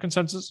 16 in our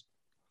consensus.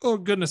 Oh,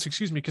 goodness,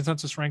 excuse me.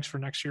 Consensus ranks for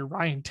next year.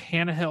 Ryan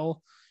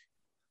Tannehill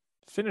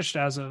finished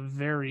as a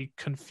very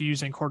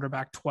confusing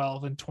quarterback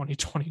 12 in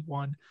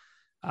 2021.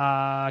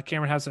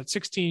 Cameron has it at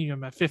 16. You have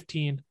him at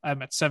 15.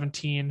 I'm at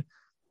 17.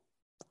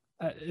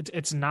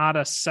 It's not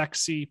a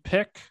sexy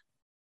pick.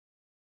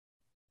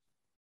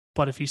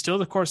 But if he's still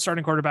the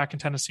starting quarterback in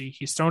Tennessee,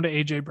 he's thrown to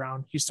A.J.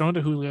 Brown. He's thrown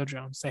to Julio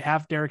Jones. They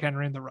have Derrick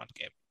Henry in the run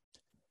game.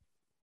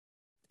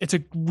 It's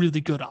a really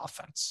good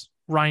offense.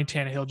 Ryan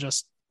Tannehill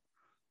just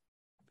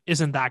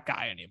isn't that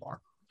guy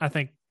anymore. I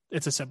think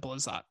it's as simple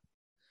as that.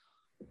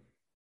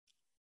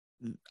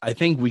 I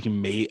think we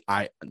can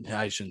I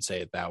shouldn't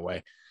say it that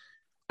way.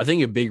 I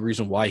think a big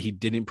reason why he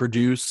didn't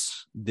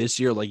produce this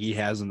year like he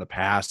has in the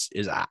past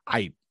is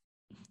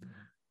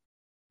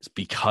it's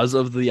because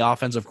of the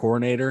offensive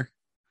coordinator.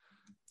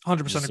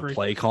 100% agree.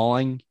 Play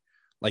calling.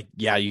 Like,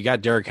 yeah, you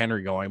got Derrick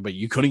Henry going, but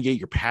you couldn't get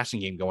your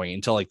passing game going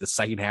until like the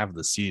second half of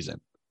the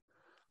season.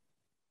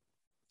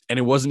 And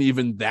it wasn't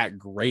even that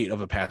great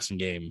of a passing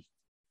game.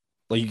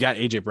 Like, you got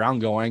A.J. Brown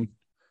going,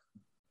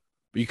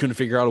 but you couldn't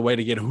figure out a way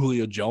to get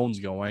Julio Jones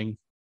going.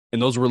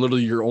 And those were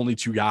literally your only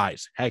 2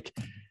 guys. Heck,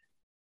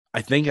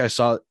 I think I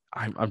saw,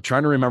 I'm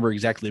trying to remember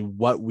exactly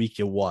what week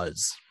it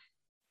was.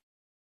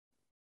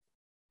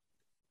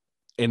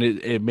 And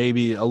it may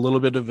be a little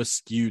bit of a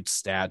skewed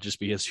stat just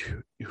because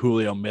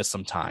Julio missed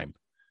some time.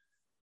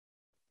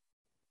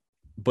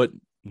 But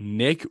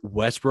Nick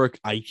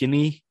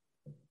Westbrook-Ikhine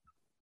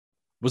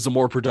was a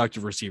more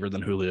productive receiver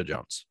than Julio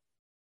Jones.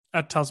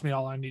 That tells me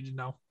all I need to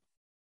know.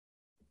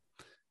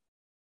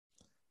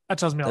 That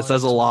tells me all that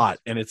says a lot,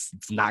 and it's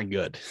not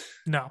good.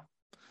 No.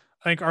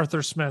 I think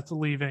Arthur Smith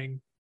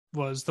leaving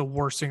was the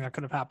worst thing that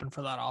could have happened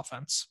for that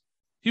offense.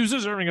 He was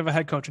deserving of a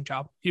head coaching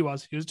job. He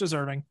was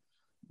deserving.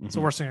 It's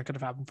the worst thing that could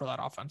have happened for that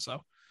offense.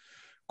 So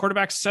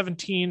quarterback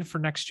 17 for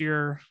next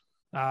year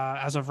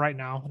as of right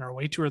now in our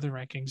way too early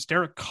rankings.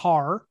 Derek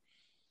Carr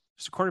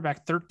is a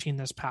quarterback 13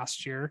 this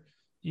past year.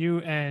 You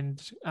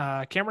and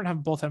Cameron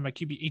have both had my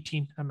QB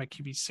 18 and my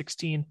QB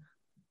 16.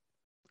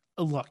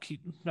 Look,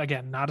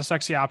 again, not a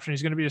sexy option.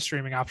 He's going to be a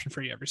streaming option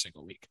for you every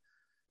single week.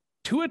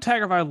 Tua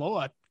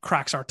Tagovailoa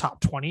cracks our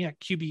top 20 at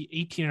QB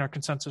 18 in our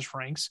consensus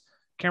ranks.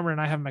 Cameron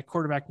and I have my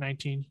quarterback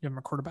 19. You have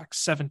my quarterback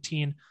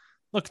 17.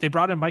 Look, they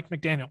brought in Mike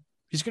McDaniel.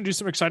 He's going to do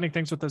some exciting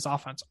things with this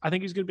offense. I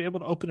think he's going to be able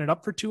to open it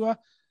up for Tua.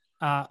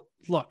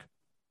 Look,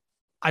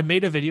 I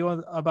made a video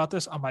about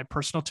this on my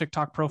personal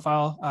TikTok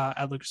profile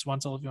at Lucas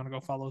Wenzel if you want to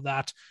go follow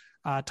that.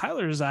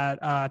 Tyler is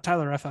at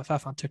Tyler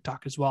FFF on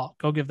TikTok as well.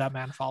 Go give that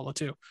man a follow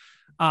too.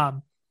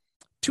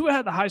 Tua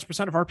had the highest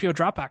percent of RPO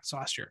dropbacks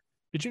last year.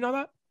 Did you know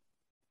that?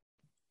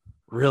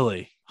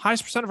 Really?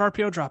 Highest percent of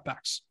RPO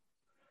dropbacks.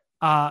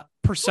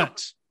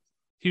 Percent.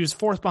 He was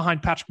fourth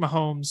behind Patrick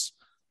Mahomes.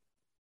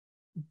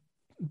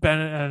 Not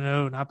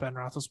Ben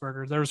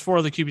Roethlisberger. There was 4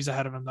 other QBs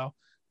ahead of him though.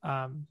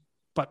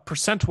 But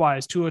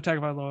percent-wise, Tua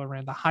Tagovailoa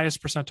ran the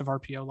highest percent of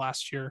RPO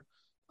last year,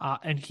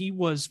 and he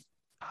was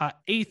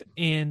 8th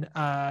in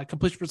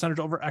completion percentage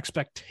over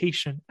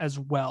expectation as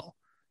well.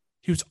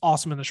 He was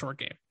awesome in the short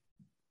game.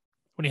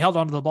 When he held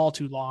onto the ball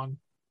too long,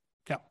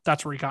 yeah,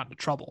 that's where he got into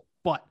trouble.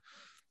 But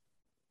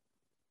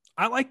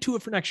I like Tua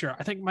for next year.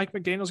 I think Mike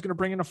McDaniel is going to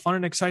bring in a fun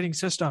and exciting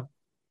system.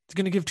 It's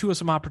going to give Tua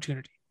some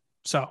opportunity.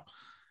 So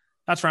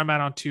that's where I'm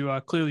at on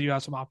Tua. Clearly, you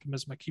have some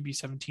optimism at QB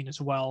 17 as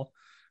well.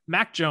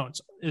 Mac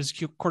Jones is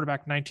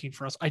quarterback 19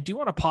 for us. I do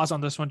want to pause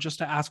on this one just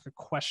to ask a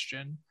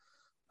question.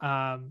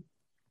 Cameron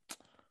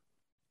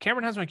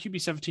has my QB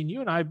 17.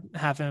 You and I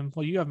have him.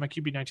 Well, you have my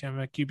QB 19. I have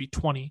my QB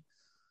 20.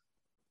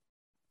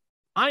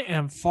 I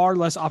am far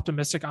less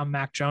optimistic on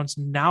Mac Jones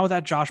now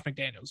that Josh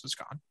McDaniels is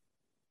gone.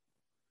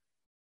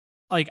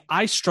 Like,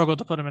 I struggle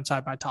to put him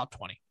inside my top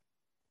 20.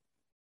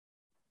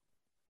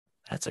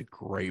 That's a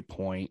great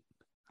point.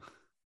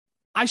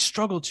 I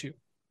struggle to.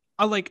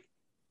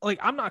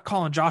 I'm not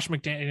calling Josh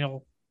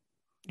McDaniel,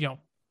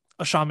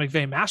 a Sean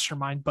McVay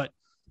mastermind, but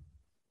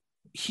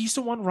he's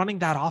the one running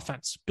that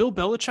offense. Bill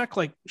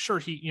Belichick, sure,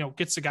 he,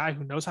 gets a guy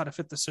who knows how to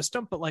fit the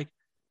system, but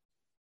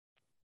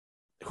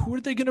who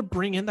are they going to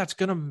bring in that's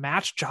going to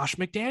match Josh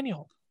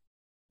McDaniel?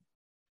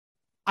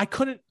 I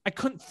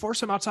couldn't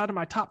force him outside of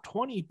my top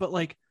 20, but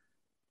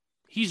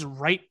he's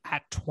right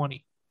at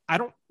 20. I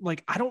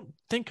don't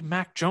think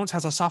Mac Jones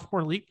has a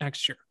sophomore league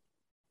next year.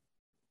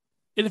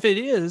 And if it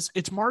is,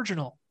 it's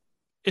marginal.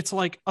 It's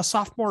like a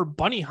sophomore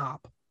bunny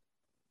hop.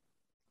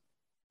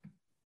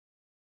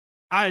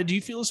 Do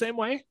you feel the same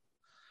way?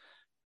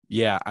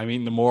 Yeah, I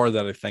mean, the more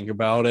that I think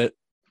about it,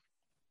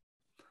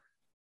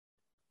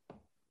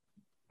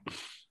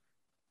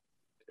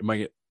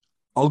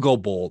 I'll go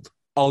bold.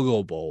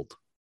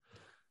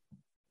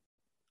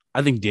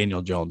 I think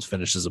Daniel Jones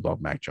finishes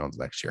above Mac Jones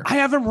next year. I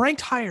have him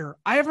ranked higher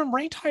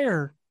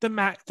than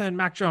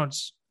Mac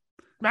Jones.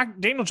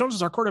 Daniel Jones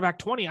is our quarterback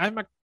 20. I have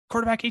my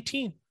quarterback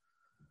 18.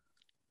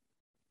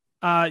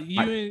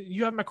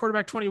 You have my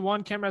quarterback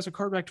 21. Cam has a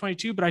quarterback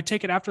 22, but I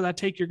take it after that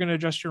take, you're going to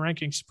adjust your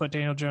rankings to put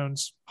Daniel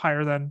Jones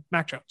higher than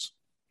Mac Jones.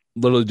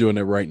 Literally doing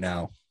it right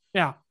now.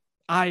 Yeah.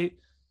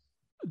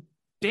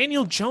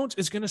 Daniel Jones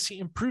is going to see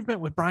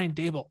improvement with Brian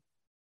Dable.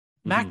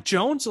 Mac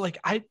Jones,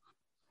 I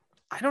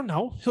don't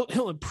know.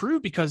 He'll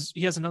improve because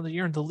he has another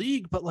year in the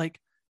league, but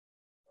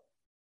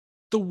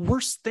the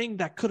worst thing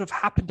that could have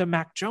happened to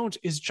Mac Jones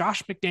is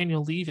Josh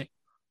McDaniel leaving,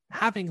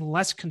 having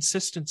less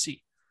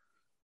consistency.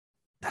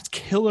 That's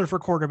killer for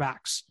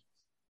quarterbacks.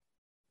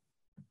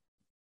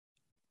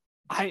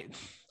 I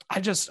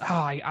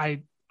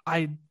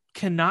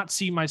cannot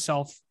see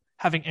myself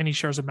having any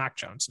shares of Mac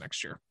Jones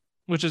next year,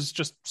 which is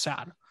just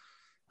sad.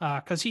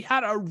 Because he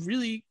had a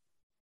really,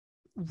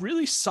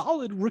 really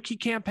solid rookie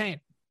campaign.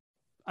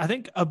 I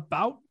think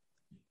about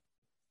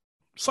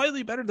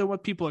slightly better than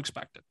what people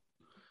expected.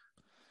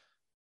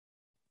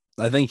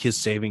 I think his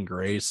saving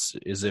grace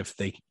is if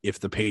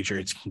the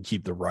Patriots can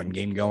keep the run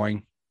game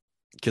going,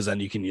 because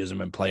then you can use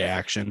them in play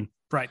action.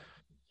 Right.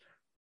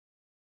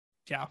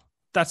 Yeah,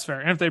 that's fair.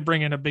 And if they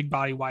bring in a big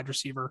body wide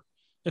receiver,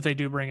 if they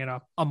do bring in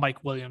a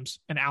Mike Williams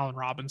and Allen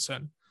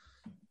Robinson,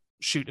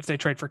 if they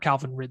trade for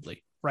Calvin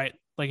Ridley, right?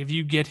 If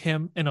you get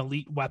him an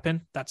elite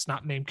weapon that's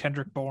not named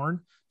Kendrick Bourne,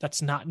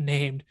 that's not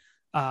named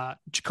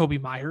Jacoby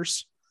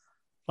Myers,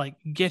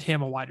 get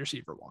him a wide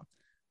receiver one.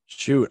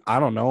 Shoot, I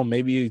don't know.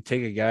 Maybe you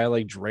take a guy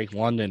like Drake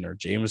London or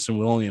Jameson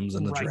Williams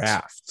in the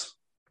draft.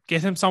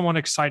 Get him someone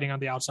exciting on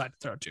the outside to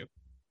throw to.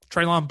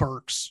 Treylon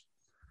Burks.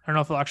 I don't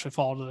know if he'll actually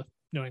fall to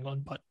New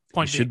England, but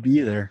he should be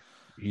there.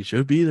 He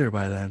should be there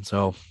by then.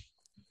 So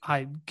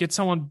I get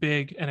someone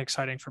big and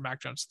exciting for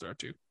Mac Jones to throw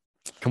to.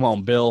 Come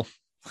on, Bill.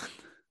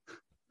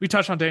 We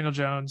touched on Daniel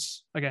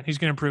Jones. Again, he's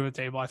going to improve with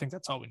Dable. I think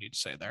that's all we need to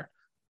say there.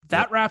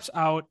 That wraps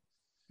out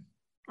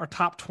our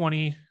top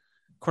 20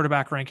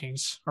 quarterback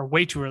rankings, or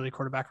way too early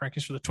quarterback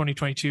rankings for the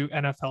 2022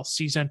 NFL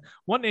season.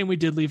 One name we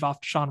did leave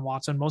off, Deshaun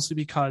Watson, mostly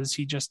because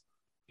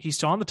he's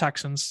still on the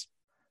Texans.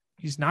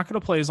 He's not going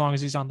to play as long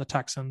as he's on the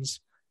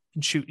Texans.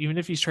 And shoot, even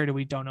if he's traded,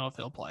 we don't know if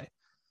he'll play.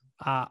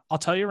 I'll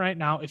tell you right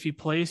now, if he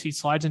plays, he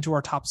slides into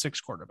our top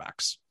 6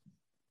 quarterbacks.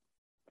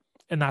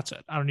 And that's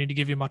it. I don't need to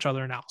give you much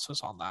other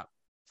analysis on that.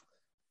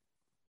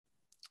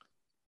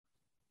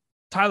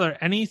 Tyler,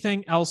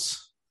 anything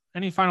else?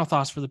 Any final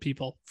thoughts for the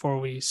people before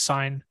we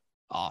sign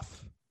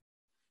off?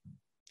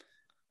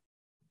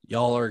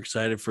 Y'all are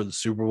excited for the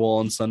Super Bowl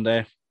on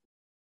Sunday.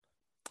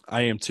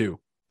 I am too,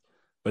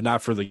 but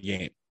not for the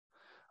game.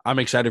 I'm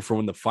excited for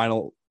when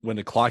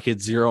the clock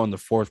hits 0 in the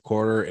fourth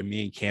quarter and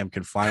me and Cam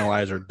can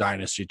finalize our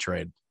dynasty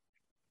trade.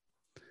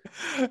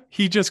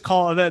 He just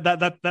called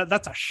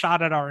that's a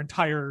shot at our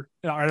entire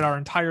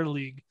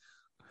league.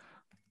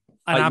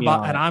 And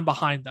I'm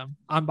behind them.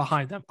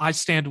 I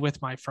stand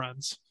with my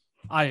friends.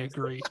 I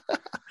agree.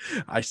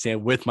 I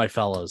stand with my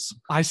fellas.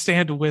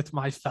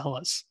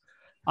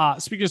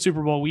 Speaking of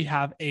Super Bowl, we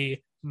have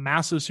a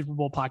massive Super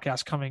Bowl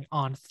podcast coming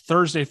on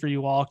Thursday for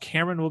you all.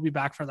 Cameron will be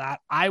back for that.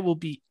 I will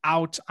be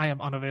out. I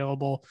am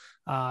unavailable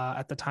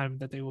at the time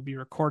that they will be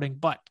recording,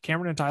 but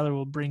Cameron and Tyler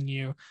will bring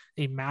you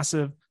a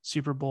massive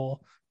Super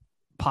Bowl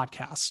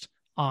podcast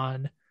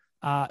on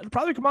it'll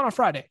probably come on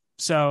Friday.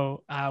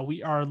 So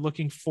we are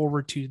looking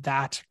forward to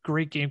that.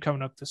 Great game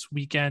coming up this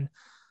weekend.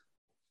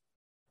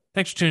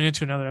 Thanks for tuning in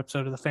to another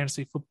episode of the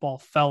Fantasy Football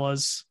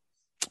Fellas.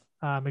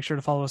 Make sure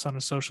to follow us on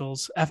the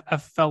socials.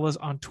 FF Fellas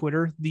on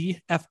Twitter, the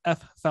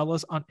FF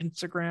Fellas on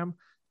Instagram,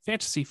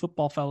 Fantasy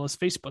Football Fellas,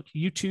 Facebook,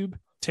 YouTube,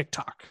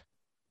 TikTok.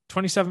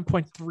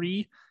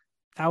 27.3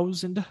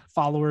 thousand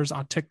followers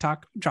on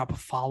TikTok. Drop a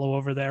follow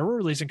over there. We're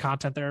releasing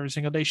content there every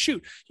single day.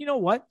 Shoot, you know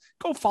what?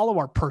 Go follow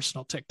our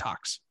personal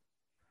TikToks.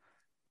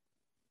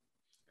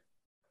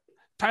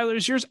 Tyler,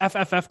 is yours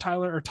FFF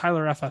Tyler or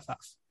Tyler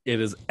FFF? It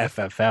is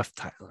FFF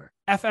Tyler.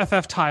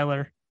 FFF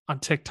Tyler on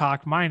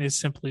TikTok. Mine is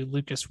simply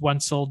Lucas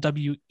Wenzel,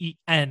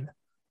 WEN,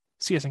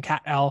 C as in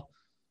cat L.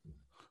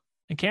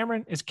 And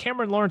Cameron is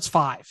Cameron Lawrence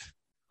 5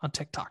 on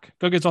TikTok.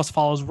 Go get those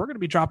follows. We're going to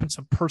be dropping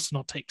some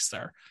personal takes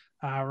there.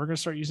 We're going to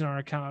start using our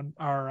account,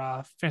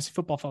 our Fantasy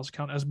Football Fellas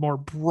account, as more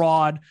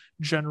broad,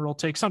 general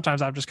takes.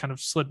 Sometimes I've just kind of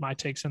slid my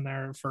takes in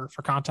there for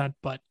content,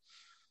 but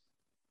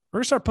we're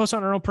going to start posting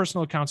on our own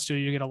personal accounts too.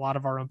 You get a lot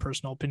of our own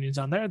personal opinions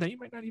on there that you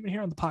might not even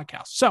hear on the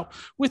podcast. So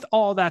with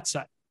all that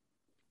said,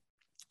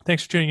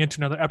 thanks for tuning in to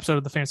another episode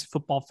of the Fantasy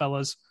Football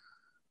Fellas.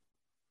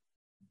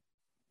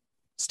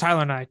 It's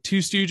Tyler and I, two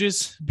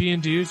stooges being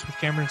dudes with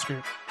Cameron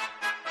Spirit.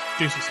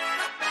 Deuces.